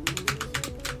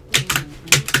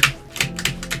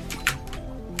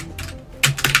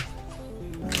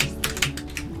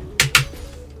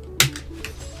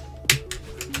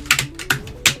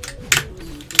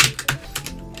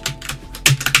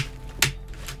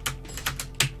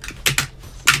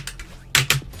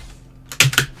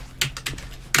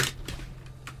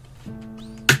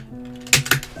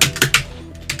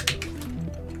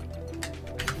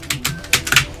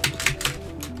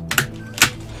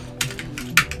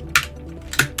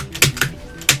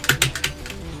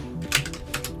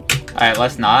 Alright,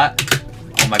 let's not.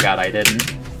 Oh my god, I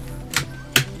didn't.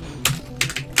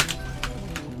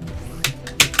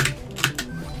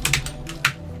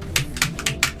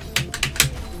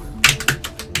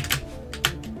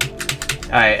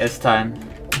 Alright, it's time.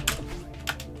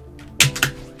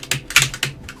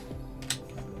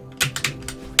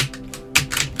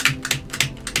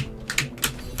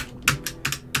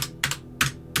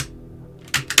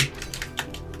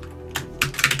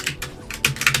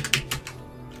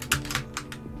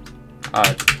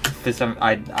 For some,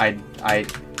 I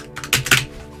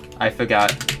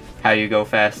forgot how you go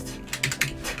fast.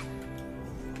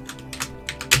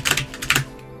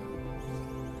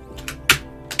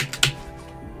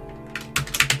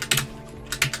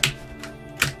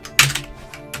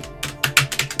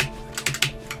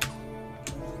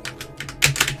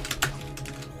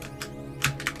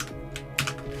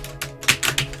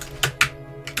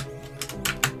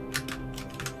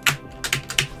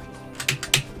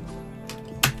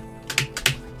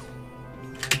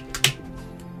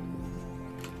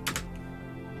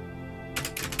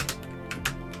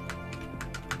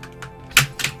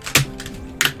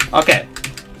 Okay.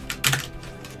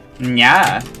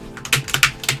 Yeah.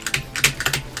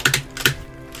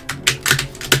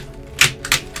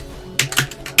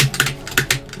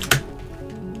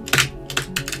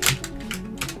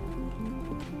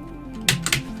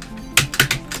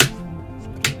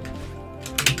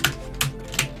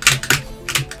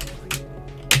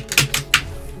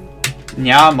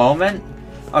 Yeah, moment?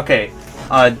 Okay,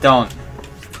 don't.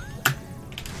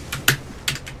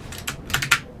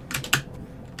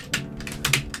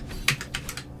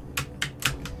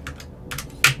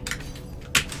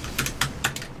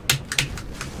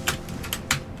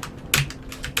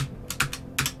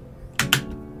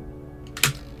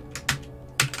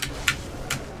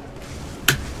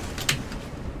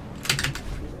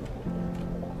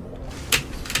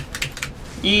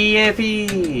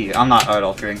 Yippee! I'm not art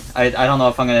altering. I don't know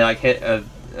if I'm gonna like hit a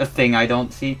thing I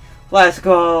don't see. Let's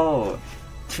go!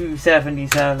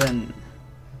 277.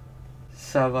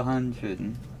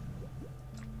 700.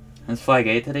 Let's flag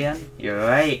 8 to the end? You're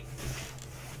right.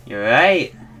 You're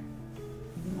right.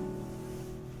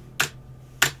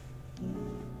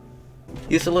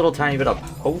 Just a little tiny bit of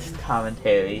post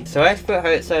commentary. So Expert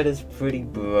Heartside is pretty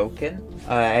broken.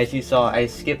 As you saw, I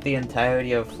skipped the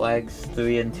entirety of flags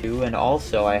 3 and 2, and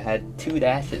also I had 2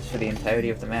 dashes for the entirety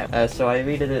of the map. So I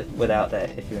redid it without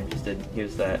that, if you're interested.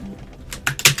 Here's that.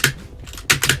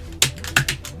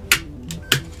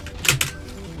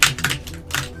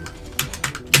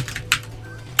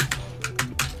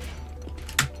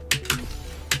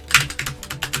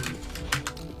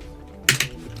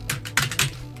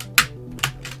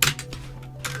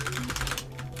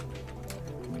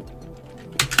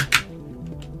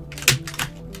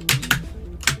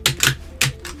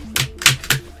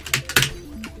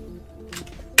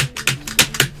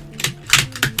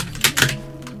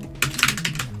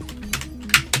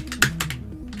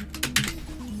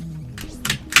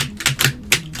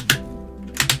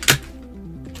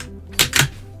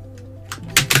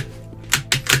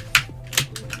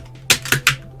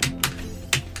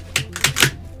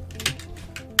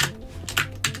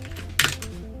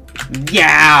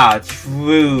 Yeah,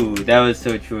 true. That was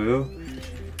so true.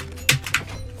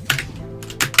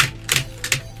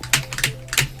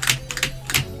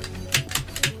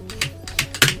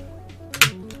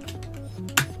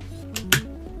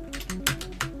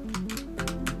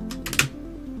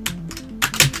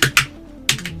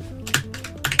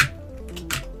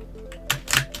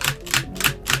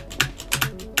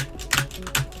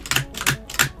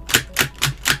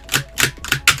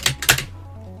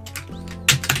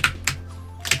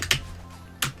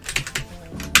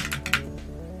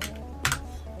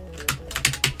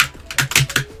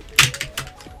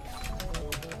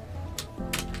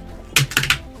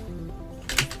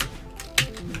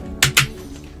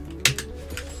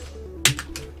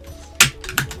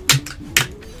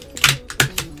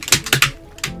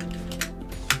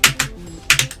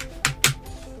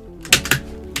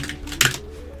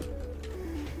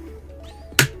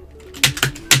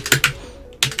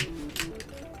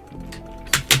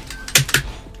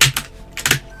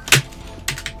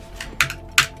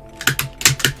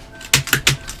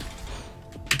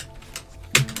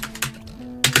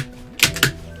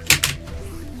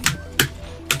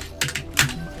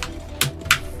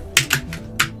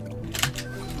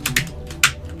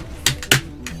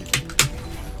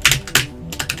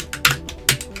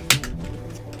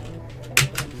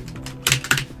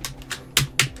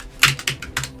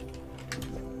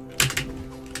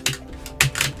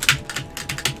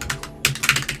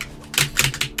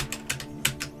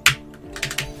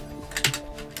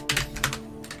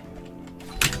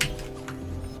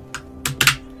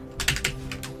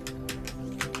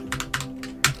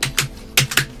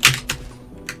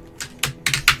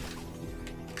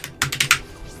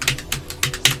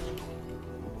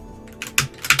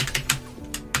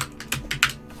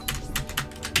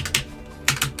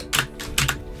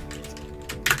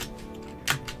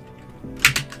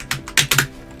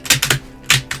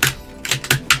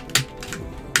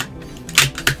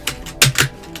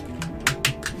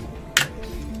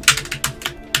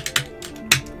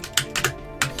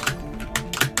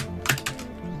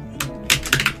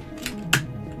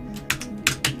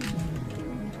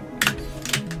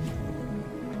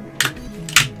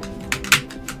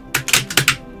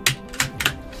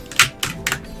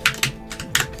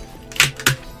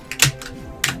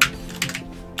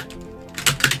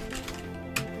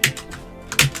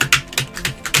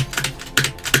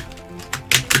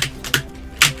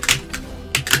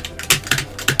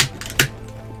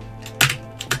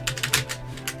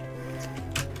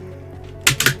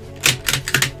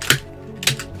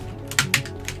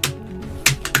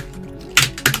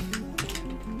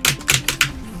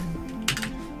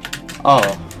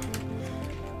 Oh.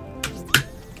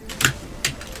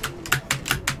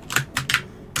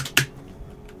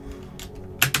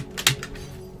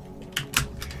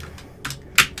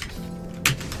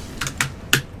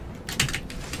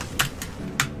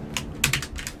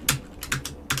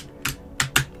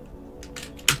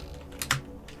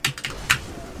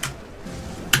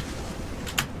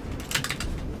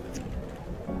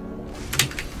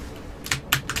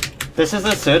 This is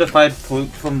a certified fluke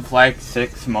from Flag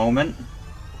 6 moment.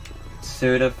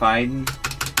 Certified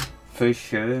for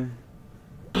sure.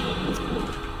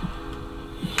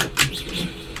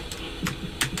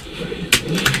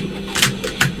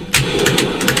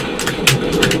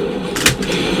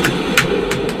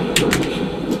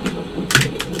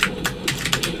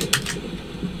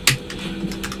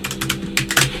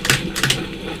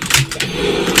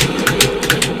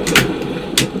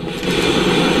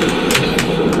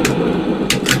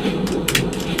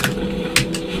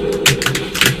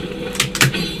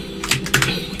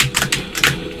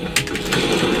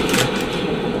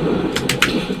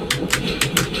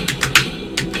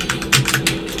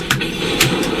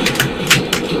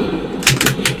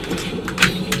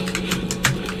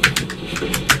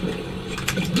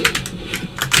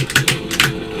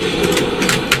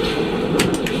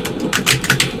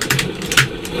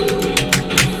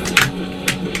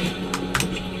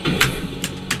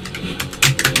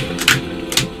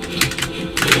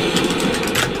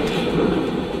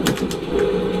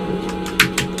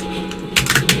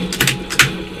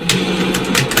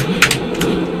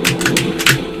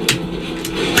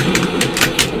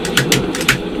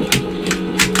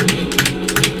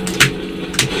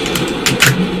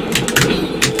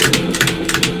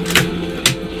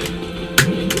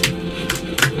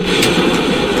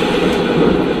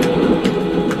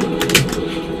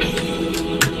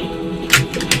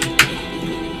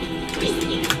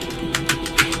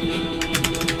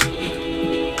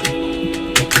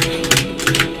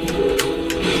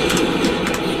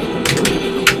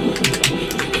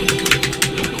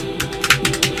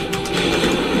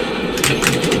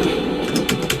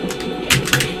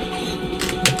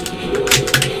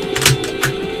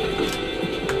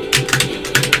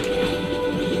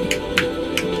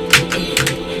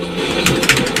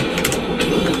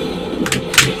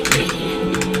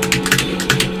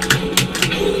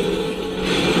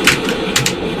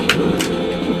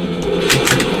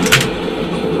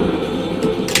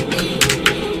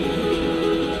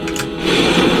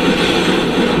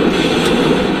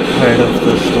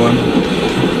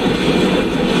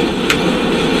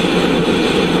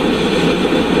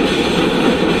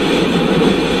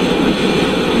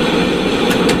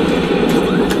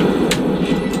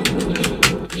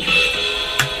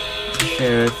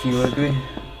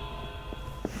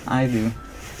 I do.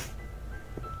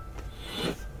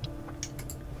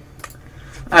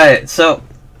 Alright, so,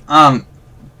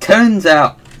 turns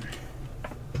out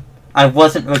I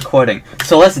wasn't recording,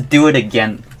 so let's do it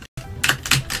again.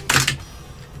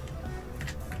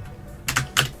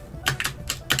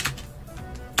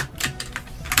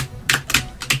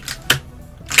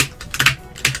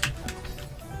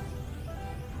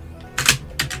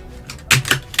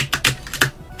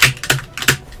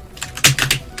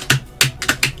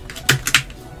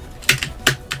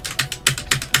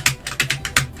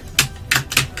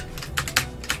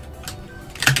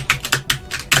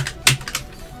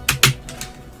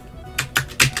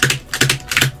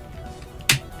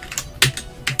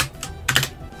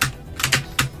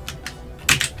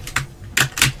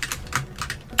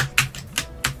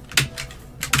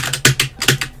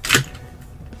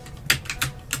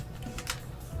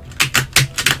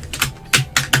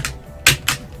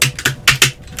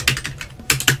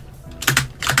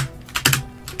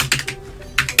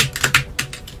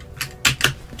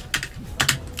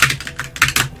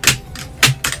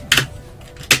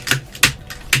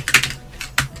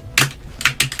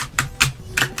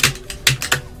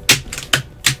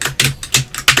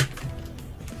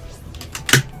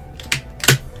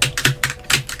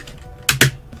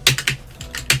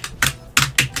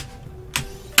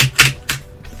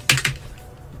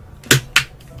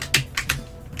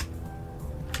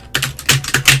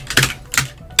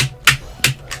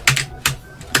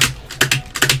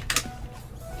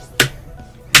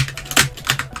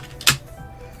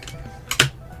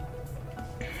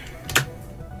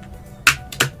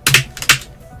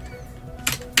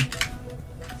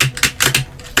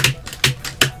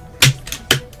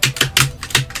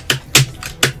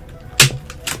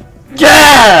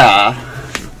 Yeah!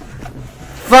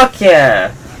 Fuck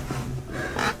yeah!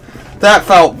 That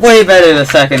felt way better the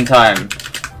second time.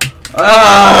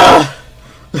 Ah!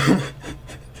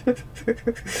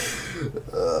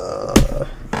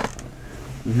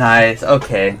 Nice,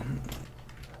 okay.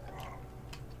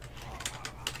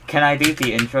 Can I do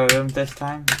the intro room this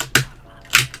time?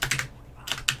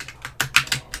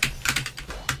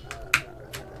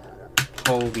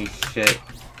 Holy shit.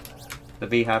 The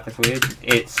V-Hop is weird?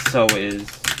 It so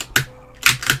is.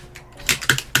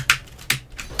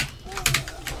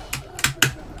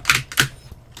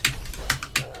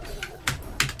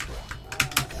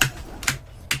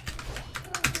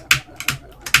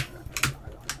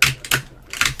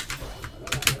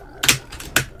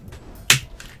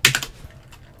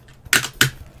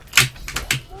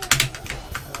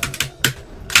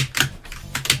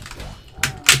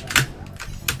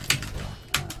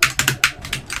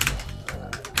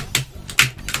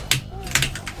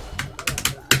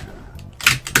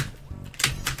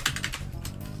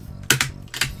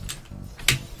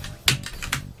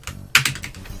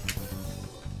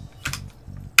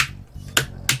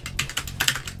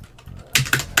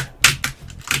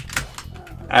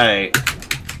 Alright.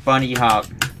 Bunny hop.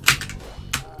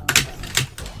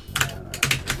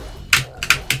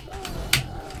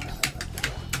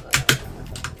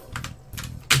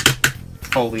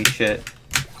 Holy shit.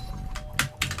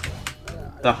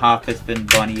 The hop has been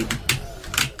bunnied.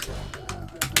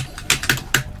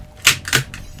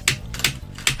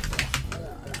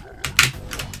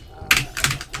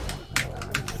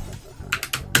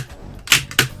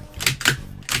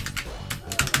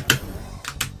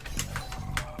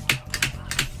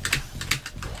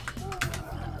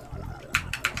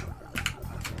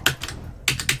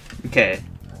 Okay.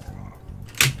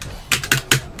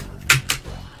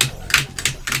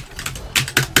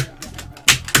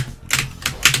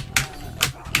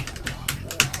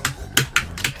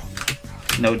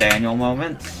 No Daniel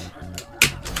moments.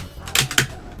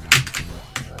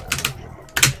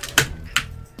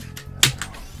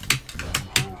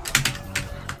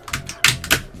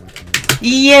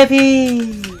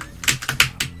 Yippee!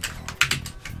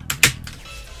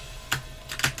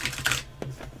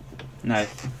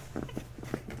 Nice.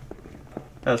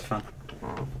 That was fun.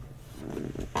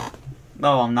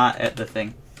 No, I'm not at the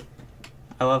thing.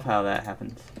 I love how that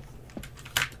happens.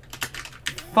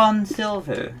 Fun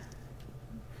silver.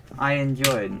 I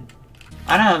enjoyed.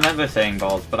 I don't remember saying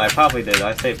balls, but I probably did.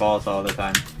 I say balls all the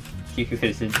time. You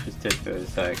was interested for a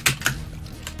sec.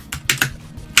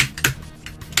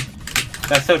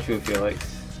 That's so true, Felix.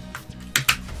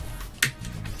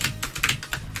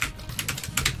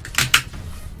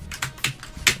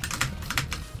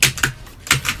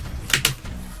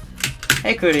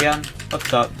 Hey Kudian,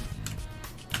 what's up?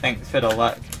 Thanks for the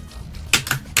luck.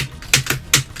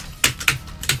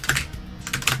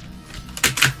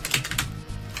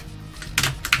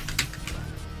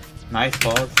 Nice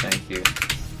balls, thank you.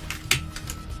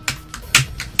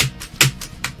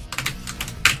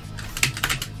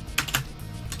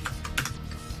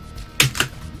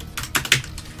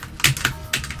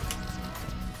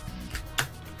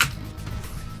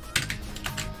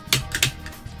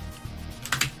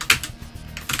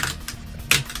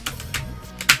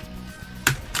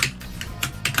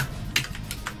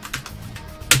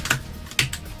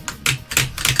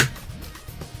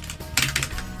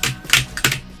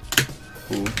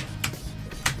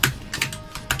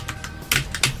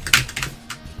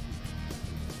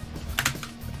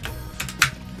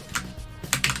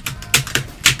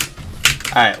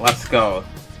 Alright, let's go.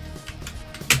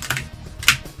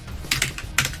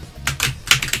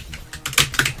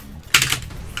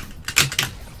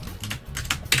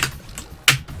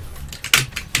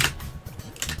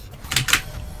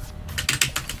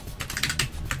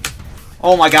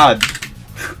 Oh my god.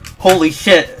 Holy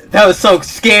shit, that was so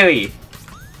scary.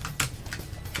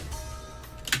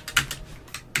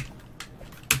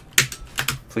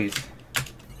 Please.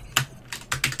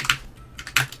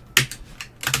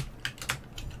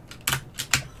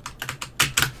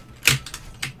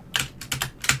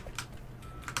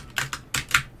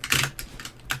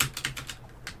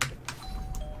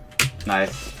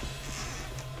 Nice.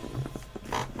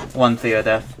 One Theo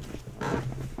death.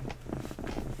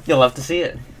 You'll love to see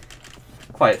it.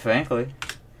 Quite frankly.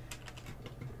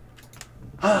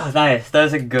 Ah, nice. That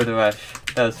was a good rush.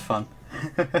 That was fun.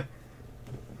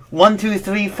 1, 2,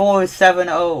 3, 4, 7,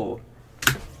 0.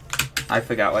 I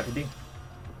forgot what to do.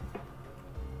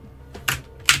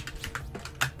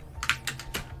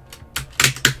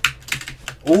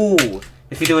 Ooh!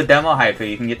 If you do a demo hyper,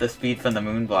 you can get the speed from the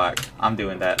moon block. I'm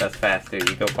doing that. That's faster.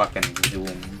 You go fucking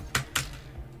zoom.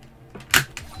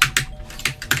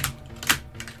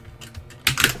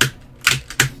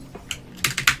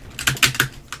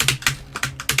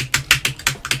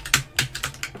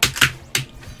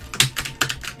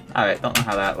 Alright, don't know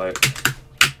how that works.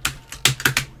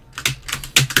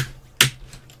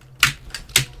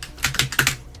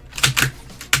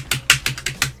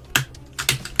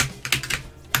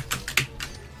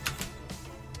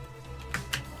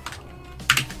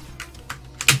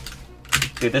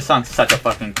 Dude, this song's such a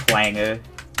fucking clanger.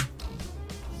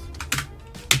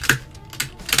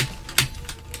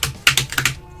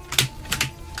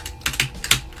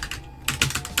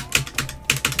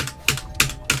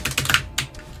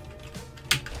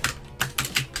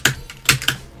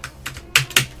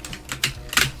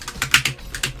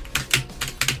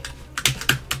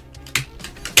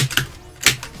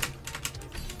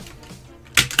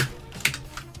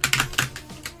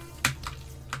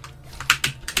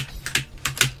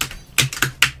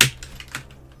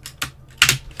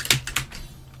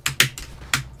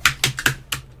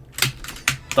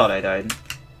 Thought I died.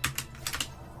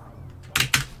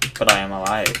 But I am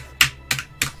alive.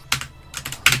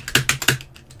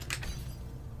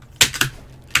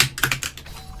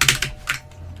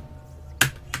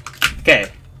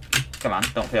 Come on,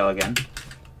 don't fail again.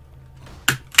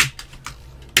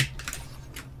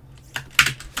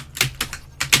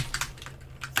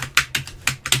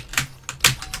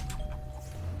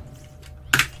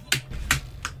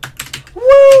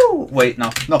 Woo! Wait,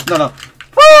 no. No, no, no.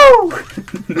 Woo!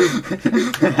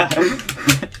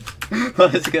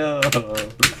 Let's go.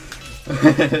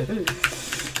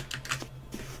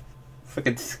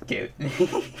 Fucking scared me.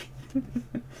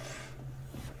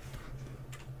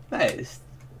 Nice.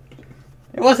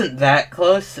 It wasn't that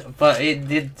close, but it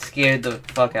did scare the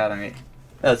fuck out of me.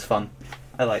 That was fun.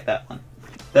 I like that one.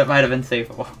 That might have been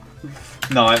saveable.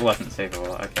 No, it wasn't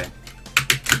saveable. Okay.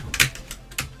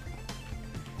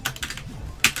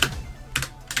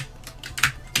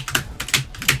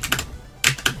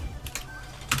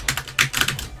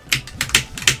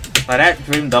 But that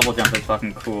dream double jump is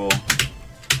fucking cool.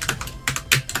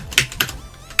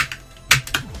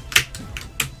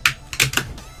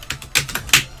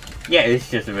 Yeah, it's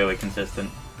just really consistent.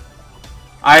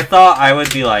 I thought I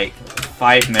would be like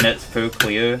 5 minutes per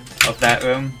clear of that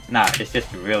room. Nah, it's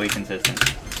just really consistent.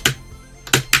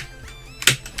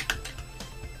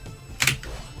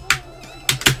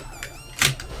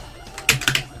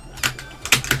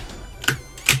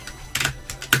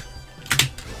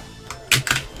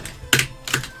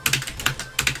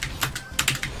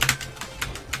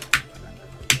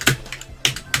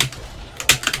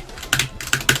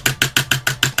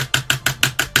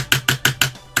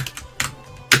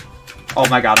 Oh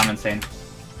my god, I'm insane.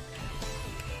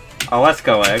 Oh, let's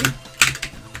go, egg.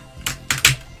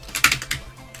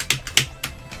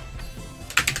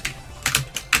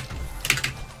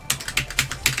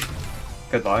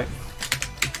 Goodbye.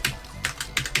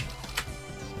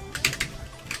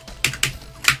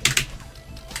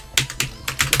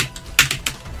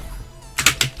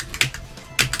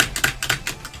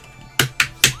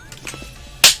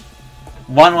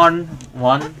 One.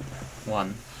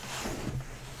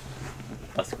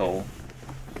 Let's go.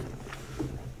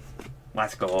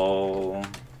 Let's go.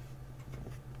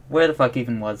 Where the fuck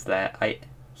even was that?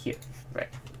 Here. Right.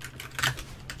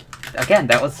 Again,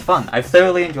 that was fun. I've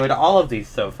thoroughly enjoyed all of these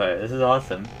so far. This is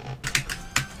awesome.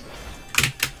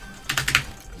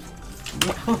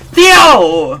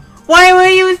 Theo! Why were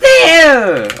you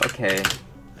there? Okay.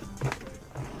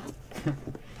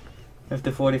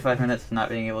 After 45 minutes of not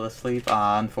being able to sleep?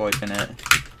 Ah, unfortunate.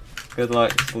 Good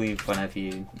luck, sleep whenever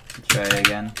you try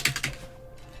again.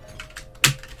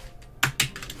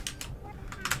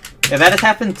 Yeah, that has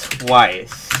happened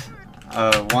twice.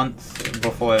 Once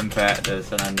before in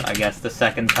practice, and then I guess the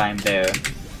second time there.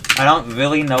 I don't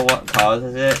really know what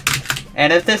causes it.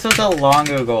 And if this was a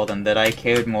longer golden that I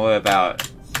cared more about,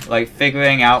 like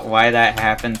figuring out why that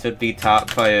happens would be top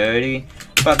priority.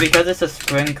 But because it's a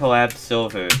spring collab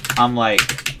silver, I'm like,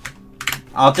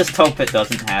 I'll just hope it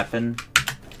doesn't happen.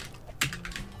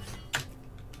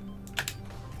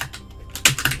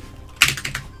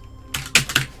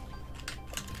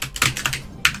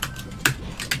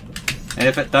 And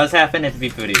if it does happen, it'd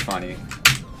be pretty funny.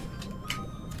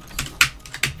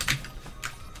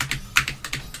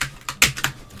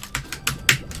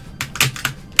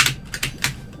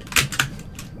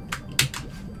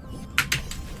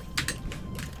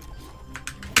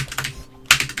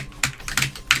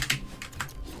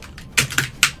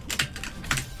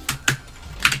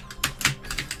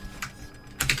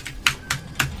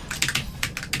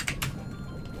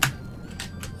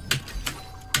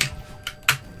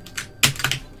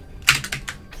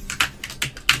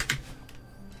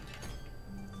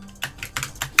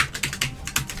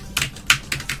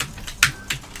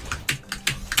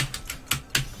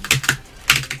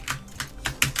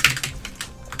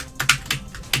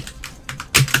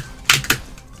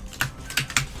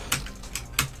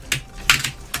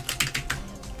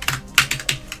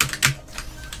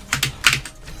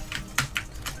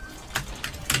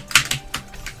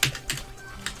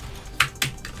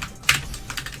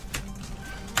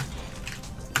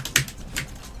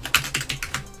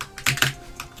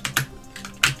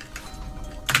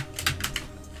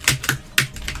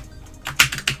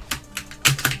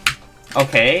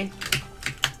 Okay.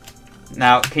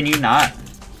 Now, can you not?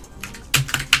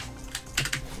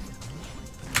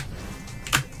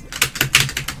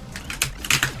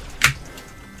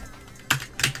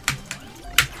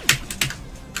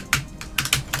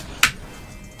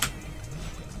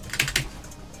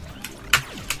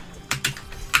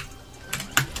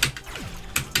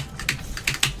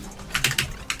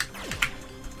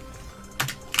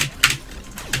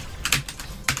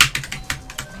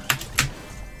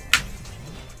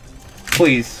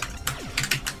 Please.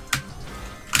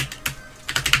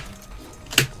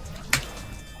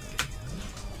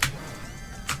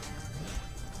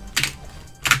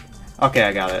 Okay,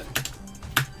 I got it.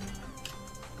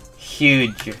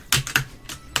 Huge.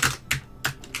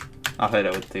 I'll hit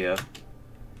it with Theo.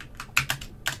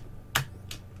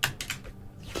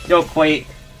 Yo, Quake.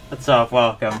 What's up?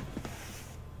 Welcome.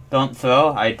 Don't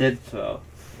throw? I did throw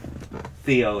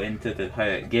Theo into the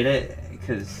hurt. Get it?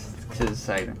 Cause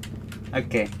I...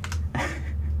 Okay.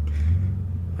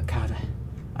 Oh god.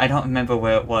 I don't remember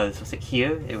where it was. Was it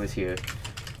here? It was here.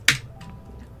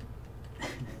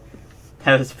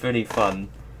 That was pretty fun.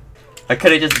 I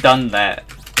could've just done that.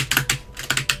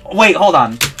 Wait, hold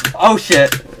on. Oh shit.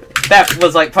 That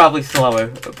was like probably slower,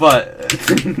 but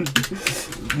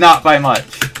not by much.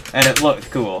 And it looked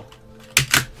cool.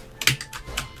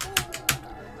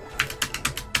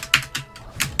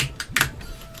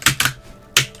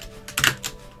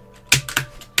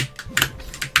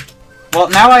 Well,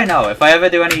 now I know. If I ever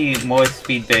do any more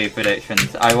Speedberry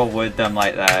predictions, I will word them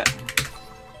like that.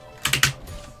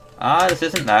 This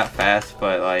isn't that fast,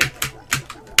 but like...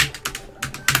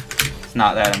 It's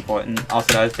not that important.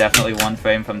 Also, that was definitely 1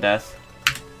 frame from death.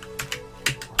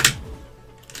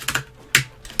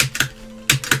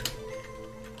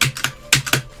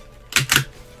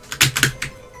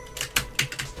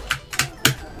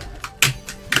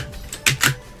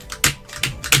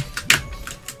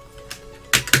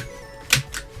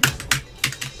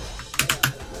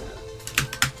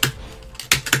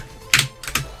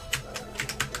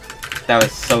 That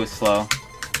was so slow.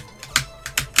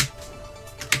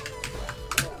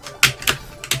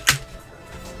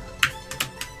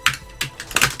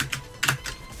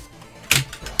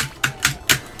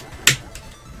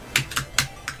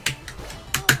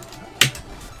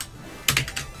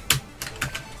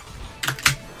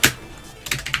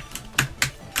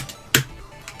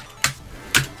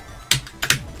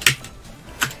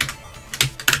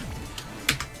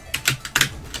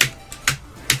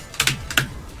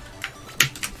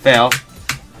 Fail.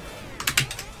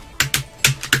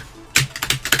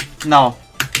 No.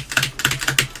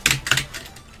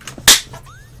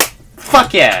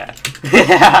 Fuck yeah!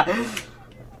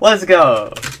 Let's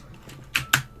go!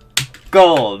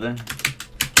 Gold!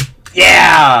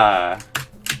 Yeah!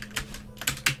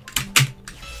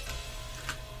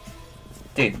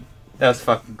 Dude, that was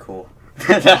fucking cool.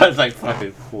 That was like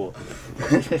fucking cool.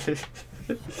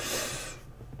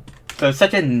 So it's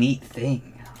such a neat thing.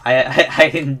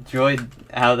 I enjoyed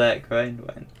how that grind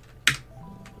went.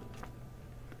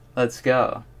 Let's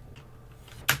go.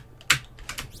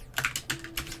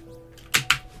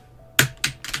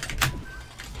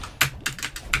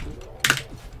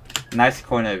 Nice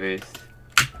corner boost.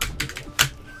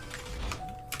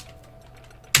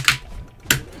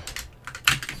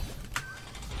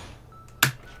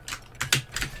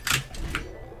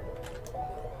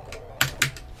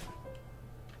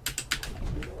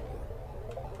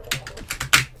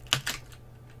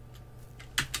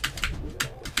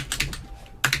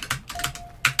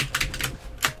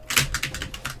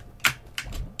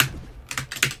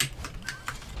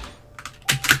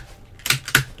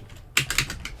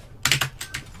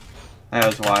 That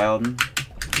was wild.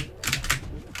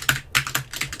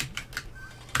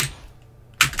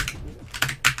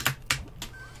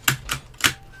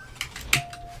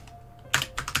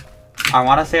 I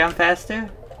want to say I'm faster.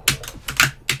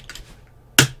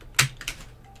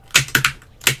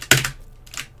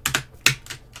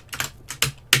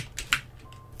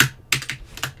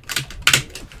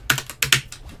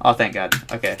 Oh, thank God.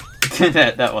 Okay.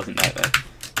 that wasn't that bad.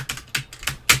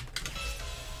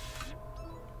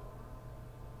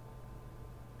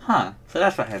 Huh, so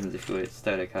that's what happens if you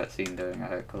start a cutscene during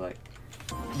a collect.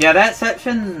 Yeah, that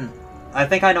section, I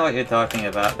think I know what you're talking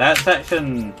about. That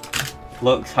section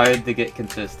looks hard to get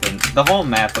consistent. The whole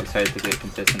map looks hard to get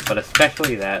consistent, but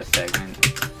especially that segment.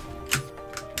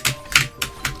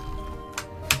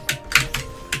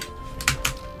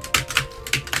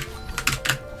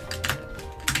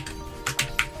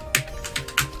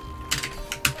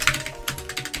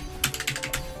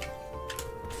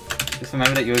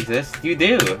 Remember that you exist? You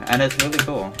do, and it's really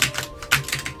cool.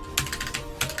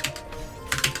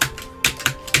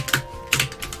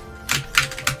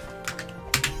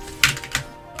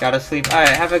 Gotta sleep. Alright,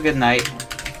 have a good night.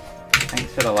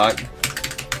 Thanks for the luck.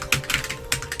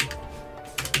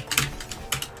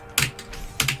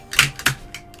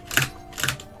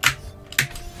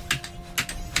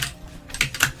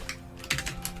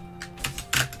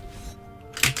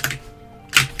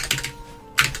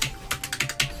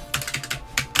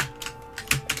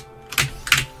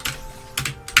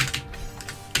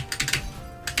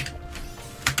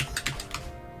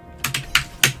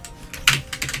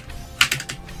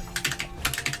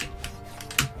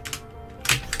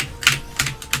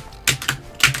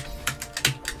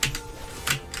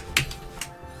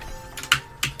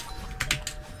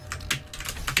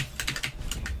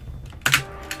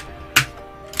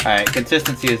 Alright,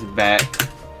 consistency is back.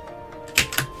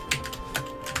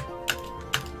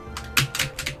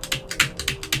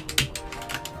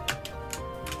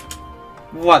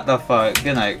 What the fuck?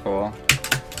 Good night, cool.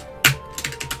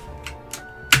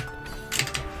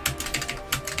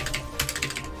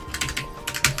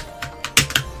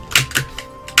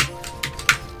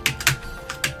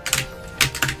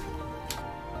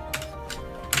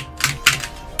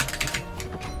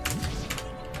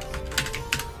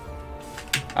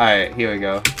 Alright, here we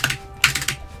go.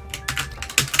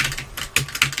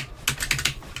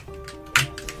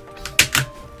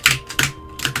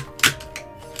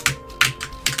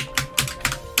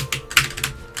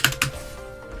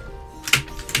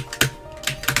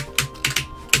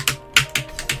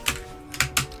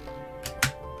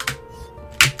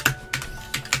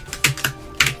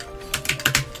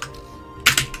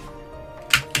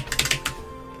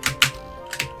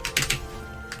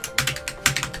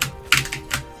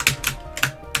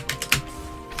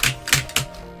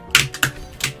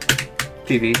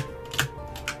 TV.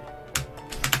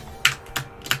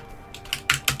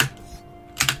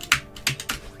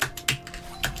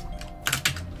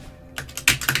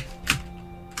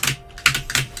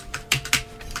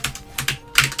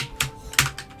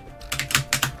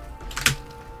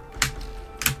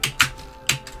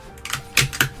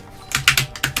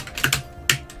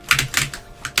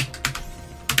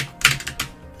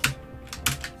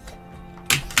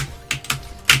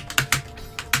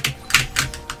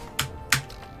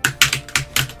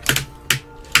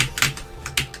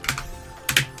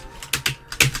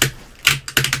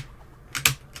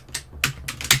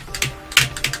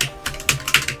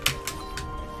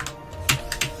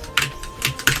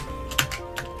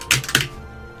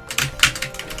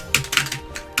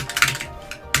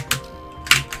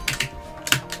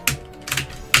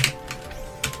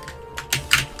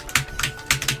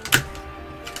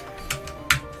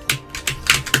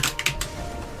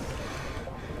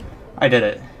 I did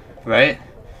it, right?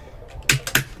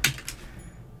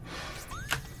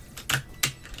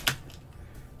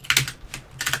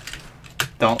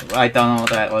 I don't know what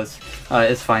that was.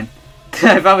 It's fine.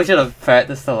 I probably should have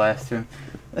practiced the last room.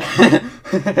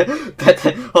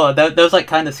 Hold on, that was like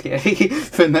kind of scary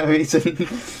for no reason.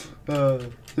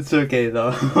 It's okay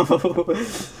though.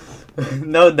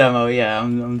 No demo, yeah,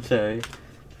 I'm sorry.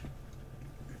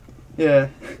 Yeah.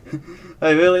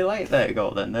 I really liked that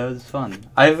golden, that was fun.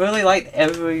 I really liked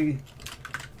every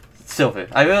silver.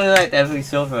 I've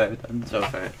done so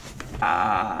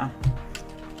far.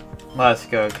 Let's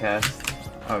go, cast.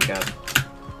 Oh god.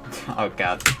 Oh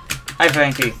god. Hi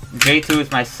Frankie. J2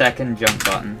 is my second jump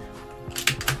button.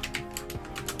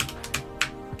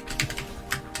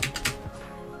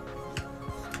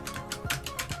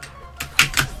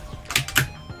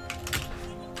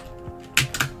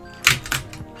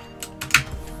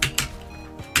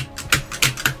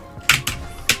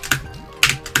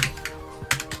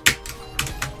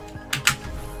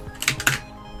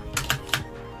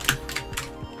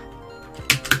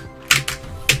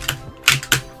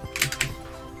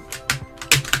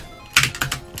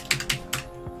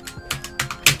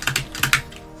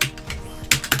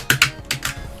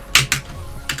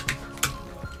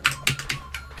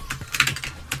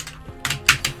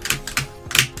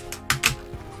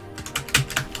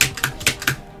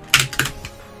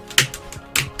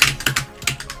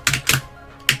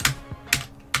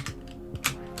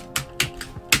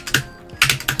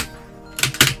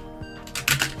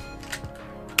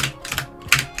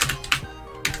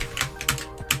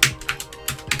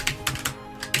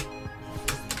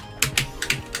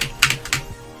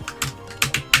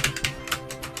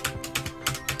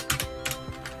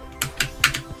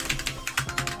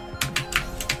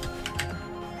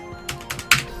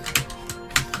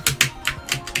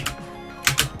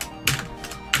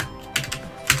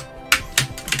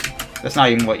 That's not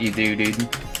even what you do, dude.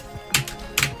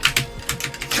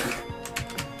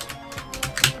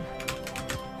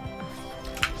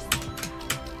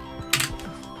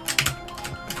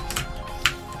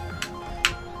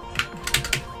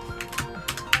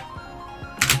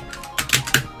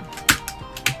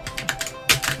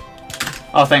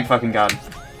 Oh, thank fucking god.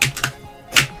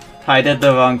 I did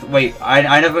the wrong... Wait,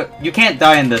 I never... You can't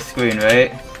die in this screen,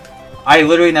 right? I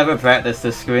literally never practiced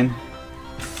this screen.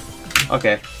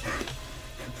 Okay.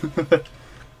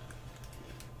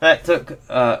 That took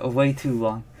way too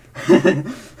long.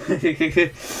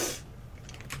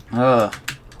 Oh.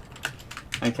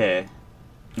 Okay.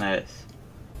 Nice.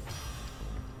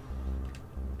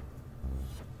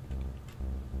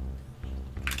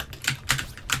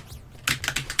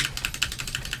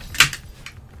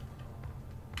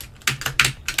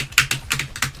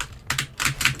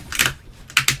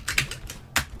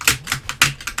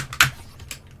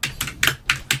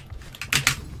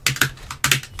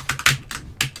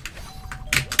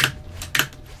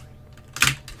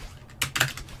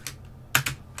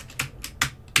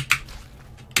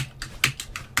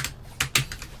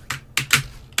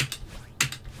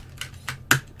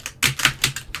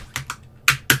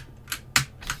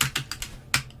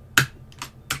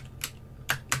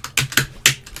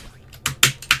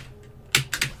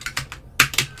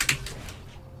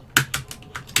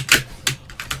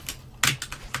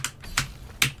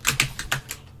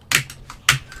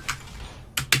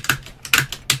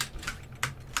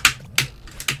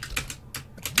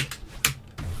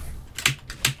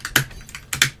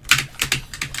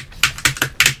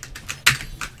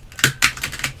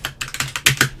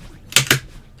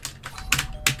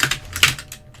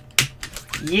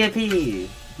 Yippee!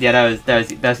 Yeah,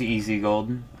 that's easy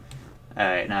golden.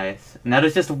 Alright, nice. Now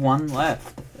there's just one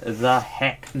left. The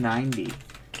heck 90.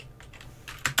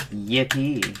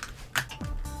 Yippee.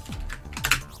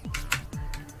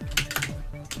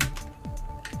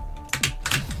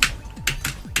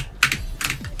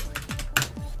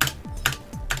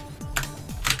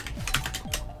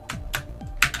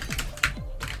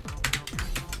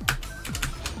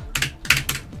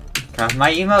 God,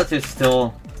 my emotes are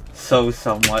still so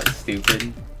somewhat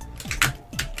stupid.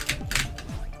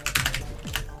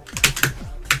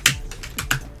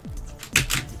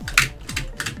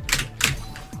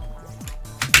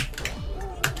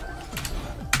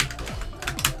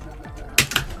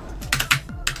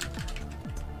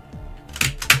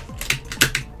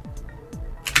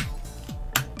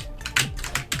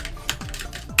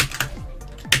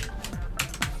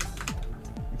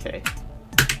 Okay.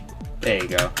 There you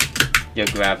go. You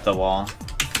grabbed the wall.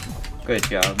 Good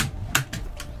job.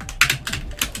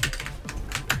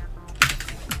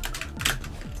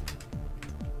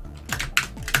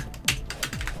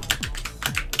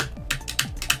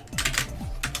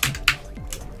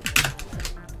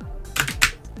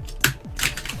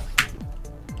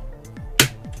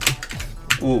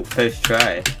 Ooh, first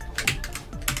try.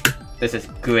 This is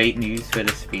great news for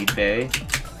the Speedberry.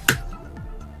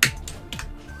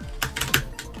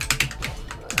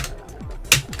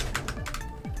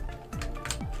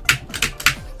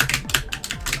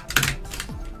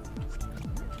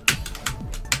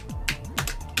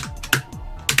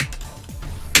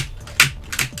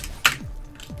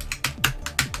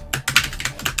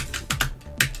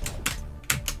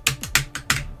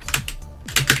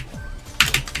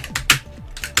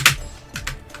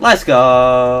 Let's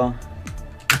go!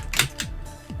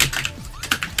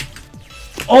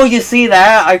 Oh, you see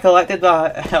that? I collected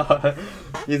the...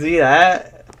 You see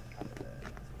that?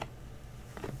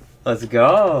 Let's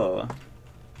go!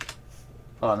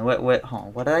 Hold on, wait, hold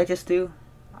on. What did I just do?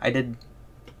 I did...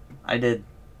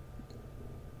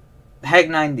 Heck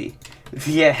 90.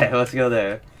 Yeah, let's go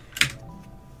there.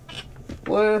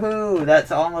 Woohoo!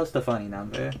 That's almost a funny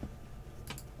number.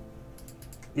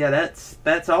 Yeah,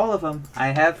 that's all of them. I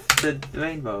have the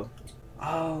rainbow.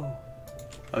 Oh.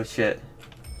 Oh shit.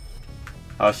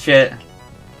 Oh shit.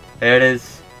 There it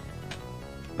is.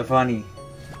 The funny.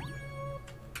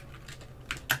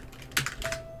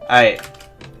 Alright.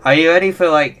 Are you ready for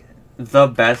like the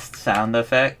best sound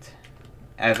effect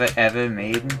ever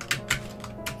made?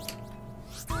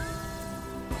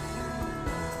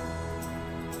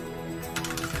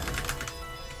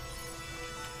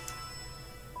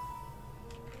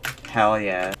 Hell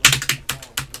yeah.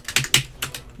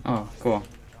 Oh, cool.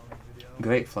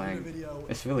 Great flag.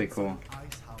 It's really cool.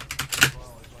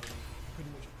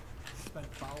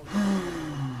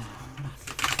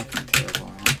 Fucking terrible,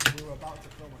 man.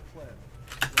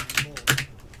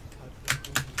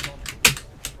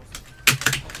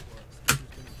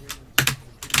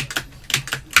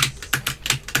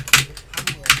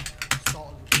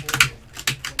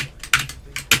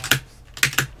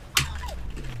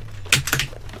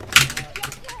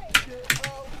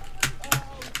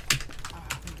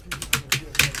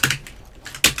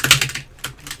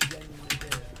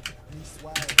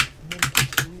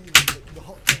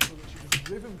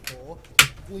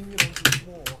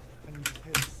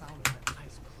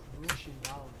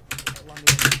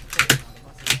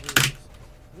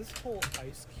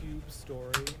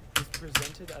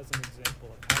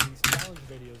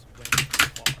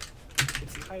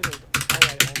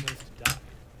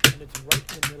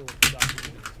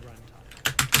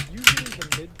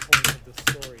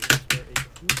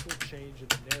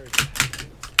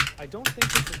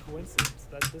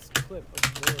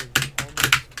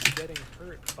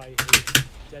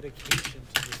 Dedication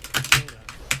to this persona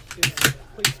is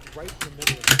placed right in the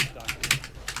middle of this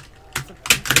document. It's a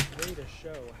perfect way to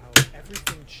show how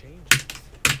everything changes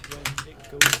when it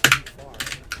goes too far,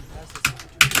 and he has this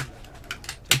opportunity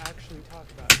to actually talk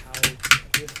about how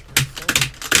this persona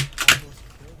almost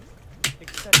killed him.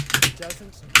 Except he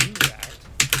doesn't do that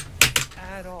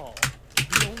at all.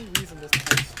 The only reason this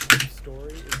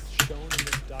story is shown in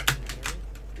this documentary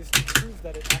is to prove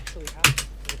that it actually happened.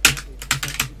 But apparently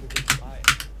some people didn't buy it.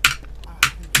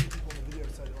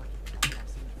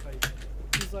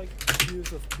 He's like,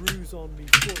 here's a bruise on me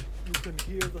foot, you can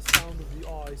hear the sound of the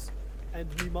ice,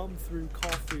 and me mum threw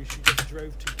coffee she just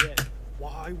drove to get.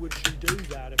 Why would she do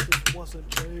that if this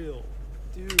wasn't real?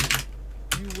 Dude,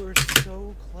 you were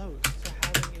so close to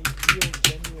having a real,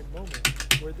 genuine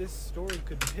moment where this story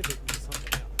could pivot into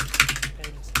something else,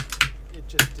 and it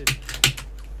just didn't.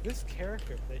 This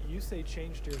character that you say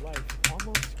changed your life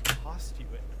almost cost you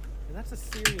it. And that's a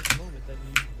serious moment that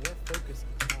needs more focus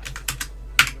and time.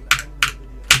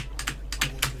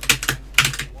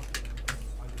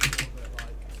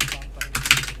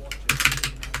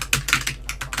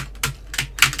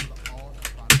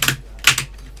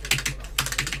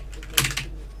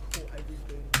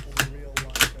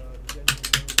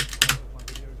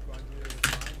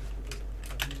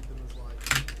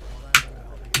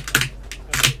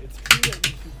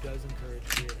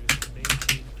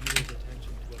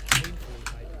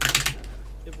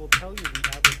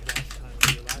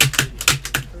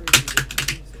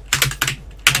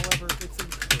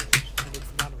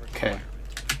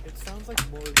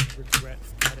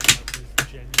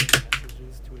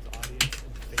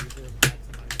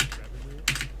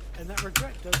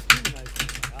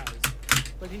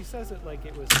 Says it like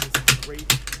it was this great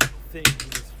thing he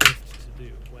was forced to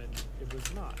do when it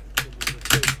was not. It was a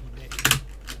choice he made.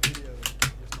 The video is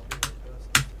just not the right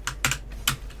person.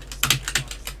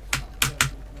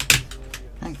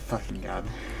 Thank fucking God.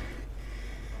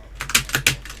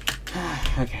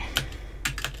 Okay.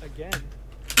 Again,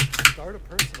 start a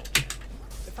personal plan.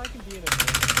 If I can be an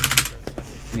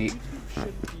American, neat. YouTube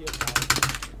shouldn't be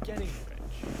about getting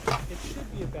rich. It should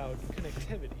be about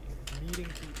connectivity. Meeting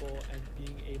people and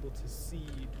being able to see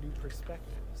new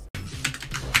perspectives.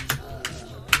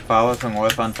 Follow for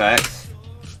more fun facts.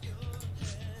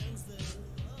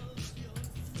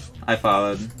 I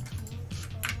followed.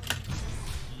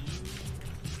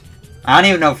 I don't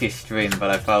even know if you stream,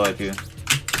 but I followed you.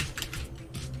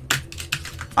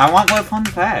 I want more fun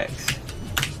facts.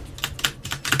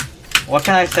 What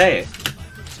can I say?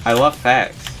 I love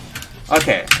facts.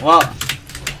 Okay, well,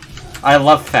 I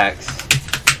love facts.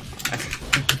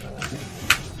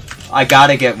 I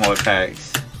gotta get more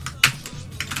facts.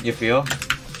 You feel?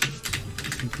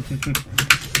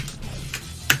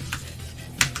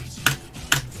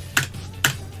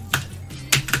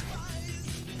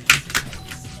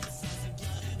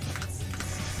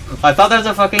 I thought there was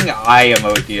a fucking eye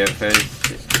emoji at first.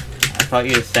 I thought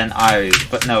you sent eyes,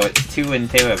 but no, it's two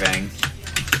interrobangs.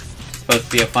 Supposed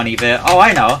to be a funny bit. Oh,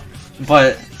 I know.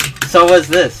 But so was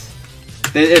this.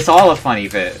 It's all a funny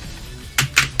bit.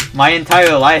 My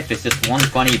entire life is just one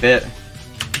funny bit.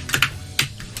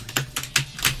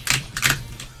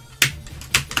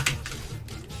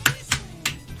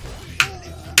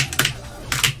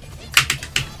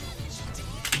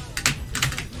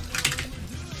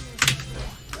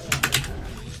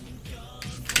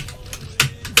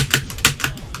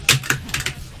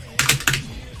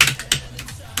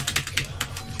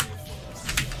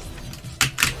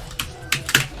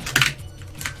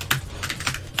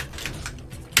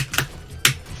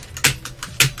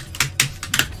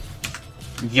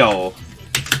 Yo,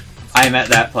 I met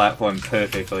that platform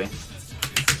perfectly.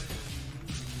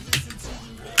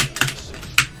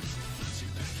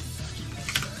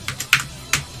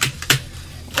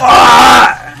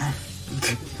 Ah!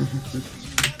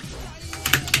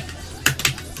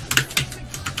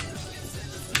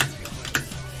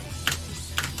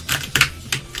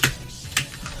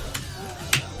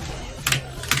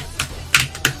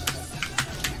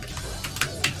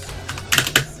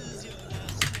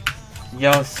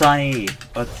 Yo, Sonny!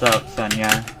 What's up,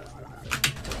 Sonia?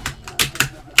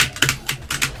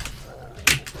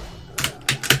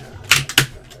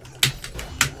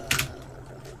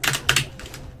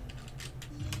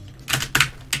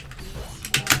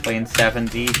 Playing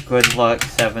 70. Good luck,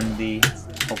 70.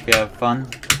 Hope you have fun.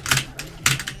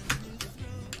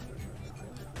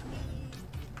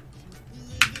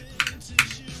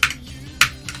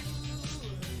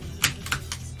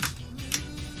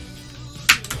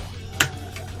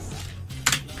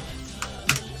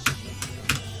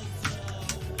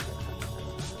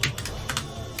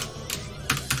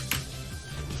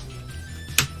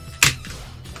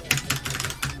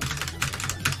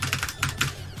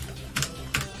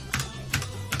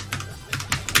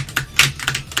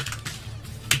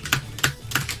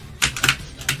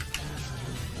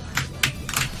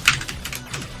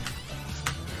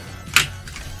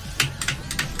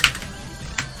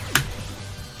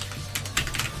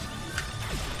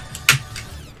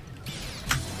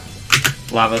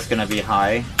 Lava's gonna be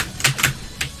high.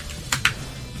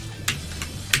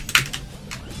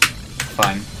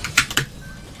 Fine.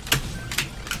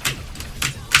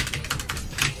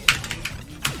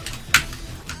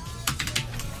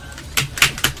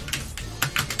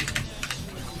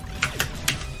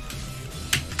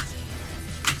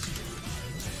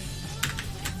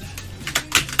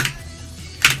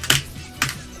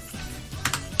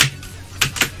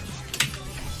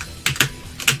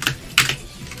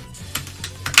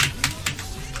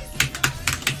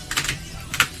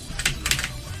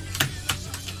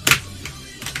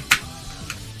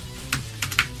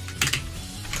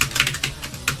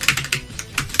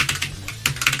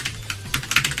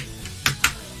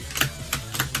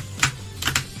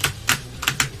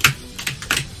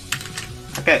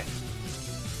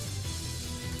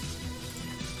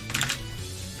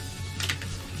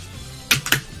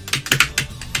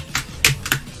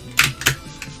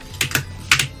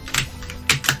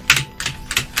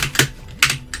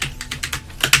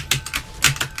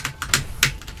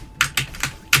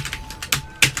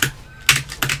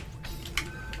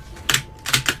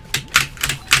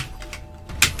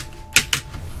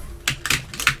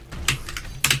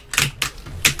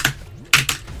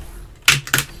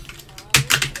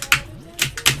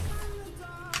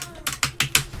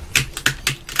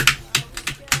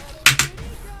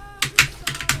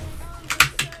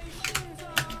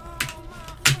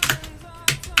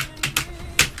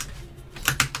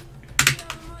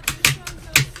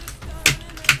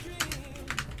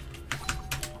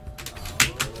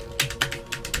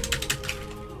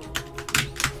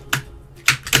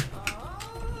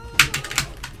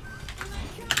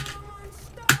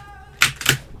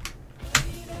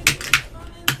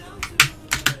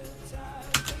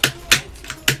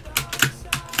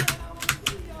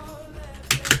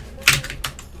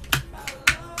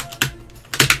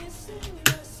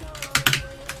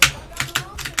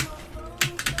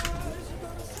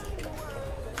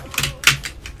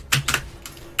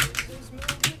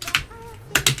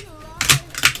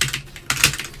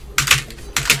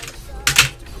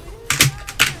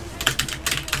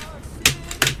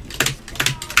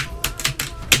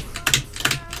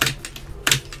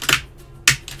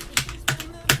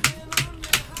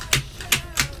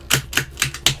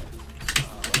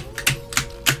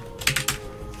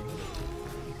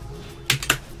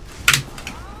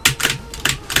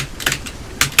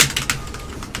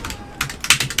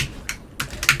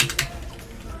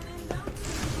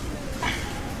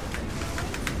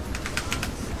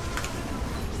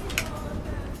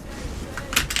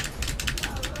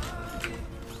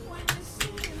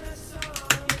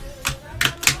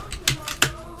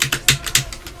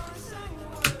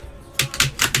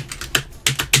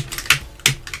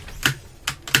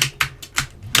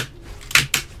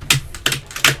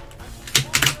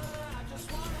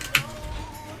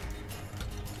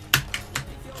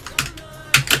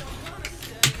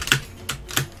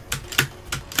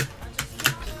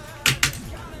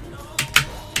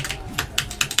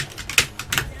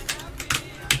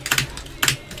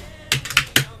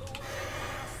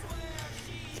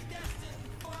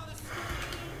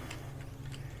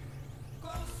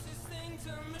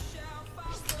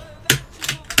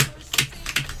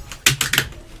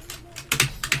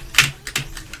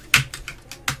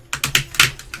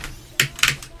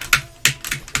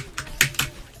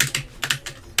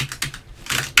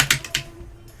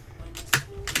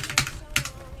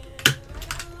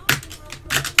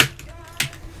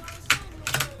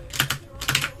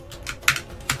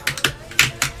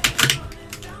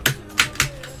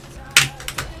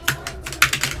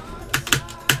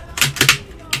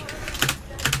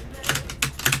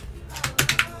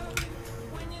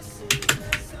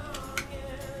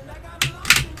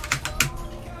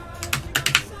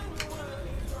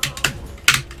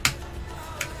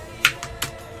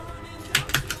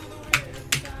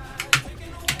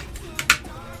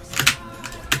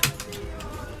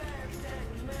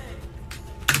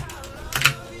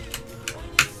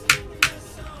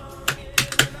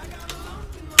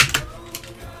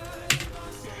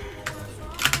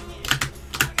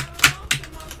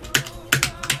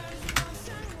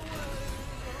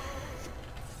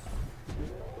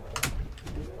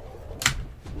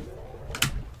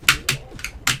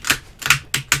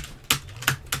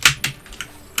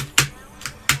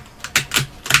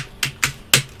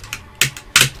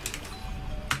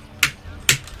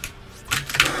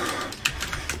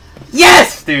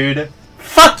 dude.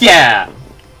 Fuck yeah!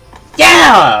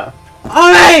 Yeah!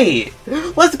 Alright!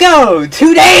 Let's go!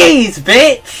 2 days,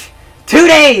 bitch! 2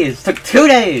 days! Took 2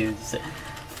 days!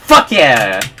 Fuck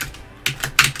yeah!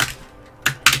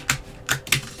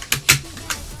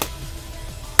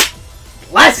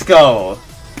 Let's go!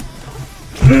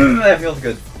 That feels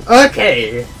good.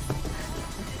 Okay!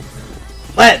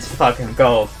 Let's fucking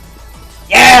go!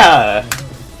 Yeah!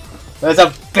 There's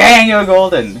a banger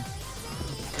golden!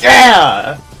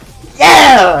 Yeah!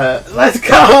 Yeah! Let's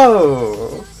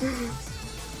go!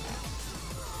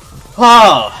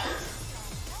 Oh!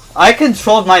 I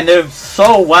controlled my nerves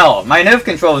so well. My nerve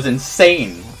control was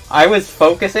insane. I was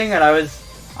focusing and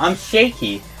I'm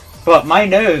shaky. But my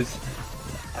nerves...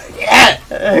 Yeah!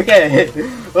 Okay,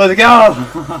 let's go!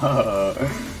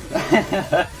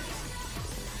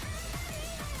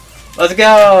 Let's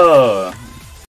go!